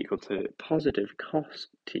is going to be equal to positive cos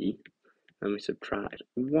t, and we subtract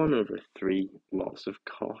 1 over 3 lots of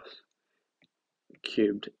cos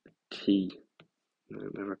cubed t. And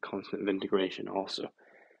we have our constant of integration also.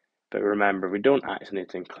 But remember, we don't actually need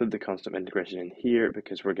to include the constant of integration in here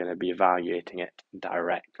because we're going to be evaluating it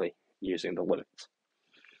directly using the limits.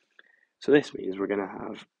 So this means we're going to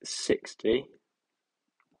have 60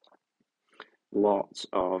 lots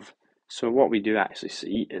of, so what we do actually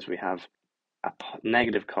see is we have a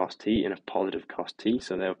negative cos t and a positive cos t,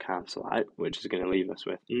 so they'll cancel out, which is going to leave us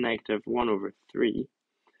with negative 1 over 3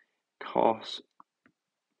 cos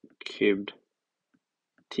cubed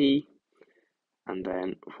t, and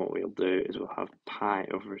then what we'll do is we'll have pi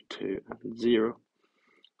over 2 and 0.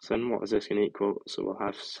 So then what is this going to equal? So we'll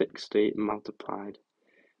have 60 multiplied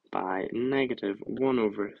by negative 1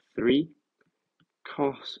 over 3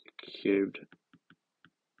 cos cubed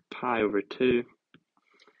pi over 2,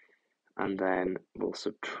 and then we'll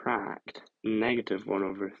subtract negative 1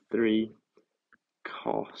 over 3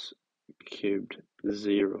 cos cubed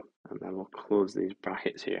 0, and then we'll close these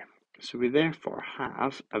brackets here. So we therefore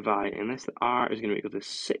have a value in this, that r is going to be equal to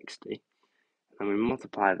 60, and we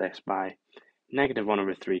multiply this by negative 1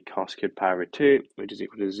 over 3 cos cubed pi over 2, which is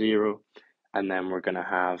equal to 0, and then we're going to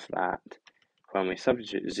have that when we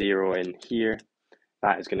substitute 0 in here,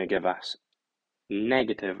 that is going to give us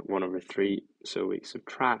negative 1 over 3 So we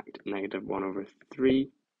subtract negative 1 over 3.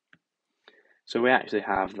 So we actually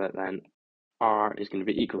have that then r is going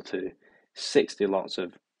to be equal to 60 lots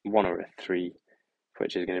of 1 over 3,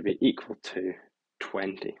 which is going to be equal to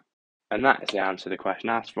 20. And that is the answer the question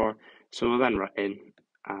asked for, so we'll then write in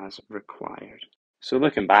as required. So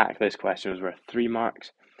looking back, this question was worth 3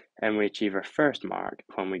 marks, and we achieved our first mark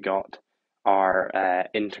when we got our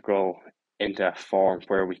integral into a form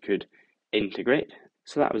where we could integrate.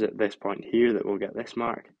 So that was at this point here that we'll get this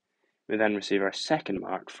mark. We then receive our second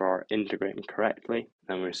mark for integrating correctly,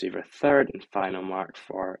 then we receive our third and final mark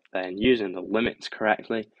for then using the limits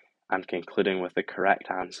correctly and concluding with the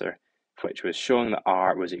correct answer, which was showing that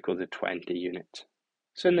r was equal to 20 units.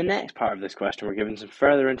 So in the next part of this question, we're given some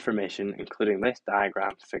further information, including this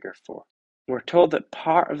diagram, figure 4. We're told that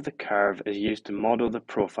part of the curve is used to model the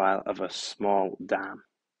profile of a small dam,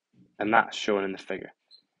 and that's shown in the figure.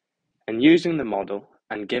 And using the model,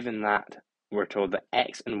 and given that we're told that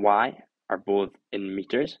x and y are both in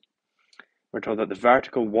meters, we're told that the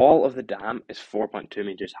vertical wall of the dam is 4.2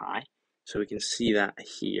 meters high, so we can see that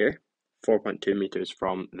here, 4.2 meters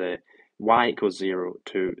from the y equals 0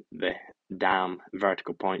 to the dam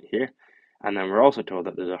vertical point here. And then we're also told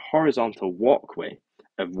that there's a horizontal walkway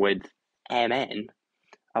of width mn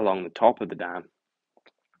along the top of the dam,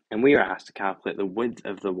 and we are asked to calculate the width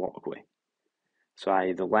of the walkway, so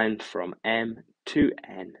i.e. the length from m to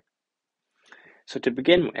n. So to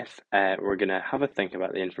begin with, we're going to have a think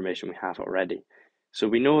about the information we have already. So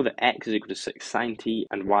we know that x is equal to 6 sine t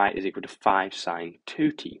and y is equal to 5 sine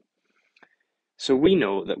 2t. So we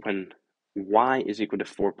know that when y is equal to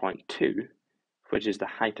 4.2, which is the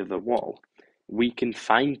height of the wall, we can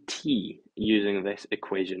find t using this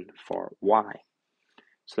equation for y.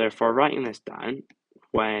 So therefore, writing this down,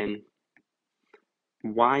 when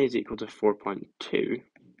y is equal to 4.2,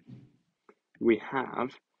 we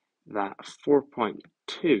have that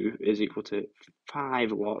 4.2 is equal to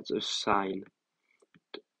 5 lots of sine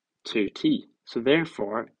 2t. So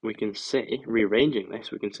therefore, we can say, rearranging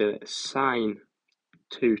this, we can say that sine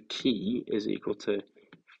 2t is equal to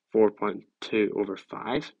 4.2 over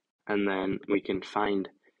 5. And then we can find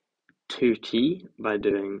 2t by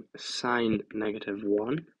doing sine negative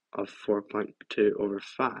 1 of 4.2 over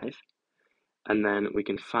 5. And then we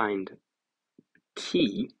can find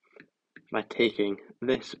t by taking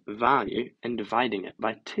this value and dividing it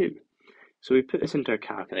by 2. So we put this into our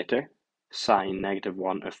calculator, sine negative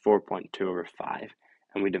 1 of 4.2 over 5,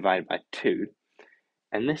 and we divide by 2.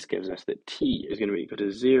 And this gives us that t is going to be equal to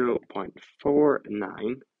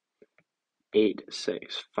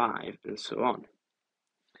 0.49865, and so on.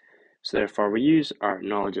 So therefore, we use our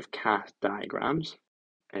knowledge of cast diagrams,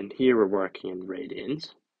 and here we're working in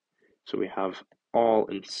radians. So we have all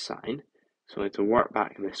in sine, so we need to work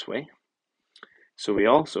back this way. So we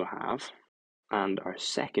also have, and our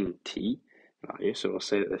second t value, so we'll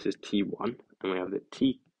say that this is t1, and we have that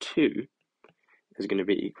t2 is going to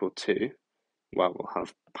be equal to, well, we'll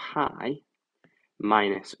have pi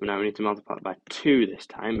minus, now we need to multiply it by 2 this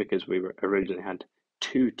time because we originally had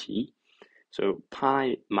 2t. So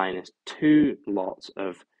pi minus 2 lots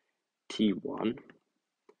of t1,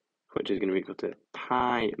 which is going to be equal to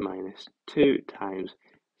pi minus 2 times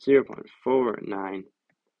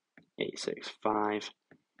 0.49865,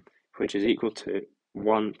 which is equal to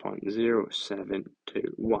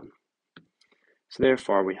 1.0721. So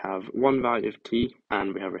therefore we have one value of t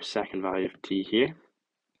and we have our second value of t here.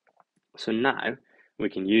 So now we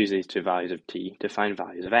can use these two values of t to find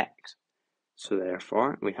values of x. So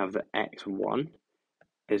therefore we have that x1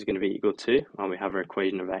 is going to be equal to, well, we have our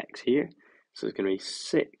equation of x here, so it's going to be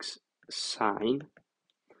 6 sine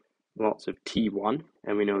lots of t1,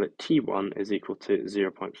 and we know that t1 is equal to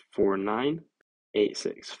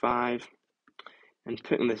 0.49865, and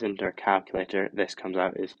putting this into our calculator, this comes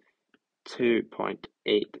out as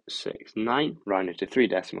 2.869, rounded to 3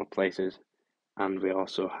 decimal places, and we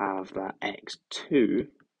also have that x2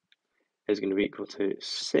 is going to be equal to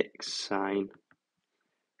 6 sine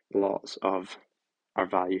lots of our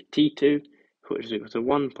value t2, which is equal to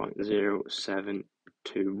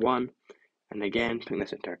 1.0721, and again, putting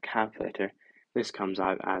this into our calculator, this comes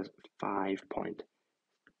out as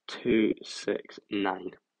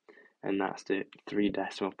 5.269, and that's the 3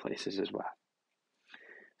 decimal places as well.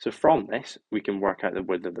 So from this, we can work out the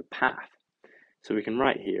width of the path. So we can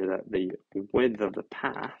write here that the width of the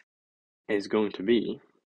path is going to be,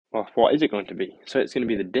 well, what is it going to be? So it's going to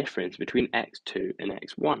be the difference between x2 and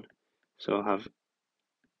x1. So I'll have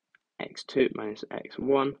x2 minus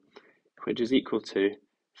x1, which is equal to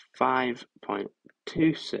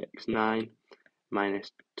 5.269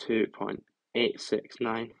 minus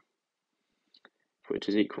 2.869, which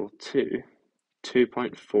is equal to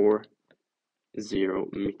 2.40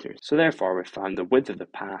 meters. So therefore we found the width of the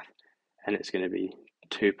path, and it's going to be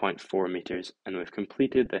 2.4 meters, and we've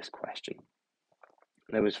completed this question.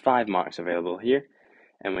 There was 5 marks available here,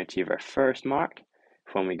 and we achieved our first mark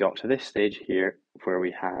when we got to this stage here where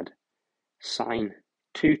we had sine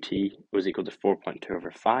 2t was equal to 4.2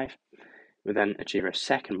 over 5. We then achieve our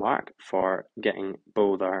second mark for getting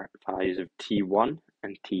both our values of t1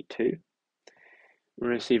 and t2. We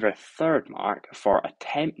receive our third mark for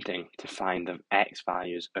attempting to find the x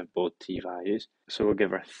values of both t values. So we'll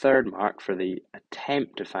give our third mark for the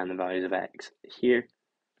attempt to find the values of x here,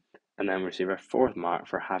 and then receive our fourth mark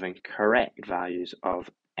for having correct values of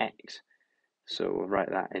x. So we'll write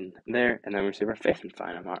that in there, and then receive our fifth and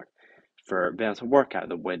final mark for being able to work out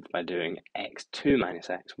the width by doing x2 minus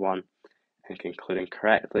x1 and concluding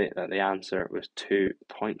correctly that the answer was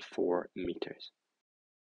 2.4 meters.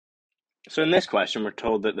 So in this question, we're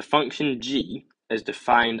told that the function g is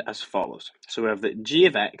defined as follows. So we have that g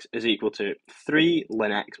of x is equal to 3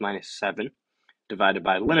 ln x minus 7 divided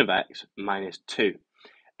by ln of x minus 2.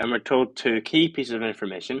 And we're told two key pieces of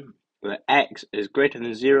information, that x is greater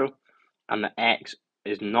than 0 and that x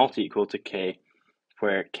is not equal to k,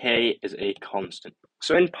 where k is a constant.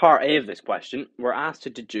 So in part A of this question, we're asked to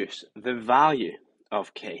deduce the value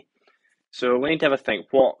of k. So we need to have a think,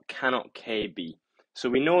 what cannot k be? So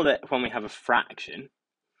we know that when we have a fraction,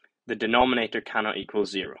 the denominator cannot equal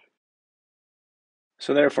 0.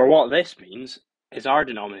 So therefore what this means is our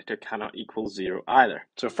denominator cannot equal 0 either.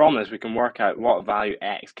 So from this we can work out what value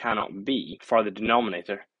x cannot be for the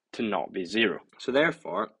denominator to not be 0. So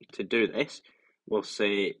therefore, to do this, we'll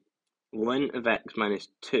say ln of x minus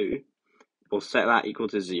 2, we'll set that equal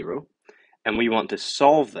to 0, and we want to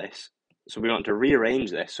solve this, so we want to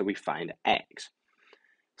rearrange this so we find x.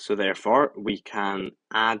 So therefore, we can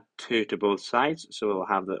add 2 to both sides, so we'll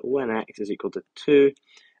have that ln x is equal to 2,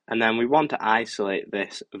 and then we want to isolate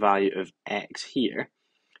this value of x here.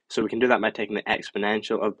 So we can do that by taking the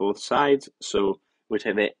exponential of both sides. So we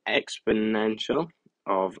take the exponential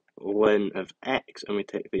of ln of x, and we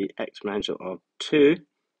take the exponential of 2.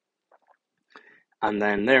 And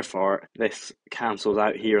then therefore, this cancels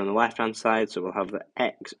out here on the left-hand side, so we'll have that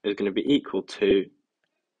x is going to be equal to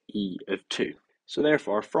e of 2. So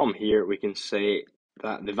therefore, from here, we can say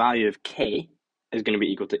that the value of k is going to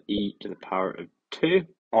be equal to e to the power of 2.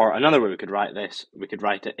 Or another way we could write this, we could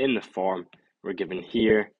write it in the form we're given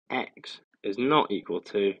here, x is not equal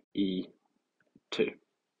to e2.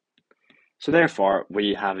 So therefore,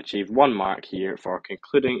 we have achieved 1 mark here for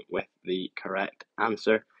concluding with the correct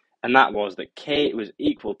answer, and that was that k was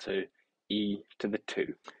equal to e to the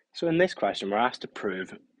 2. So in this question, we're asked to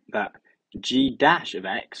prove that g dash of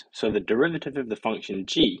x, so the derivative of the function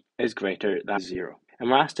g, is greater than 0. And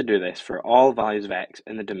we're asked to do this for all values of x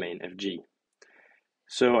in the domain of g.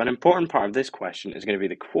 So an important part of this question is going to be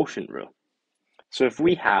the quotient rule. So if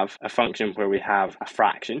we have a function where we have a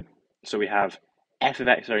fraction, so we have f of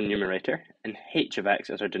x as our numerator and h of x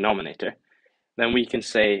as our denominator, then we can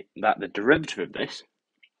say that the derivative of this,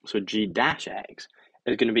 so g dash x,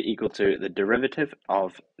 is going to be equal to the derivative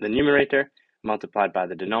of the numerator multiplied by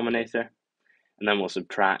the denominator, and then we'll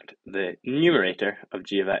subtract the numerator of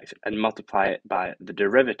g of x and multiply it by the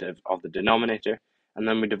derivative of the denominator, and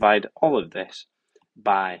then we divide all of this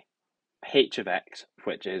by h of x,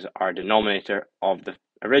 which is our denominator of the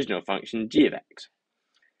original function g of x.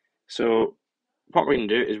 So what we're going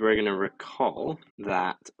to do is we're going to recall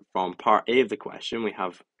that from part A of the question we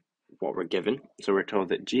have what we're given. So we're told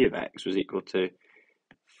that g of x was equal to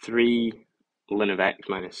 3 ln of x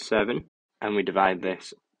minus 7, and we divide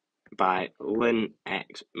this by ln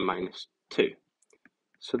x minus 2.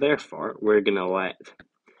 So therefore, we're going to let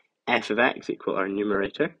f of x equal our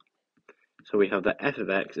numerator. So we have that f of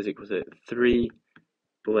x is equal to 3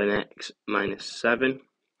 ln x minus 7.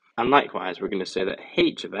 And likewise, we're going to say that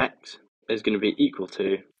h of x is going to be equal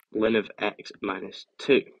to ln of x minus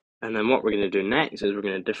 2. And then what we're going to do next is we're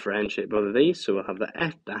going to differentiate both of these. So we'll have that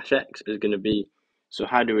f dash x is going to be, so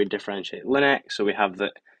how do we differentiate ln x? So we have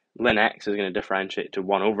that ln x is going to differentiate to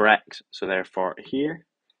 1 over x. So therefore here,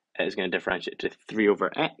 it is going to differentiate to 3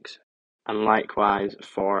 over x. And likewise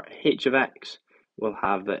for h of x, we'll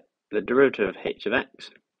have that the derivative of h of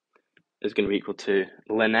x is going to be equal to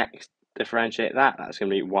ln x, differentiate that, that's going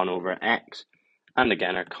to be 1 over x. And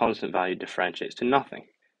again, our constant value differentiates to nothing.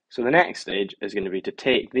 So the next stage is going to be to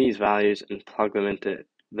take these values and plug them into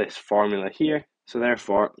this formula here. So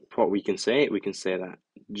therefore, what we can say that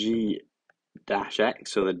g dash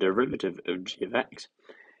x, so the derivative of g of x,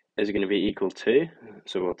 is going to be equal to,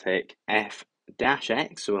 so we'll take f dash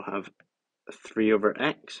x, so we'll have 3 over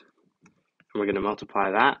x, and we're going to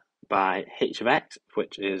multiply that by h of x,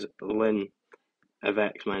 which is ln of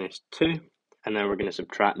x minus 2. And then we're going to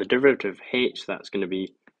subtract the derivative of h, that's going to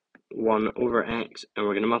be 1 over x, and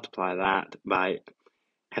we're going to multiply that by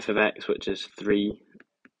f of x, which is 3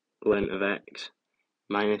 ln of x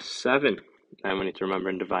minus 7. Then we need to remember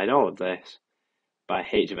and divide all of this by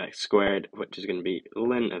h of x squared, which is going to be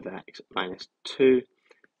ln of x minus 2,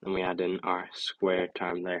 and we add in our squared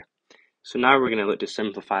term there. So now we're going to look to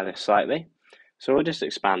simplify this slightly. So we'll just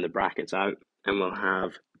expand the brackets out, and we'll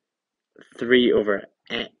have 3 over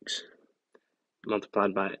x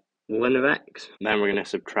multiplied by ln of x. Then we're going to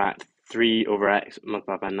subtract 3 over x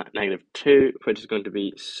multiplied by negative 2, which is going to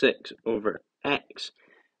be 6 over x.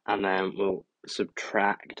 And then we'll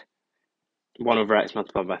subtract 1 over x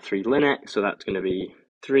multiplied by 3 ln x, so that's going to be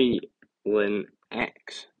 3 ln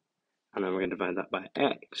x. And then we're going to divide that by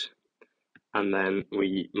x. And then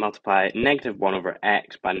we multiply negative 1 over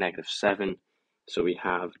x by negative 7, so we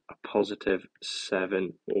have a positive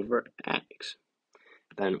 7 over x.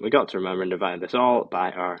 Then we got to remember and divide this all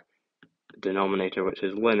by our denominator, which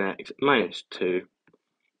is ln x minus 2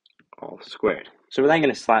 all squared. So we're then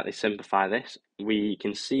going to slightly simplify this. We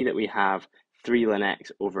can see that we have 3 ln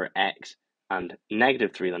x over x and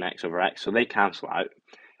negative 3 ln x over x, so they cancel out.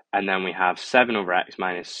 And then we have 7 over x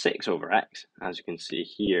minus 6 over x, as you can see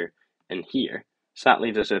here and here. So that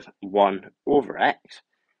leaves us with 1 over x.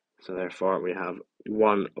 So therefore we have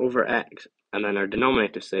 1 over x, and then our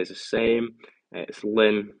denominator stays the same. It's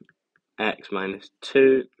ln x minus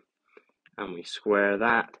 2, and we square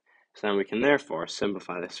that. So then we can therefore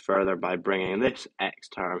simplify this further by bringing this x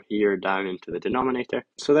term here down into the denominator.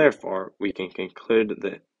 So therefore we can conclude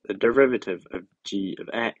that the derivative of g of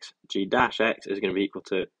x, g dash x, is going to be equal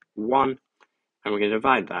to 1, and we're going to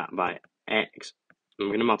divide that by x, and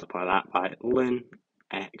we're going to multiply that by ln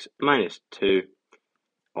x minus 2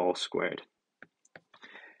 all squared.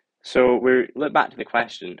 So we look back to the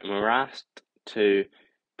question, and we were asked to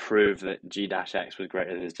prove that g dash x was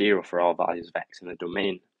greater than 0 for all values of x in the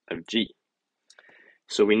domain of g.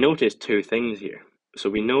 So we notice two things here. So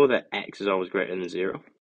we know that x is always greater than 0,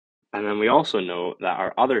 and then we also know that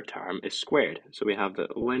our other term is squared. So we have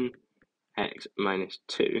that ln x minus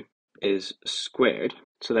 2 is squared.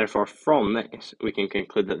 So therefore from this we can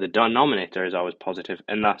conclude that the denominator is always positive,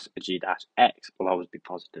 and thus g dash x will always be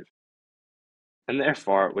positive. And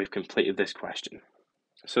therefore we've completed this question.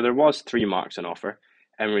 So there was 3 marks on offer,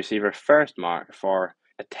 and we receive our first mark for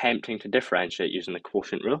attempting to differentiate using the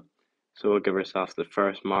quotient rule. So we'll give ourselves the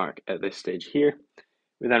first mark at this stage here.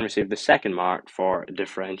 We then receive the second mark for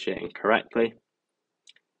differentiating correctly,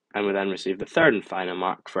 and we then receive the third and final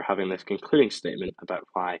mark for having this concluding statement about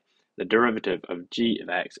why the derivative of g of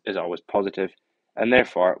x is always positive, and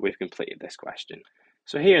therefore we've completed this question.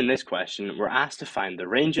 So here in this question, we're asked to find the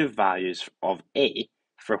range of values of a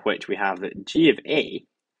for which we have that g of a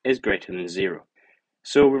is greater than 0.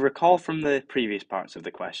 So we recall from the previous parts of the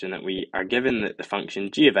question that we are given that the function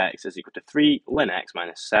g of x is equal to 3 ln x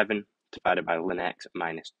minus 7 divided by ln x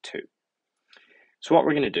minus 2. So what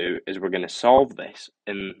we're going to do is we're going to solve this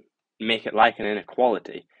and make it like an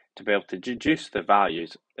inequality to be able to deduce the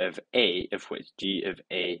values of a of which g of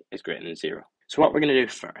a is greater than 0. So what we're going to do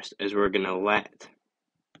first is we're going to let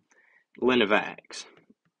ln of x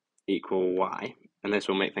equal y, and this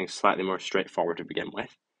will make things slightly more straightforward to begin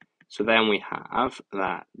with. So then we have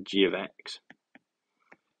that g of x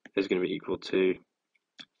is going to be equal to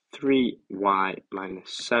 3y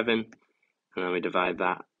minus 7, and then we divide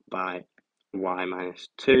that by y minus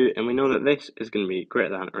 2, and we know that this is going to be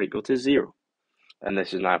greater than or equal to 0. And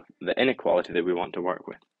this is now the inequality that we want to work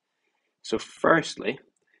with. So firstly,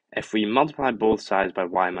 if we multiply both sides by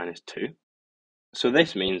y minus 2, so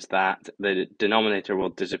this means that the denominator will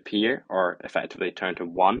disappear or effectively turn to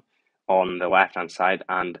 1 on the left hand side,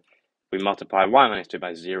 and we multiply y minus 2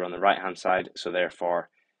 by 0 on the right hand side, so therefore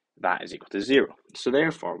that is equal to 0. So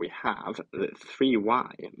therefore we have that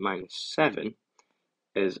 3y minus 7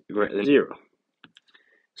 is greater than 0.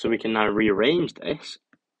 So we can now rearrange this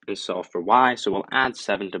and solve for y. So we'll add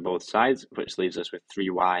 7 to both sides, which leaves us with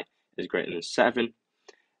 3y is greater than 7.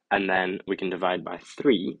 And then we can divide by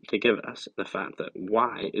 3 to give us the fact that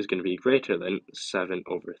y is going to be greater than 7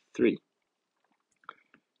 over 3.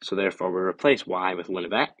 So therefore we replace y with ln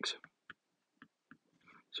of x.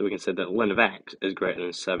 So we can say that ln of x is greater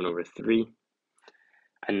than 7 over 3.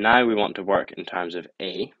 And now we want to work in terms of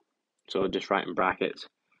a. So I'll just write in brackets,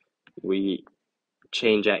 we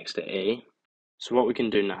change x to a. So what we can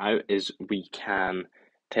do now is we can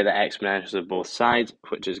take the exponentials of both sides,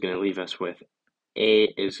 which is going to leave us with a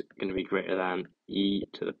is going to be greater than e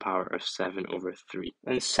to the power of 7 over 3.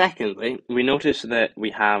 And secondly, we notice that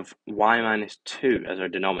we have y minus 2 as our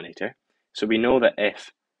denominator. So we know that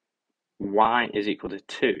if y is equal to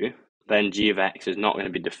 2, then g of x is not going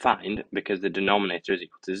to be defined because the denominator is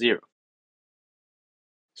equal to 0.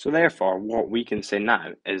 So therefore, what we can say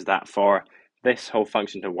now is that for this whole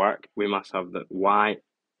function to work, we must have that y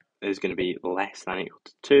is going to be less than or equal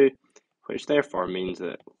to 2, which therefore means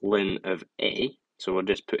that ln of a, so we'll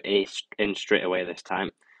just put a in straight away this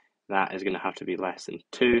time, that is going to have to be less than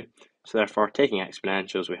 2. So therefore, taking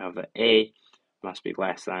exponentials, we have that a must be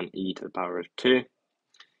less than e to the power of 2.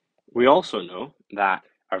 We also know that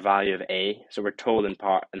our value of a, so we're told in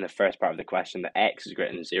the first part of the question that x is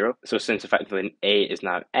greater than 0. So since effectively a is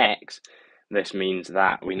now x, this means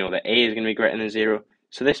that we know that a is going to be greater than 0.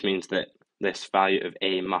 So this means that this value of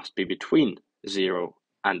a must be between 0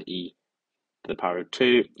 and e to the power of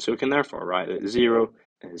 2. So we can therefore write that 0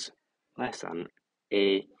 is less than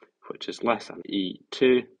a, which is less than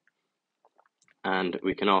e2. And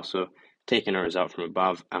we can also take in our result from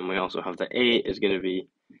above, and we also have that a is going to be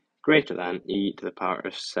greater than e to the power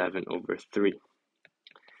of 7 over 3.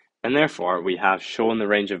 And therefore, we have shown the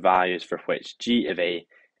range of values for which g of a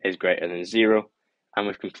is greater than 0, and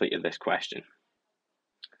we've completed this question.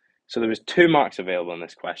 So there was 2 marks available in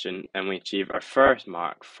this question, and we achieved our first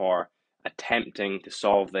mark for attempting to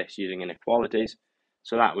solve this using inequalities.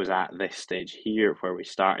 So that was at this stage here where we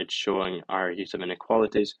started showing our use of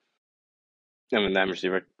inequalities. And we then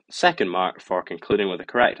received our second mark for concluding with the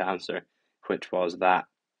correct answer, which was that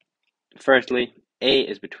firstly, a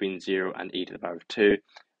is between 0 and e to the power of 2,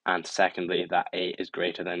 and secondly, that a is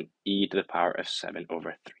greater than e to the power of 7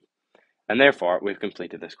 over 3. And therefore, we've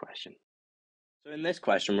completed this question. So in this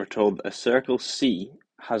question, we're told that a circle C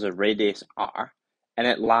has a radius r, and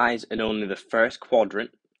it lies in only the first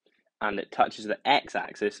quadrant, and it touches the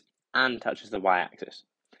x-axis and touches the y-axis.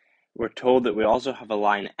 We're told that we also have a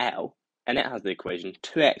line L, and it has the equation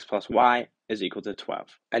 2x plus y is equal to 12.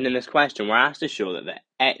 And in this question, we're asked to show that the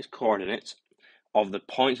x-coordinates of the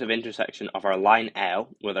points of intersection of our line L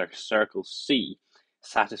with our circle C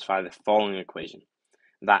satisfy the following equation.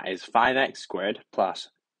 That is 5x squared plus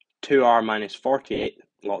 2r minus 48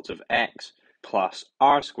 lots of x plus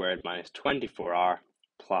r squared minus 24r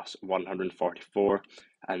plus 144,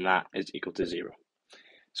 and that is equal to 0.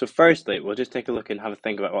 So firstly, we'll just take a look and have a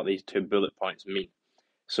think about what these 2 bullet points mean.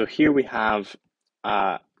 So here we have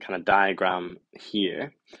a kind of diagram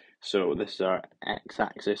here. So this is our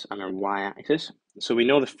x-axis and our y-axis. So we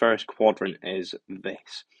know the first quadrant is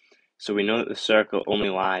this. So we know that the circle only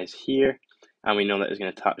lies here, and we know that it's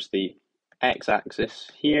going to touch the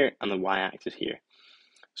x-axis here and the y-axis here.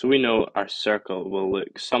 So we know our circle will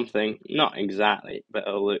look something, not exactly, but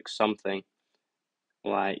it'll look something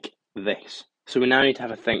like this. So we now need to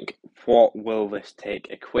have a think, what will this take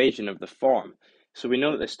equation of the form? So we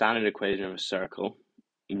know that the standard equation of a circle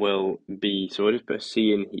will be, so we'll just put a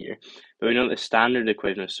C in here, but we know that the standard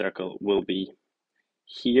equation of a circle will be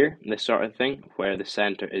here, this sort of thing, where the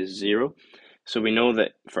center is 0. So we know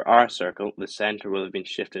that for our circle, the center will have been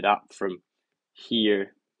shifted up from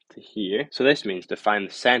here to here. So this means to find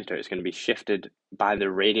the center, it's going to be shifted by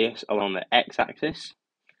the radius along the x-axis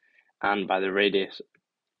and by the radius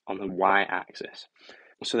on the y-axis.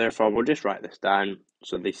 So therefore, we'll just write this down.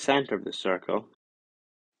 So the center of the circle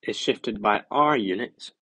is shifted by r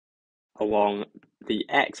units along the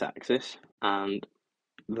x-axis and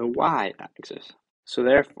the y-axis. So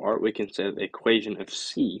therefore, we can say that the equation of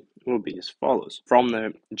C will be as follows. From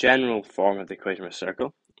the general form of the equation of a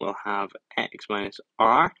circle, we'll have x minus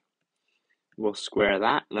r. We'll square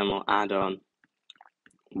that, then we'll add on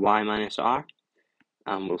y minus r,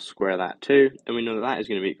 and we'll square that too. And we know that that is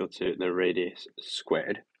going to be equal to the radius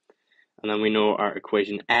squared. And then we know our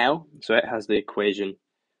equation L, so it has the equation,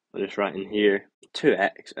 I'll just write in here,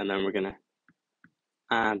 2x, and then we're going to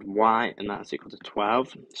add y, and that's equal to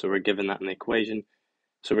 12. So we're given that in the equation.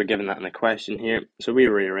 So we're given that in the question here. So we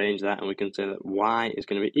rearrange that, and we can say that y is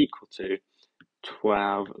going to be equal to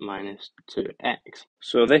 12 minus 2x.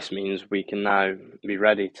 So this means we can now be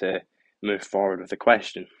ready to move forward with the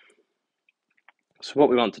question. So what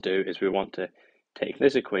we want to do is we want to take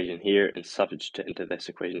this equation here and substitute it into this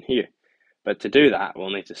equation here. But to do that, we'll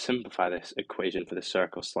need to simplify this equation for the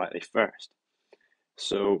circle slightly first.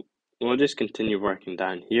 So we'll just continue working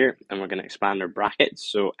down here, and we're going to expand our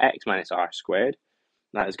brackets. So x minus r squared,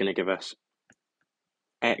 that is going to give us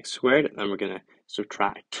x squared, and we're going to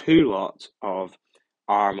subtract 2 lots of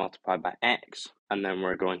r multiplied by x, and then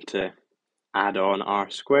we're going to add on r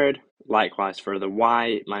squared. Likewise, for the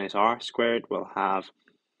y minus r squared, we'll have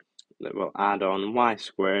that we'll add on y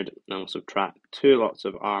squared, and we'll subtract 2 lots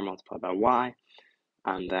of r multiplied by y,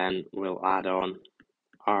 and then we'll add on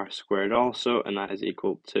r squared also, and that is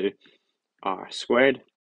equal to r squared.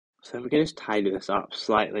 So we can just tidy this up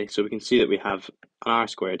slightly, so we can see that we have an r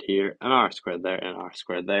squared here, an r squared there, and an r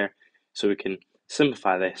squared there. So we can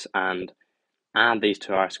simplify this and add these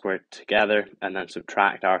two r squared together, and then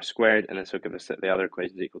subtract r squared, and this will give us that the other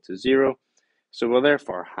equation is equal to 0. So we'll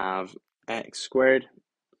therefore have x squared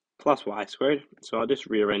plus y squared. So I'll just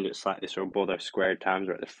rearrange it slightly so both our squared terms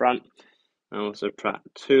are at the front. And we'll subtract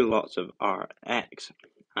 2 lots of rx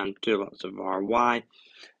and 2 lots of ry.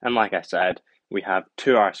 And like I said, we have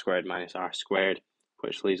 2r squared minus r squared,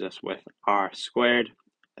 which leaves us with r squared,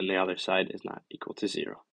 and the other side is not equal to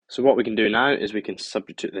 0. So what we can do now is we can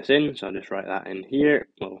substitute this in. So I'll just write that in here.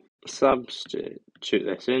 We'll substitute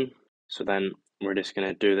this in. So then we're just going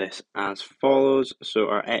to do this as follows. So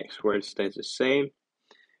our x squared stays the same.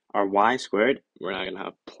 Our y squared, we're now going to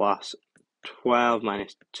have plus 12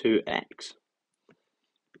 minus 2x.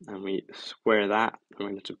 And we square that, and we're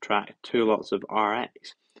going to subtract 2 lots of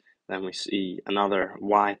rx. Then we see another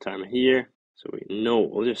y term here. So we know,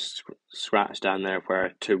 we'll just scratch down there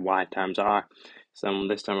where 2 y terms are. So then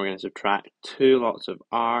this time we're going to subtract 2 lots of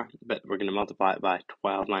r, but we're going to multiply it by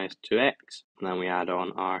 12 minus 2x. And then we add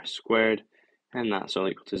on r squared, and that's all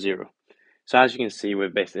equal to 0. So as you can see,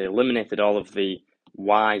 we've basically eliminated all of the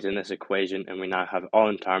y's in this equation, and we now have all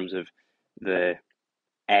in terms of the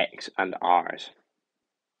x and r's.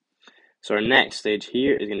 So our next stage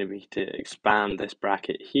here is going to be to expand this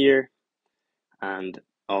bracket here, and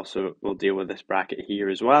also we'll deal with this bracket here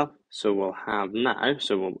as well. So we'll have now,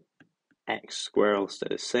 x squared will stay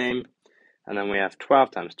the same, and then we have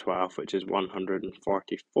 12 times 12, which is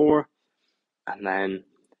 144, and then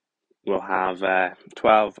we'll have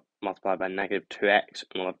 12 multiplied by negative 2x,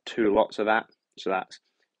 and we'll have 2 lots of that, so that's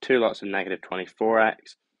 2 lots of negative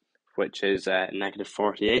 24x, which is negative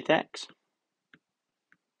 48x,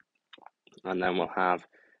 and then we'll have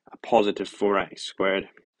a positive 4x squared,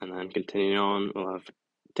 and then continuing on, we'll have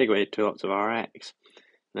take away 2 lots of rx,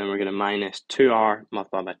 then we're going to minus 2r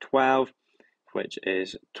multiplied by 12, which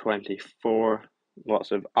is 24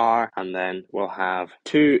 lots of r, and then we'll have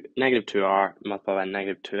negative 2r multiplied by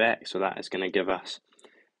negative 2x, so that is going to give us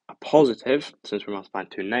a positive, since we're multiplying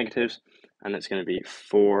two negatives, and it's going to be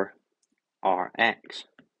 4rx. And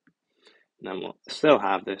then we'll still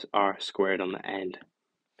have this r squared on the end.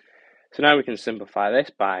 So now we can simplify this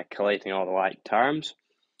by collating all the like terms.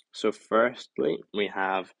 So firstly, we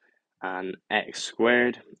have an x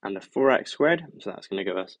squared and a 4x squared, so that's going to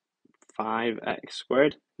give us 5x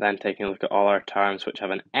squared. Then taking a look at all our terms which have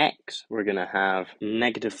an x, we're going to have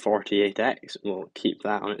negative 48x. We'll keep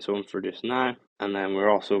that on its own for just now. And then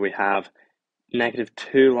we have negative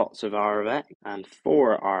 2 lots of r of x and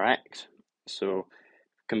 4rx. So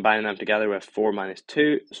combining them together, we have 4 minus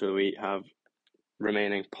 2, so we have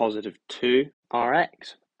remaining positive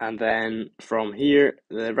 2rx. And then from here,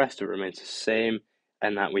 the rest of it remains the same,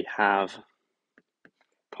 in that we have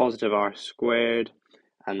positive r squared,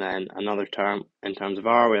 and then another term in terms of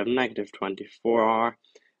r, we have negative 24r,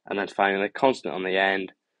 and then finally, constant on the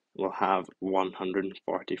end, we'll have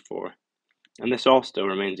 144. And this all still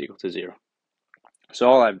remains equal to 0. So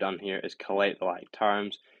all I've done here is collate the like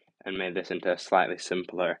terms and made this into a slightly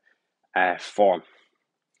simpler form.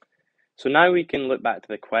 So now we can look back to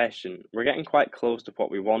the question. We're getting quite close to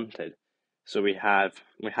what we wanted. So we have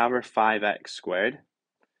our 5x squared.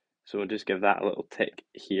 So we'll just give that a little tick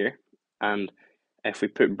here. And if we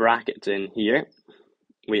put brackets in here,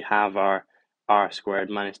 we have our r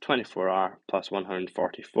squared minus 24r plus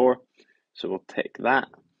 144. So we'll tick that.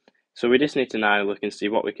 So we just need to now look and see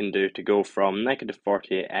what we can do to go from negative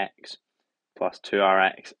 48x plus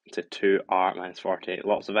 2rx to 2r minus 48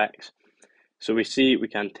 lots of x. So we see we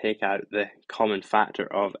can take out the common factor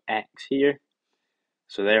of x here.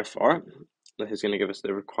 So therefore, this is going to give us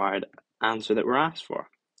the required answer that we're asked for.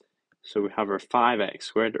 So we have our 5x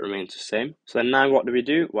squared that remains the same. So then now what do we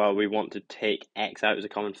do? Well, we want to take x out as a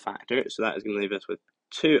common factor. So that is going to leave us with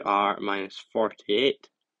 2r minus 48.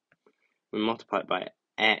 We multiply it by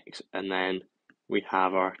x, and then we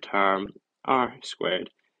have our term r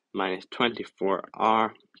squared minus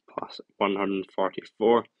 24r plus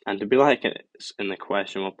 144. And to be like it's in the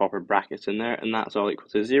question, we'll pop our brackets in there, and that's all equal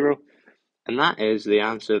to 0. And that is the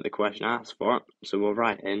answer that the question asks for. So we'll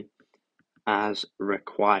write in as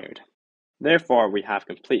required. Therefore, we have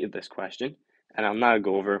completed this question, and I'll now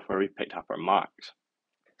go over where we picked up our marks.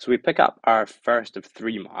 So we pick up our first of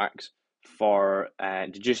 3 marks for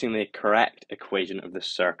deducing the correct equation of the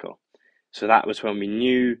circle. So that was when we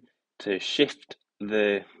knew to shift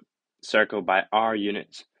the circle by r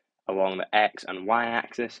units along the x and y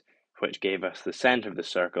axis, which gave us the centre of the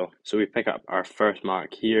circle. So we pick up our first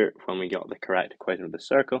mark here when we got the correct equation of the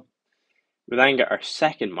circle. We then get our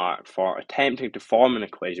second mark for attempting to form an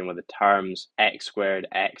equation with the terms x squared,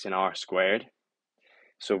 x and r squared.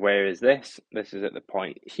 So where is this? This is at the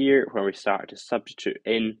point here where we start to substitute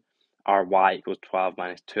in our y equals 12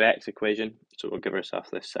 minus 2x equation. So we'll give ourselves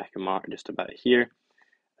this second mark just about here.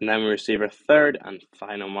 And then we receive our third and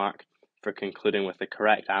final mark for concluding with the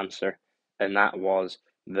correct answer, and that was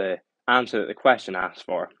the answer that the question asked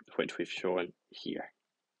for, which we've shown here.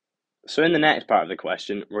 So in the next part of the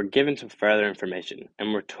question, we're given some further information,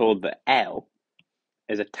 and we're told that L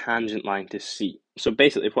is a tangent line to C. So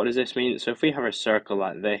basically, what does this mean? So if we have a circle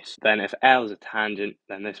like this, then if L is a tangent,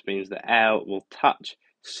 then this means that L will touch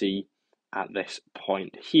C at this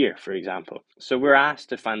point here, for example. So we're asked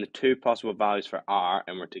to find the two possible values for R,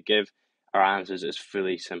 and we're to give our answers as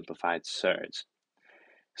fully simplified surds.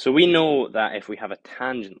 So we know that if we have a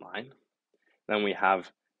tangent line, then we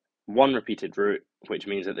have one repeated root, which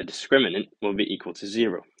means that the discriminant will be equal to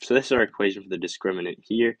 0. So this is our equation for the discriminant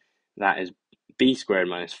here. That is b squared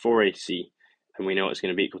minus 4ac, and we know it's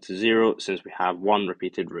going to be equal to 0 since we have one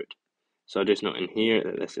repeated root. So I'll just note in here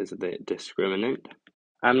that this is the discriminant.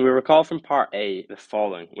 And we recall from part A the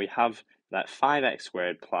following. We have that 5x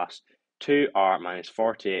squared plus 2r minus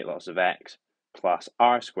 48 lots of x plus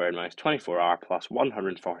r squared minus 24r plus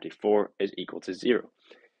 144 is equal to 0.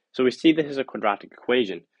 So we see this is a quadratic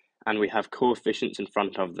equation, and we have coefficients in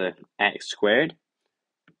front of the x squared,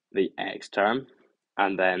 the x term,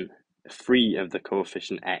 and then free of the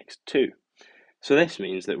coefficient x2. So this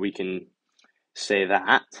means that we can say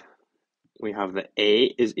that we have that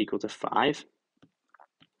a is equal to 5,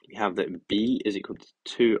 we have that b is equal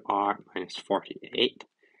to 2r minus 48,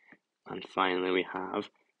 and finally we have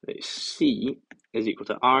that c is equal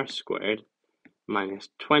to r squared minus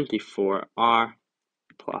 24r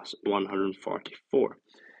plus 144.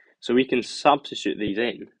 So we can substitute these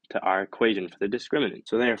in to our equation for the discriminant.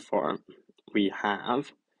 So therefore, we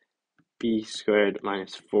have b squared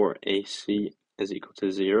minus 4ac is equal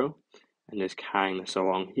to 0. And just carrying this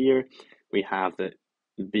along here, we have that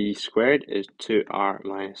b squared is 2r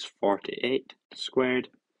minus 48 squared.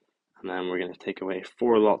 And then we're going to take away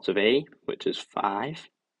 4 lots of a, which is 5.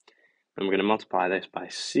 And we're going to multiply this by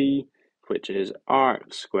c, which is r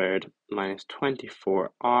squared minus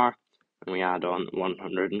 24r. And we add on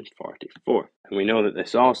 144. And we know that this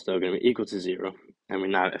is all still going to be equal to 0. And we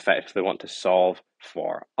now effectively want to solve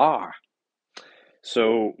for r.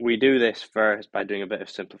 So we do this first by doing a bit of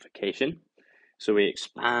simplification. So we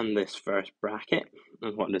expand this first bracket.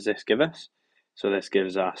 And what does this give us? So this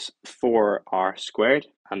gives us 4r squared.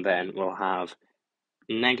 And then we'll have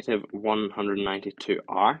negative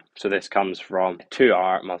 192r. So this comes from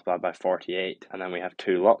 2r multiplied by 48, and then we have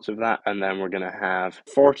 2 lots of that, and then we're going to have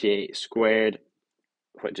 48 squared,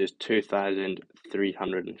 which is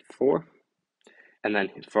 2304. And then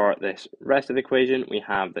for this rest of the equation, we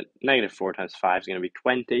have that negative 4 times 5 is going to be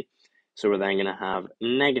 20. So we're then going to have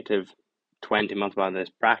negative 20 multiplied by this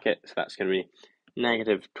bracket, so that's going to be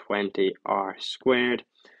negative 20r squared.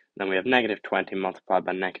 Then we have negative 20 multiplied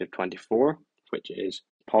by negative 24, which is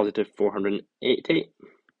positive 480,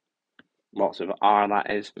 lots of r that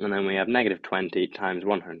is, and then we have negative 20 times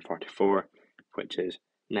 144, which is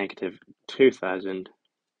negative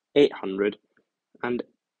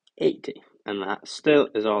 2,880, and that still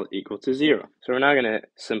is all equal to 0. So we're now going to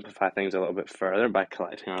simplify things a little bit further by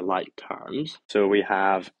collecting our like terms. So we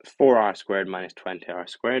have 4r squared minus 20r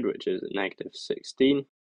squared, which is negative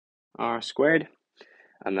 16r squared.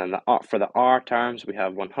 And then for the r terms, we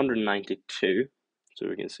have 192. So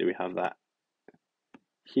we can see we have that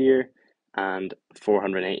here, and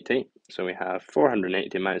 480. So we have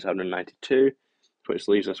 480 minus 192, which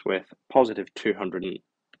leaves us with positive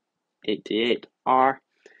 288r.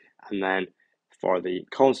 And then for the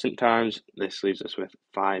constant terms, this leaves us with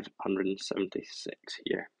 576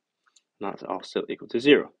 here. And that's all still equal to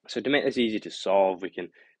 0. So to make this easy to solve, we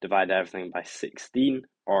can divide everything by 16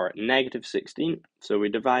 or negative 16. So we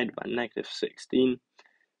divide by negative 16.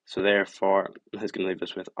 So therefore, this is going to leave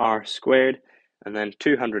us with r squared. And then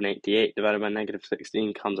 288 divided by negative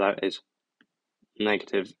 16 comes out as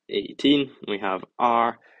negative 18. We have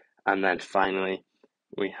r. And then finally,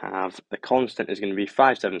 we have the constant is going to be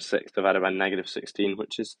 576 divided by negative 16,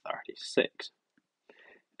 which is 36.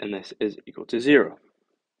 And this is equal to 0.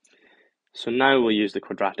 So now we'll use the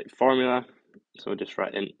quadratic formula. So we'll just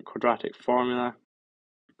write in quadratic formula,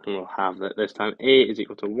 and we'll have that this time a is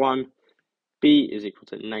equal to 1, b is equal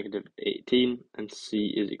to negative 18, and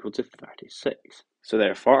c is equal to 36. So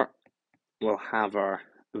therefore, we'll have our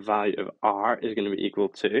value of r is going to be equal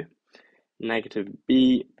to negative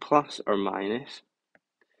b plus or minus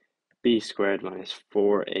b squared minus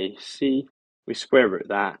 4ac. We square root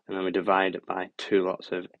that, and then we divide it by 2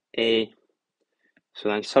 lots of a. So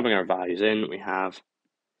then subbing our values in, we have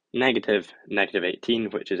negative 18,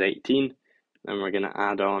 which is 18. Then we're going to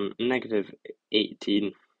add on negative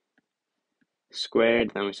 18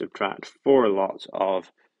 squared. Then we subtract 4 lots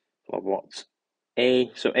of, well, what's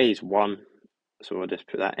a? So a is 1. So we'll just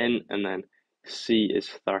put that in, and then c is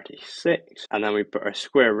 36. And then we put our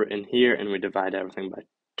square root in here, and we divide everything by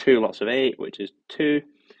 2 lots of a, which is 2.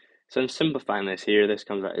 So I'm simplifying this here. This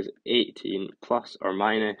comes out as 18 plus or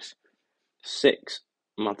minus 6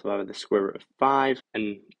 multiplied by the square root of 5,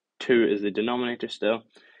 and 2 is the denominator still.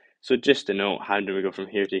 So just to note, how do we go from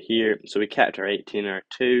here to here? So we kept our 18 and our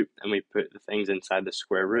 2, and we put the things inside the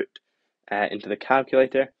square root into the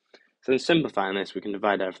calculator. So in simplifying this, we can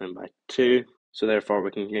divide everything by 2. So therefore,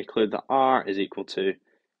 we can conclude that r is equal to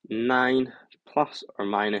 9 plus or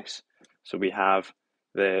minus. So we have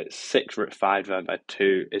the 6 root 5 divided by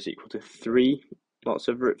 2 is equal to 3 lots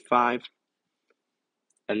of root 5.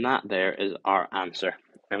 And that there is our answer.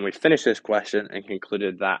 And we finished this question and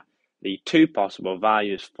concluded that the two possible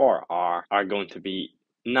values for r are going to be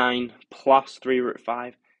 9 plus 3 root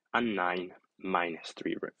 5 and 9 minus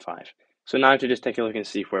 3 root 5. So now to just take a look and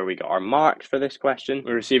see where we got our marks for this question.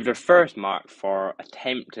 We received our first mark for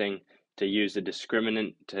attempting to use the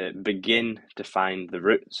discriminant to begin to find the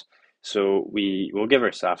roots. So we will give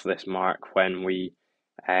ourselves this mark when we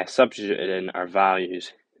substituted in our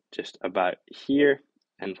values just about here,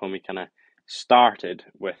 and when we kind of started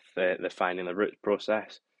with the finding the roots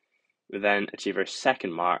process. We then achieve our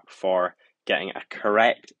second mark for getting a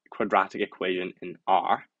correct quadratic equation in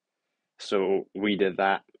R. So we did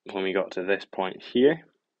that when we got to this point here.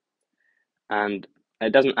 And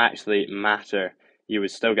it doesn't actually matter. You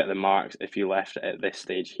would still get the marks if you left it at this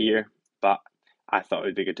stage here, but I thought it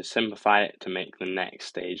would be good to simplify it to make the next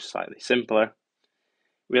stage slightly simpler.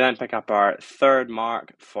 We then pick up our third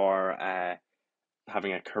mark for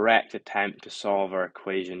having a correct attempt to solve our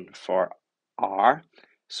equation for r.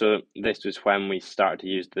 So this was when we started to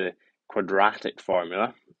use the quadratic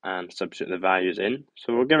formula and substitute the values in.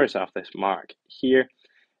 So we'll give ourselves this mark here,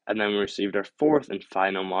 and then we received our fourth and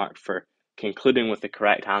final mark for concluding with the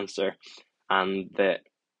correct answer, and that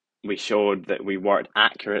we showed that we worked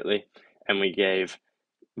accurately and we gave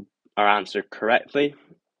our answer correctly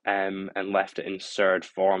and left it in surd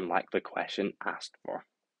form like the question asked for.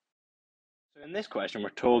 So in this question, we're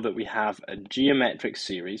told that we have a geometric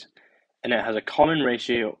series and it has a common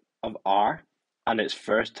ratio of r and its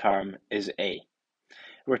first term is a.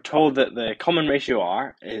 We're told that the common ratio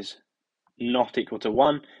r is not equal to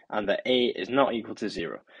 1 and that a is not equal to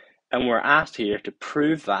 0. And we're asked here to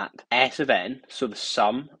prove that s of n, so the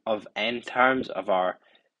sum of n terms of our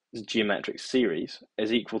geometric series,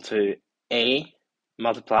 is equal to a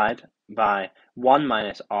multiplied by 1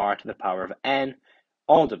 minus r to the power of n,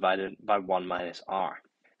 all divided by 1 minus r.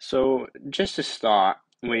 So just to start,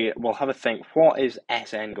 we will have a think, what is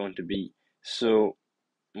Sn going to be? So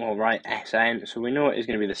we'll write Sn, so we know it is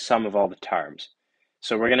going to be the sum of all the terms.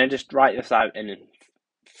 So we're going to just write this out in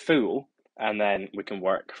full, and then we can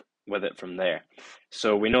work with it from there.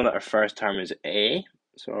 So we know that our first term is a,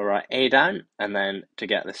 so we'll write a down, and then to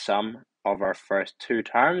get the sum of our first two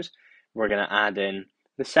terms, we're going to add in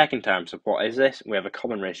the second term. So what is this? We have a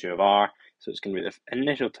common ratio of r, so it's going to be the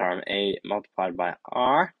initial term a multiplied by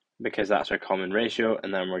r, because that's our common ratio,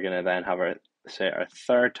 and then we're going to then have our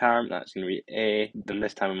third term, that's going to be a, then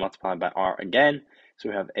this time we multiply by r again, so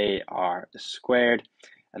we have ar squared,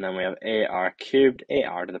 and then we have ar cubed,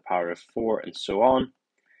 ar to the power of 4, and so on,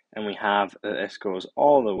 and we have that this goes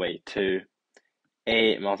all the way to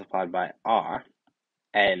a multiplied by r,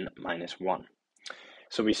 n minus 1.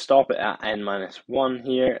 So we stop it at n minus 1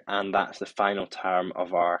 here, and that's the final term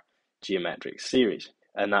of our geometric series.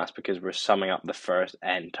 And that's because we're summing up the first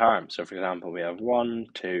n terms. So for example, we have 1,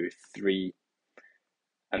 2, 3,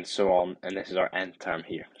 and so on, and this is our nth term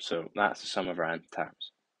here. So that's the sum of our nth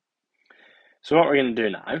terms. So what we're going to do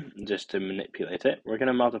now, just to manipulate it, we're going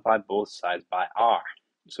to multiply both sides by r.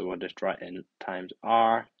 So we'll just write in times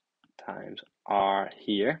r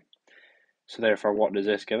here. So therefore, what does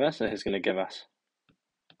this give us? This is going to give us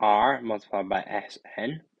r multiplied by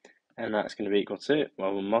Sn, and that's going to be equal to,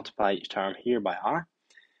 well, we'll multiply each term here by r.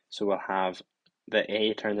 So we'll have the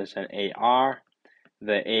a turns into an ar,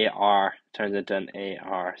 the ar turns into an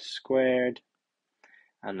ar squared,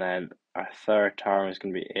 and then our third term is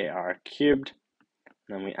going to be ar cubed,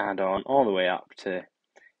 and then we add on all the way up to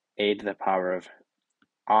a to the power of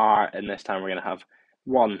r, and this time we're going to have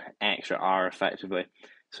one extra r effectively,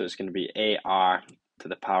 so it's going to be ar to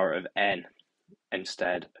the power of n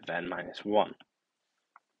instead of n minus 1.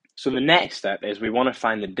 So the next step is we want to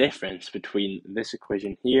find the difference between this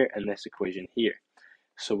equation here and this equation here.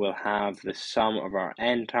 So we'll have the sum of our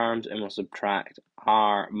n terms and we'll subtract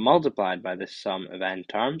r multiplied by the sum of n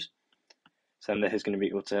terms. So then this is going to be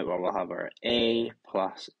equal to, well, we'll have our a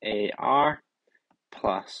plus ar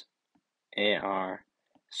plus ar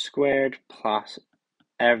squared plus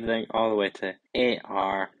everything all the way to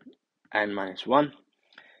ar n minus 1.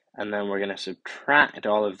 And then we're going to subtract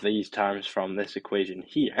all of these terms from this equation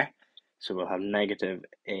here. So we'll have negative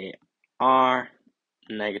ar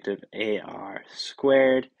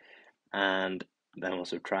squared, and then we'll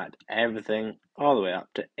subtract everything all the way up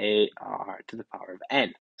to ar to the power of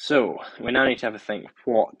n. So we now need to have a think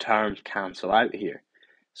what terms cancel out here.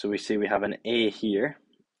 So we see we have an a here,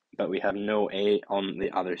 but we have no a on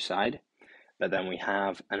the other side. But then we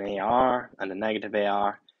have an ar and a negative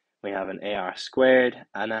ar. We have an ar squared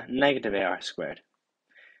and a negative ar squared.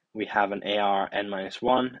 We have an ar n minus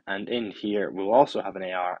 1, and in here we'll also have an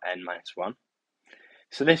ar n minus 1.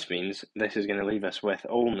 So this means this is going to leave us with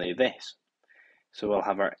only this. So we'll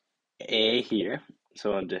have our a here,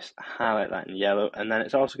 so I'll just highlight that in yellow, and then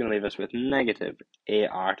it's also going to leave us with negative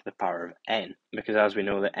ar to the power of n, because as we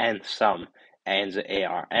know the nth sum ends at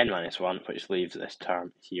ar n minus 1, which leaves this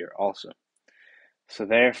term here also. So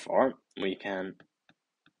therefore we can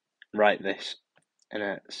write this in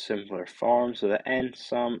a simpler form. So the n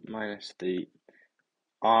sum minus the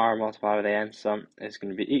r multiplied by the n sum is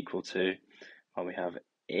going to be equal to, well, we have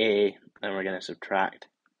a, and we're going to subtract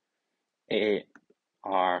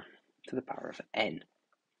ar to the power of n.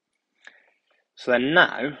 So then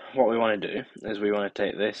now what we want to do is we want to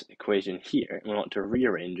take this equation here and we want to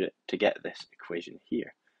rearrange it to get this equation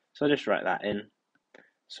here. So I'll just write that in.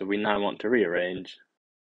 So we now want to rearrange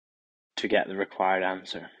to get the required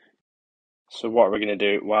answer. So what we're going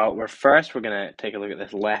to do, well, we're going to take a look at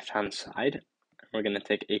this left-hand side. We're going to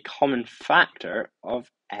take a common factor of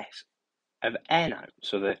n out.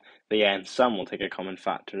 So the n sum will take a common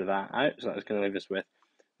factor of that out. So that's going to leave us with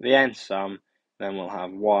the n sum. Then we'll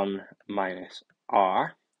have 1 minus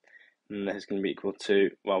r. And this is going to be equal to,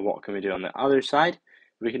 well, what can we do on the other side?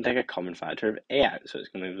 We can take a common factor of a out. So it's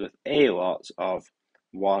going to leave us with a lots of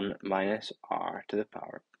 1 minus r to the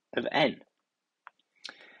power of n.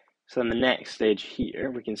 So in the next stage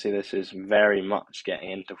here, we can see this is very much getting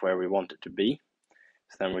into where we want it to be.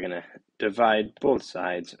 So then we're going to divide both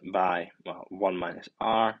sides by, well, 1 minus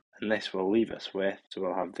r, and this will leave us with, so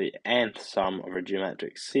we'll have the nth sum of our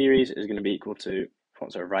geometric series is going to be equal to,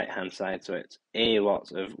 what's our right-hand side? So it's a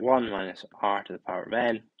lots of 1 minus r to the power of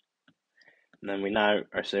n. And then we now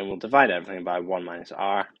are saying we'll divide everything by 1 minus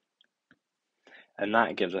r. And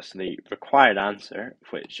that gives us the required answer,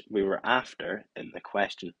 which we were after in the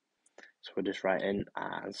question. So we'll just write in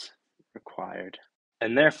as required.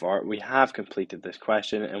 And therefore, we have completed this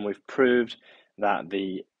question and we've proved that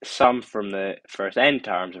the sum from the first n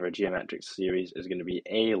terms of our geometric series is going to be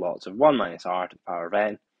a lots of 1 minus r to the power of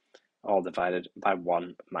n, all divided by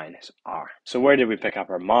 1 minus r. So where did we pick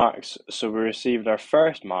up our marks? So we received our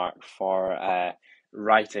first mark for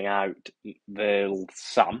writing out the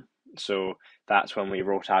sum. So that's when we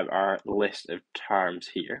wrote out our list of terms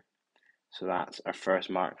here. So that's our first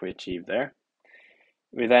mark we achieved there.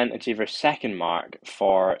 We then achieve our second mark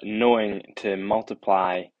for knowing to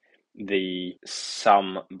multiply the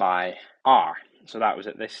sum by r. So that was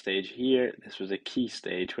at this stage here. This was a key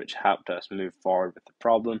stage which helped us move forward with the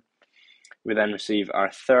problem. We then receive our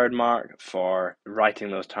third mark for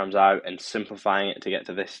writing those terms out and simplifying it to get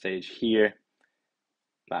to this stage here.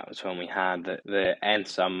 That was when we had the n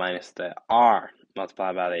sum minus the r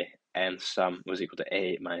multiplied by the n sum was equal to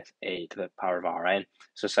a minus a to the power of rn.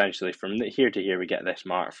 So essentially from here to here we get this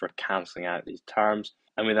mark for cancelling out these terms,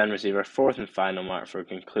 and we then receive our fourth and final mark for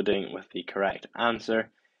concluding with the correct answer,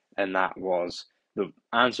 and that was the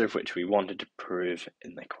answer which we wanted to prove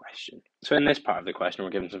in the question. So in this part of the question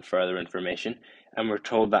we're given some further information and we're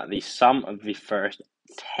told that the sum of the first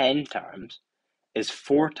 10 terms is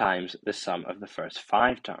 4 times the sum of the first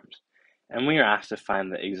 5 terms, and we are asked to find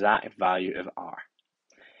the exact value of r.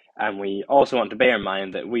 And we also want to bear in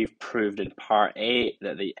mind that we've proved in part A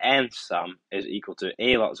that the nth sum is equal to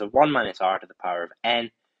a lots of 1 minus r to the power of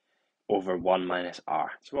n over 1 minus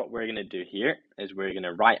r. So what we're going to do here is we're going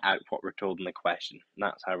to write out what we're told in the question, and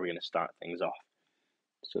that's how we're going to start things off.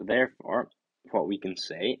 So therefore, what we can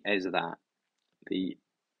say is that the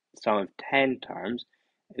sum of 10 terms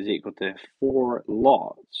is equal to 4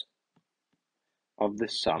 lots of the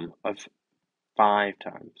sum of 5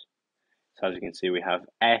 terms. So as you can see, we have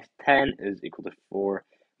S10 is equal to 4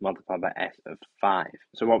 multiplied by S of 5.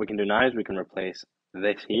 So what we can do now is we can replace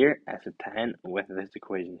this here, s of 10, with this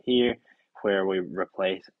equation here, where we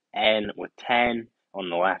replace n with 10 on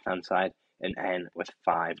the left-hand side and n with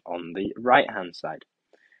 5 on the right-hand side.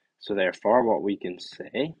 So therefore, what we can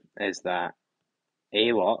say is that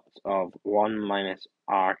a lot of 1 minus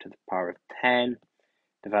r to the power of 10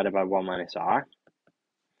 divided by 1 minus r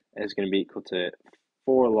is going to be equal to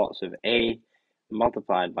 4 lots of a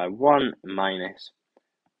multiplied by 1 minus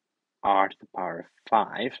r to the power of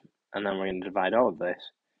 5, and then we're going to divide all of this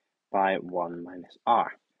by 1 minus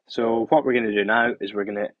r. So what we're going to do now is we're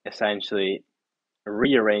going to essentially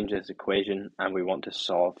rearrange this equation, and we want to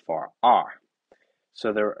solve for r.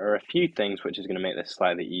 So there are a few things which is going to make this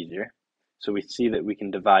slightly easier. So we see that we can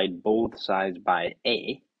divide both sides by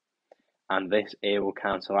a, and this a will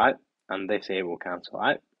cancel out, and this a will cancel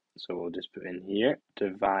out. So we'll just put in here,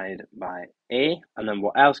 divide by a, and then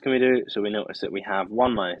what else can we do? So we notice that we have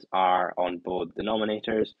 1 minus r on both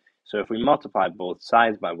denominators. So if we multiply both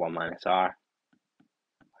sides by 1 minus r,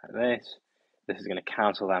 like this is going to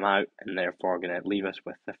cancel them out, and therefore going to leave us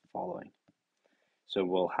with the following. So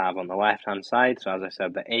we'll have on the left-hand side, so as I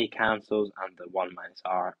said, the a cancels, and the 1 minus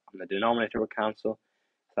r on the denominator will cancel.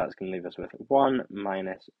 So that's going to leave us with 1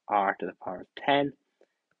 minus r to the power of 10.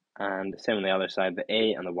 And same on the other side, the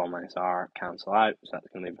a and the 1 minus r cancel out, so that's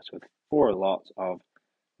going to leave us with 4 lots of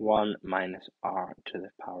 1 minus r to the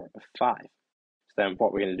power of 5. So then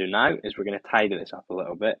what we're going to do now is we're going to tidy this up a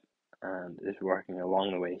little bit, and just working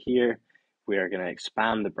along the way here, we are going to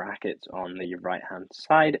expand the brackets on the right-hand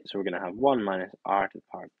side, so we're going to have 1 minus r to the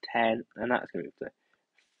power of 10, and that's going to be equal to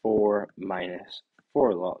 4 minus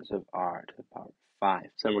 4 lots of r to the power of 5.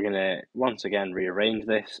 So then we're going to once again rearrange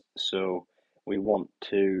this, so we want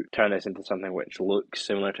to turn this into something which looks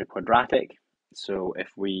similar to quadratic. So if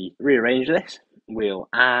we rearrange this, we'll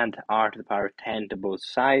add r to the power of 10 to both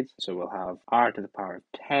sides. So we'll have r to the power of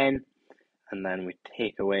 10, and then we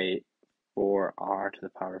take away 4r to the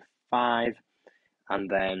power of 5, and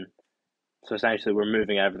then, so essentially we're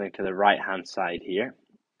moving everything to the right-hand side here.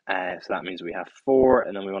 So that means we have 4,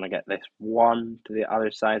 and then we want to get this 1 to the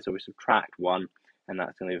other side, so we subtract 1, and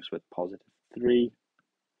that's going to leave us with positive 3.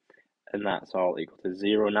 And that's all equal to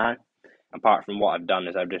 0 now. Apart from what I've done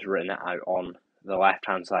is I've just written it out on the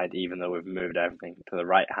left-hand side, even though we've moved everything to the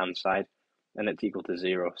right-hand side, and it's equal to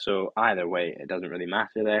 0. So either way, it doesn't really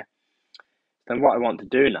matter there. Then what I want to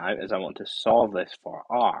do now is I want to solve this for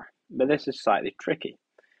r, but this is slightly tricky.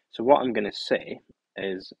 So what I'm going to say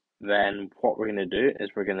is then what we're going to do is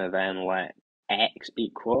we're going to then let x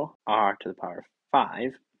equal r to the power of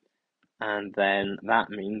 5, and then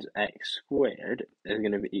that means x squared is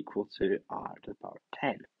going to be equal to r to the power of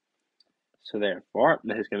 10. So therefore,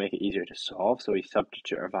 this is going to make it easier to solve, so we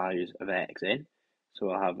substitute our values of x in. So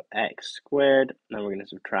we'll have x squared, then we're going to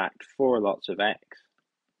subtract 4 lots of x,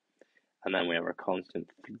 and then we have our constant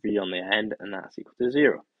 3 on the end, and that's equal to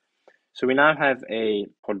 0. So we now have a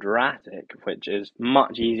quadratic, which is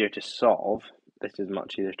much easier to solve. This is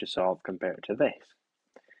much easier to solve compared to this.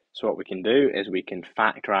 So what we can do is we can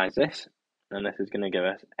factorize this, and this is going to give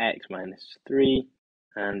us x minus 3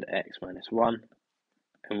 and x minus 1.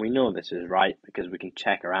 And we know this is right because we can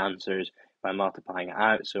check our answers by multiplying it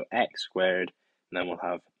out. So x squared, and then we'll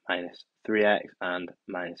have minus 3x and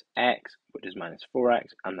minus x, which is minus 4x,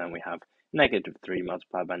 and then we have negative 3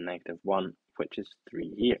 multiplied by negative 1, which is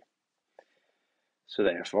 3 here. So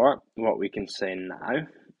therefore, what we can say now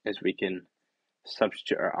is we can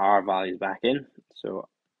substitute our r values back in. So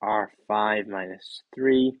r5 minus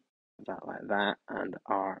 3, that like that, and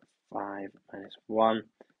r5 minus 1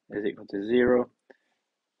 is equal to 0.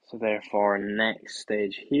 So therefore, next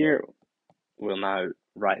stage here, we'll now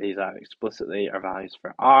write these out explicitly, our values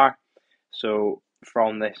for r. So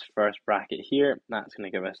from this first bracket here, that's going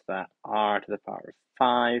to give us that r to the power of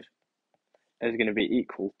 5 is going to be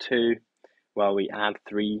equal to, well, we add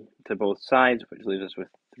 3 to both sides, which leaves us with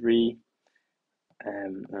 3.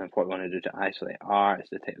 And what we want to do to isolate r is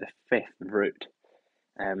to take the 5th root,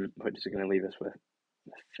 which is going to leave us with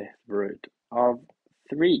the 5th root of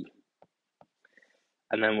 3.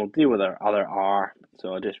 And then we'll deal with our other r.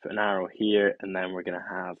 So I'll just put an arrow here, and then we're going to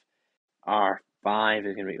have r5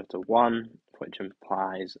 is going to be equal to 1, which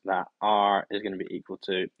implies that r is going to be equal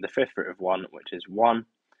to the 5th root of 1, which is 1.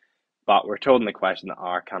 But we're told in the question that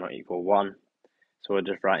r cannot equal 1. So we'll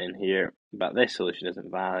just write in here, but this solution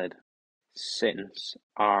isn't valid since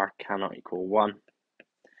r cannot equal 1.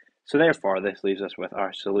 So therefore, this leaves us with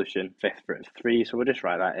our solution 5th root of 3. So we'll just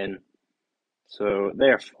write that in. So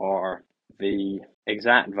therefore, the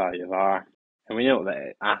exact value of r, and we know that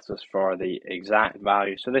it asks us for the exact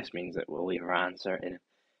value, so this means that we'll leave our answer in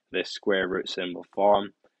this square root symbol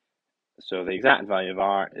form, So the exact value of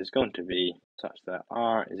r is going to be such that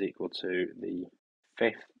r is equal to the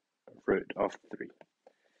 5th root of 3.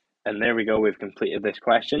 And there we go, we've completed this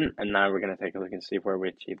question, and now we're going to take a look and see where we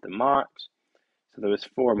achieved the marks. So there was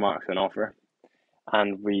 4 marks on offer,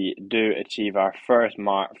 and we do achieve our first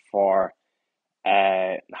mark for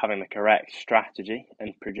having the correct strategy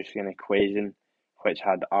and producing an equation which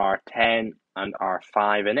had R10 and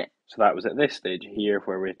R5 in it. So that was at this stage here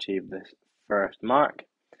where we achieved this first mark.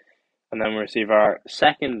 And then we receive our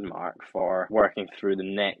second mark for working through the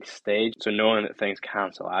next stage. So knowing that things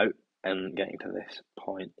cancel out and getting to this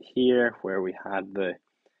point here where we had the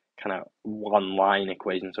kind of one line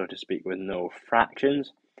equation, so to speak, with no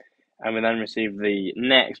fractions. And we then receive the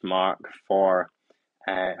next mark for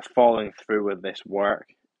following through with this work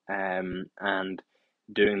and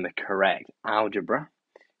doing the correct algebra,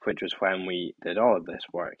 which was when we did all of this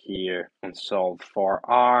work here and solved for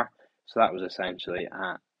r. So that was essentially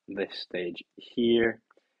at this stage here.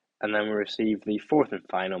 And then we received the fourth and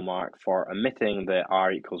final mark for omitting the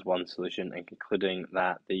r equals 1 solution and concluding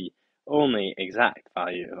that the only exact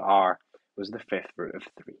value of r was the 5th root of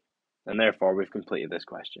 3. And therefore we've completed this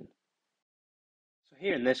question. So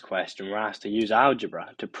here in this question, we're asked to use algebra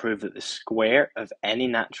to prove that the square of any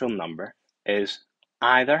natural number is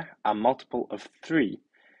either a multiple of 3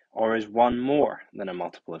 or is one more than a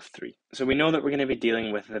multiple of 3. So we know that we're going to be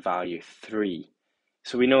dealing with the value 3.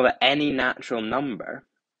 So we know that any natural number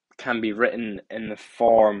can be written in the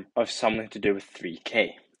form of something to do with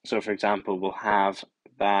 3k. So for example, we'll have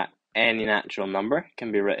that any natural number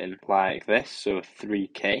can be written like this, so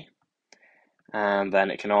 3k. And then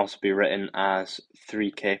it can also be written as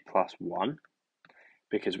 3k plus 1,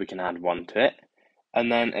 because we can add 1 to it. And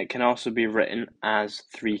then it can also be written as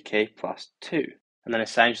 3k plus 2. And then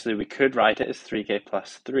essentially we could write it as 3k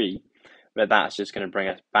plus 3, but that's just going to bring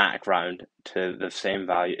us back round to the same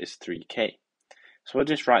value as 3k. So we'll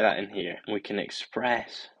just write that in here. We can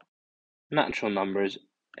express natural numbers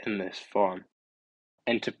in this form.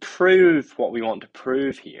 And to prove what we want to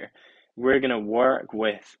prove here, we're going to work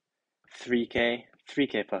with 3k,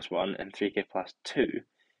 3k plus 1, and 3k plus 2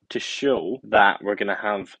 to show that we're going to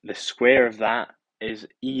have the square of that is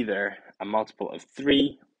either a multiple of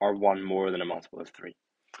 3 or one more than a multiple of 3.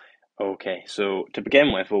 Okay, so to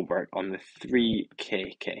begin with, we'll work on the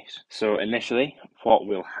 3k case. So initially, what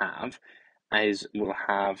we'll have is we'll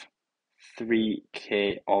have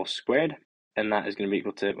 3k all squared, and that is going to be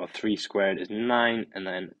equal to, well, 3 squared is 9, and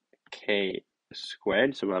then k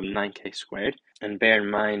squared, so we'll have 9k squared. And bear in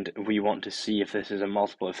mind, we want to see if this is a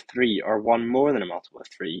multiple of 3 or one more than a multiple of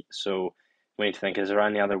 3. So we need to think, is there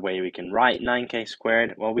any other way we can write 9k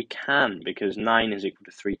squared? Well, we can, because 9 is equal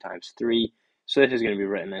to 3 times 3. So this is going to be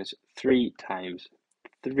written as 3 times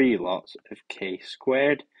 3 lots of k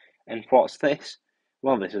squared. And what's this?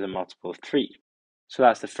 Well, this is a multiple of 3. So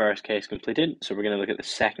that's the first case completed. So we're going to look at the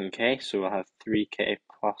second case. So we'll have 3k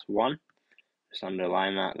plus 1. Just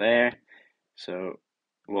underline that there. So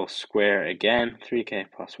we'll square again, 3k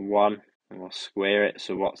plus 1, and we'll square it.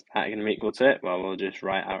 So what's that going to be equal to? Well, we'll just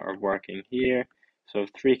write out our working here. So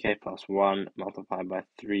 3k plus 1 multiplied by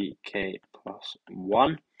 3k plus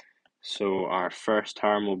 1. So our first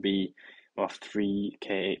term will be, well,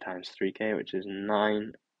 3k times 3k, which is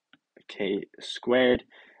 9k squared.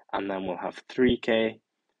 And then we'll have 3k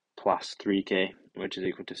plus 3k, which is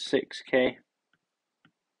equal to 6k.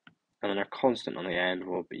 And then our constant on the end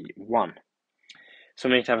will be 1. So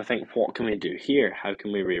we need to have a think, what can we do here? How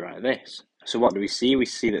can we rewrite this? So what do we see? We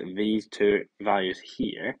see that these two values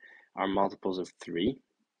here are multiples of 3,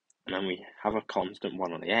 and then we have a constant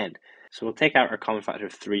 1 on the end. So we'll take out our common factor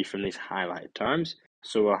of 3 from these highlighted terms.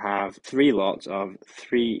 So we'll have 3 lots of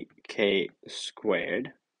 3k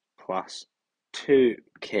squared plus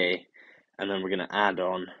 2k, and then we're going to add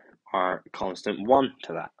on our constant 1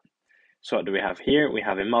 to that. So what do we have here? We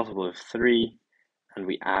have a multiple of 3, and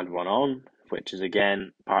we add 1 on, which is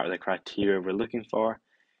again part of the criteria we're looking for.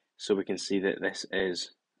 So we can see that this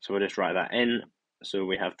is, so we'll just write that in. So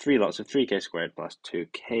we have 3 lots of 3k squared plus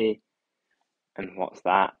 2k. And what's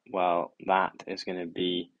that? Well, that is going to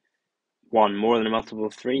be one more than a multiple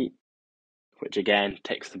of 3, which again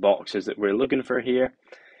ticks the boxes that we're looking for here.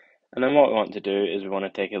 And then what we want to do is we want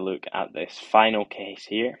to take a look at this final case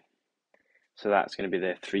here. So that's going to be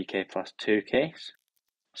the 3k plus 2 case.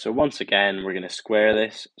 So once again, we're going to square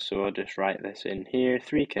this. So I'll just write this in here,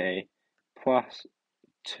 3k plus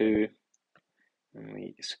 2, and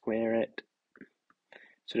we square it.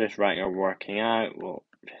 So just writing our working out, we'll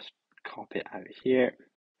just copy it out here.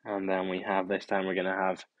 And then we have, this time we're going to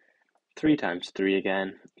have 3 times 3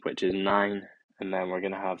 again, which is 9. And then we're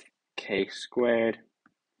going to have k squared.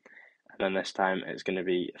 then this time it's going to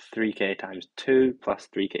be 3k times 2 plus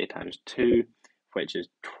 3k times 2, which is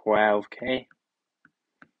 12k.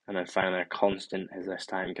 And then finally our constant is this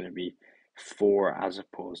time going to be 4 as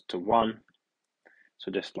opposed to 1.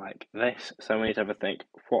 So just like this. So we need to have a think,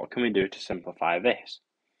 what can we do to simplify this?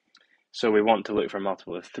 So we want to look for a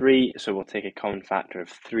multiple of 3, so we'll take a common factor of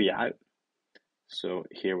 3 out. So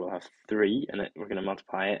here we'll have 3, and we're going to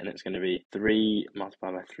multiply it, and it's going to be 3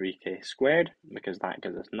 multiplied by 3k squared, because that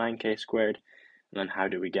gives us 9k squared. And then how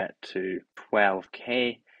do we get to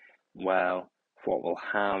 12k? Well, what we'll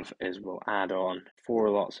have is we'll add on 4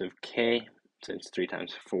 lots of k, since 3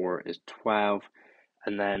 times 4 is 12,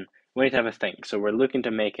 and then we need to have a think. So we're looking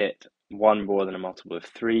to make it 1 more than a multiple of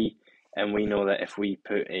 3, and we know that if we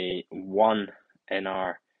put a 1 in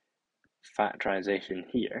our factorization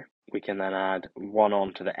here, we can then add 1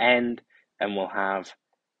 on to the end, and we'll have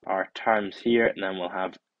our terms here, and then we'll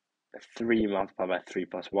have 3 multiplied by 3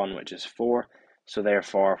 plus 1, which is 4. So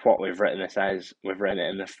therefore, what we've written this as, we've written it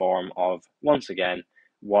in the form of, once again,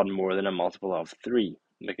 1 more than a multiple of 3,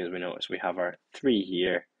 because we notice we have our 3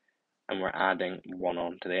 here, and we're adding 1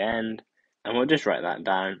 on to the end, and we'll just write that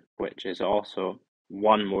down, which is also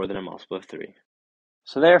 1 more than a multiple of 3.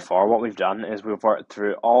 So therefore, what we've done is we've worked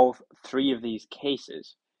through all 3 of these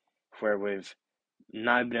cases where we've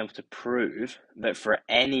now been able to prove that for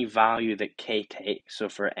any value that k takes, so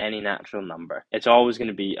for any natural number, it's always going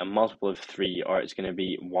to be a multiple of 3, or it's going to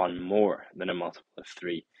be 1 more than a multiple of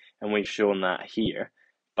 3. And we've shown that here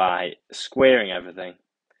by squaring everything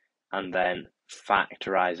and then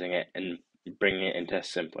factorizing it and bringing it into a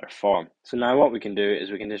simpler form. So now what we can do is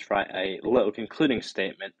we can just write a little concluding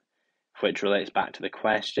statement which relates back to the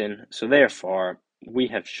question. So therefore, we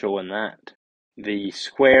have shown that the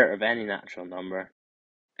square of any natural number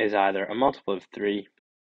is either a multiple of 3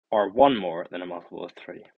 or 1 more than a multiple of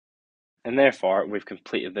 3. And therefore, we've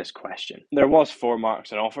completed this question. There was 4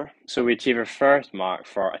 marks on offer, so we achieve our first mark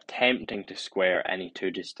for attempting to square any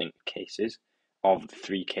 2 distinct cases of the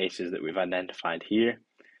 3 cases that we've identified here.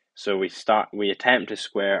 So we attempt to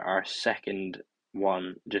square our second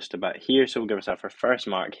one just about here, so we'll give ourselves our first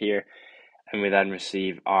mark here, and we then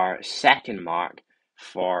receive our second mark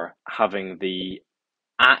for having the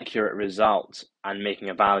accurate results and making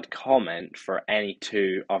a valid comment for any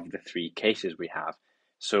 2 of the 3 cases we have.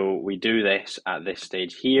 So we do this at this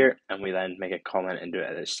stage here, and we then make a comment and do it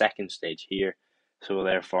at the second stage here. So we'll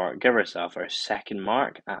therefore give ourselves our second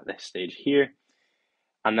mark at this stage here.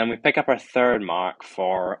 And then we pick up our third mark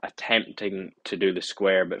for attempting to do the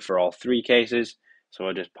square, but for all 3 cases. So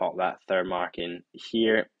we'll just pop that third mark in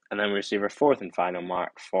here. And then we receive our fourth and final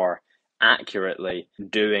mark for accurately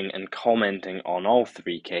doing and commenting on all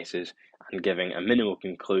 3 cases and giving a minimal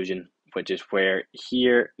conclusion, which is where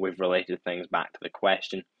here we've related things back to the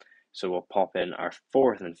question. So we'll pop in our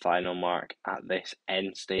fourth and final mark at this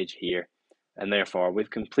end stage here, and therefore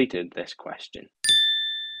we've completed this question.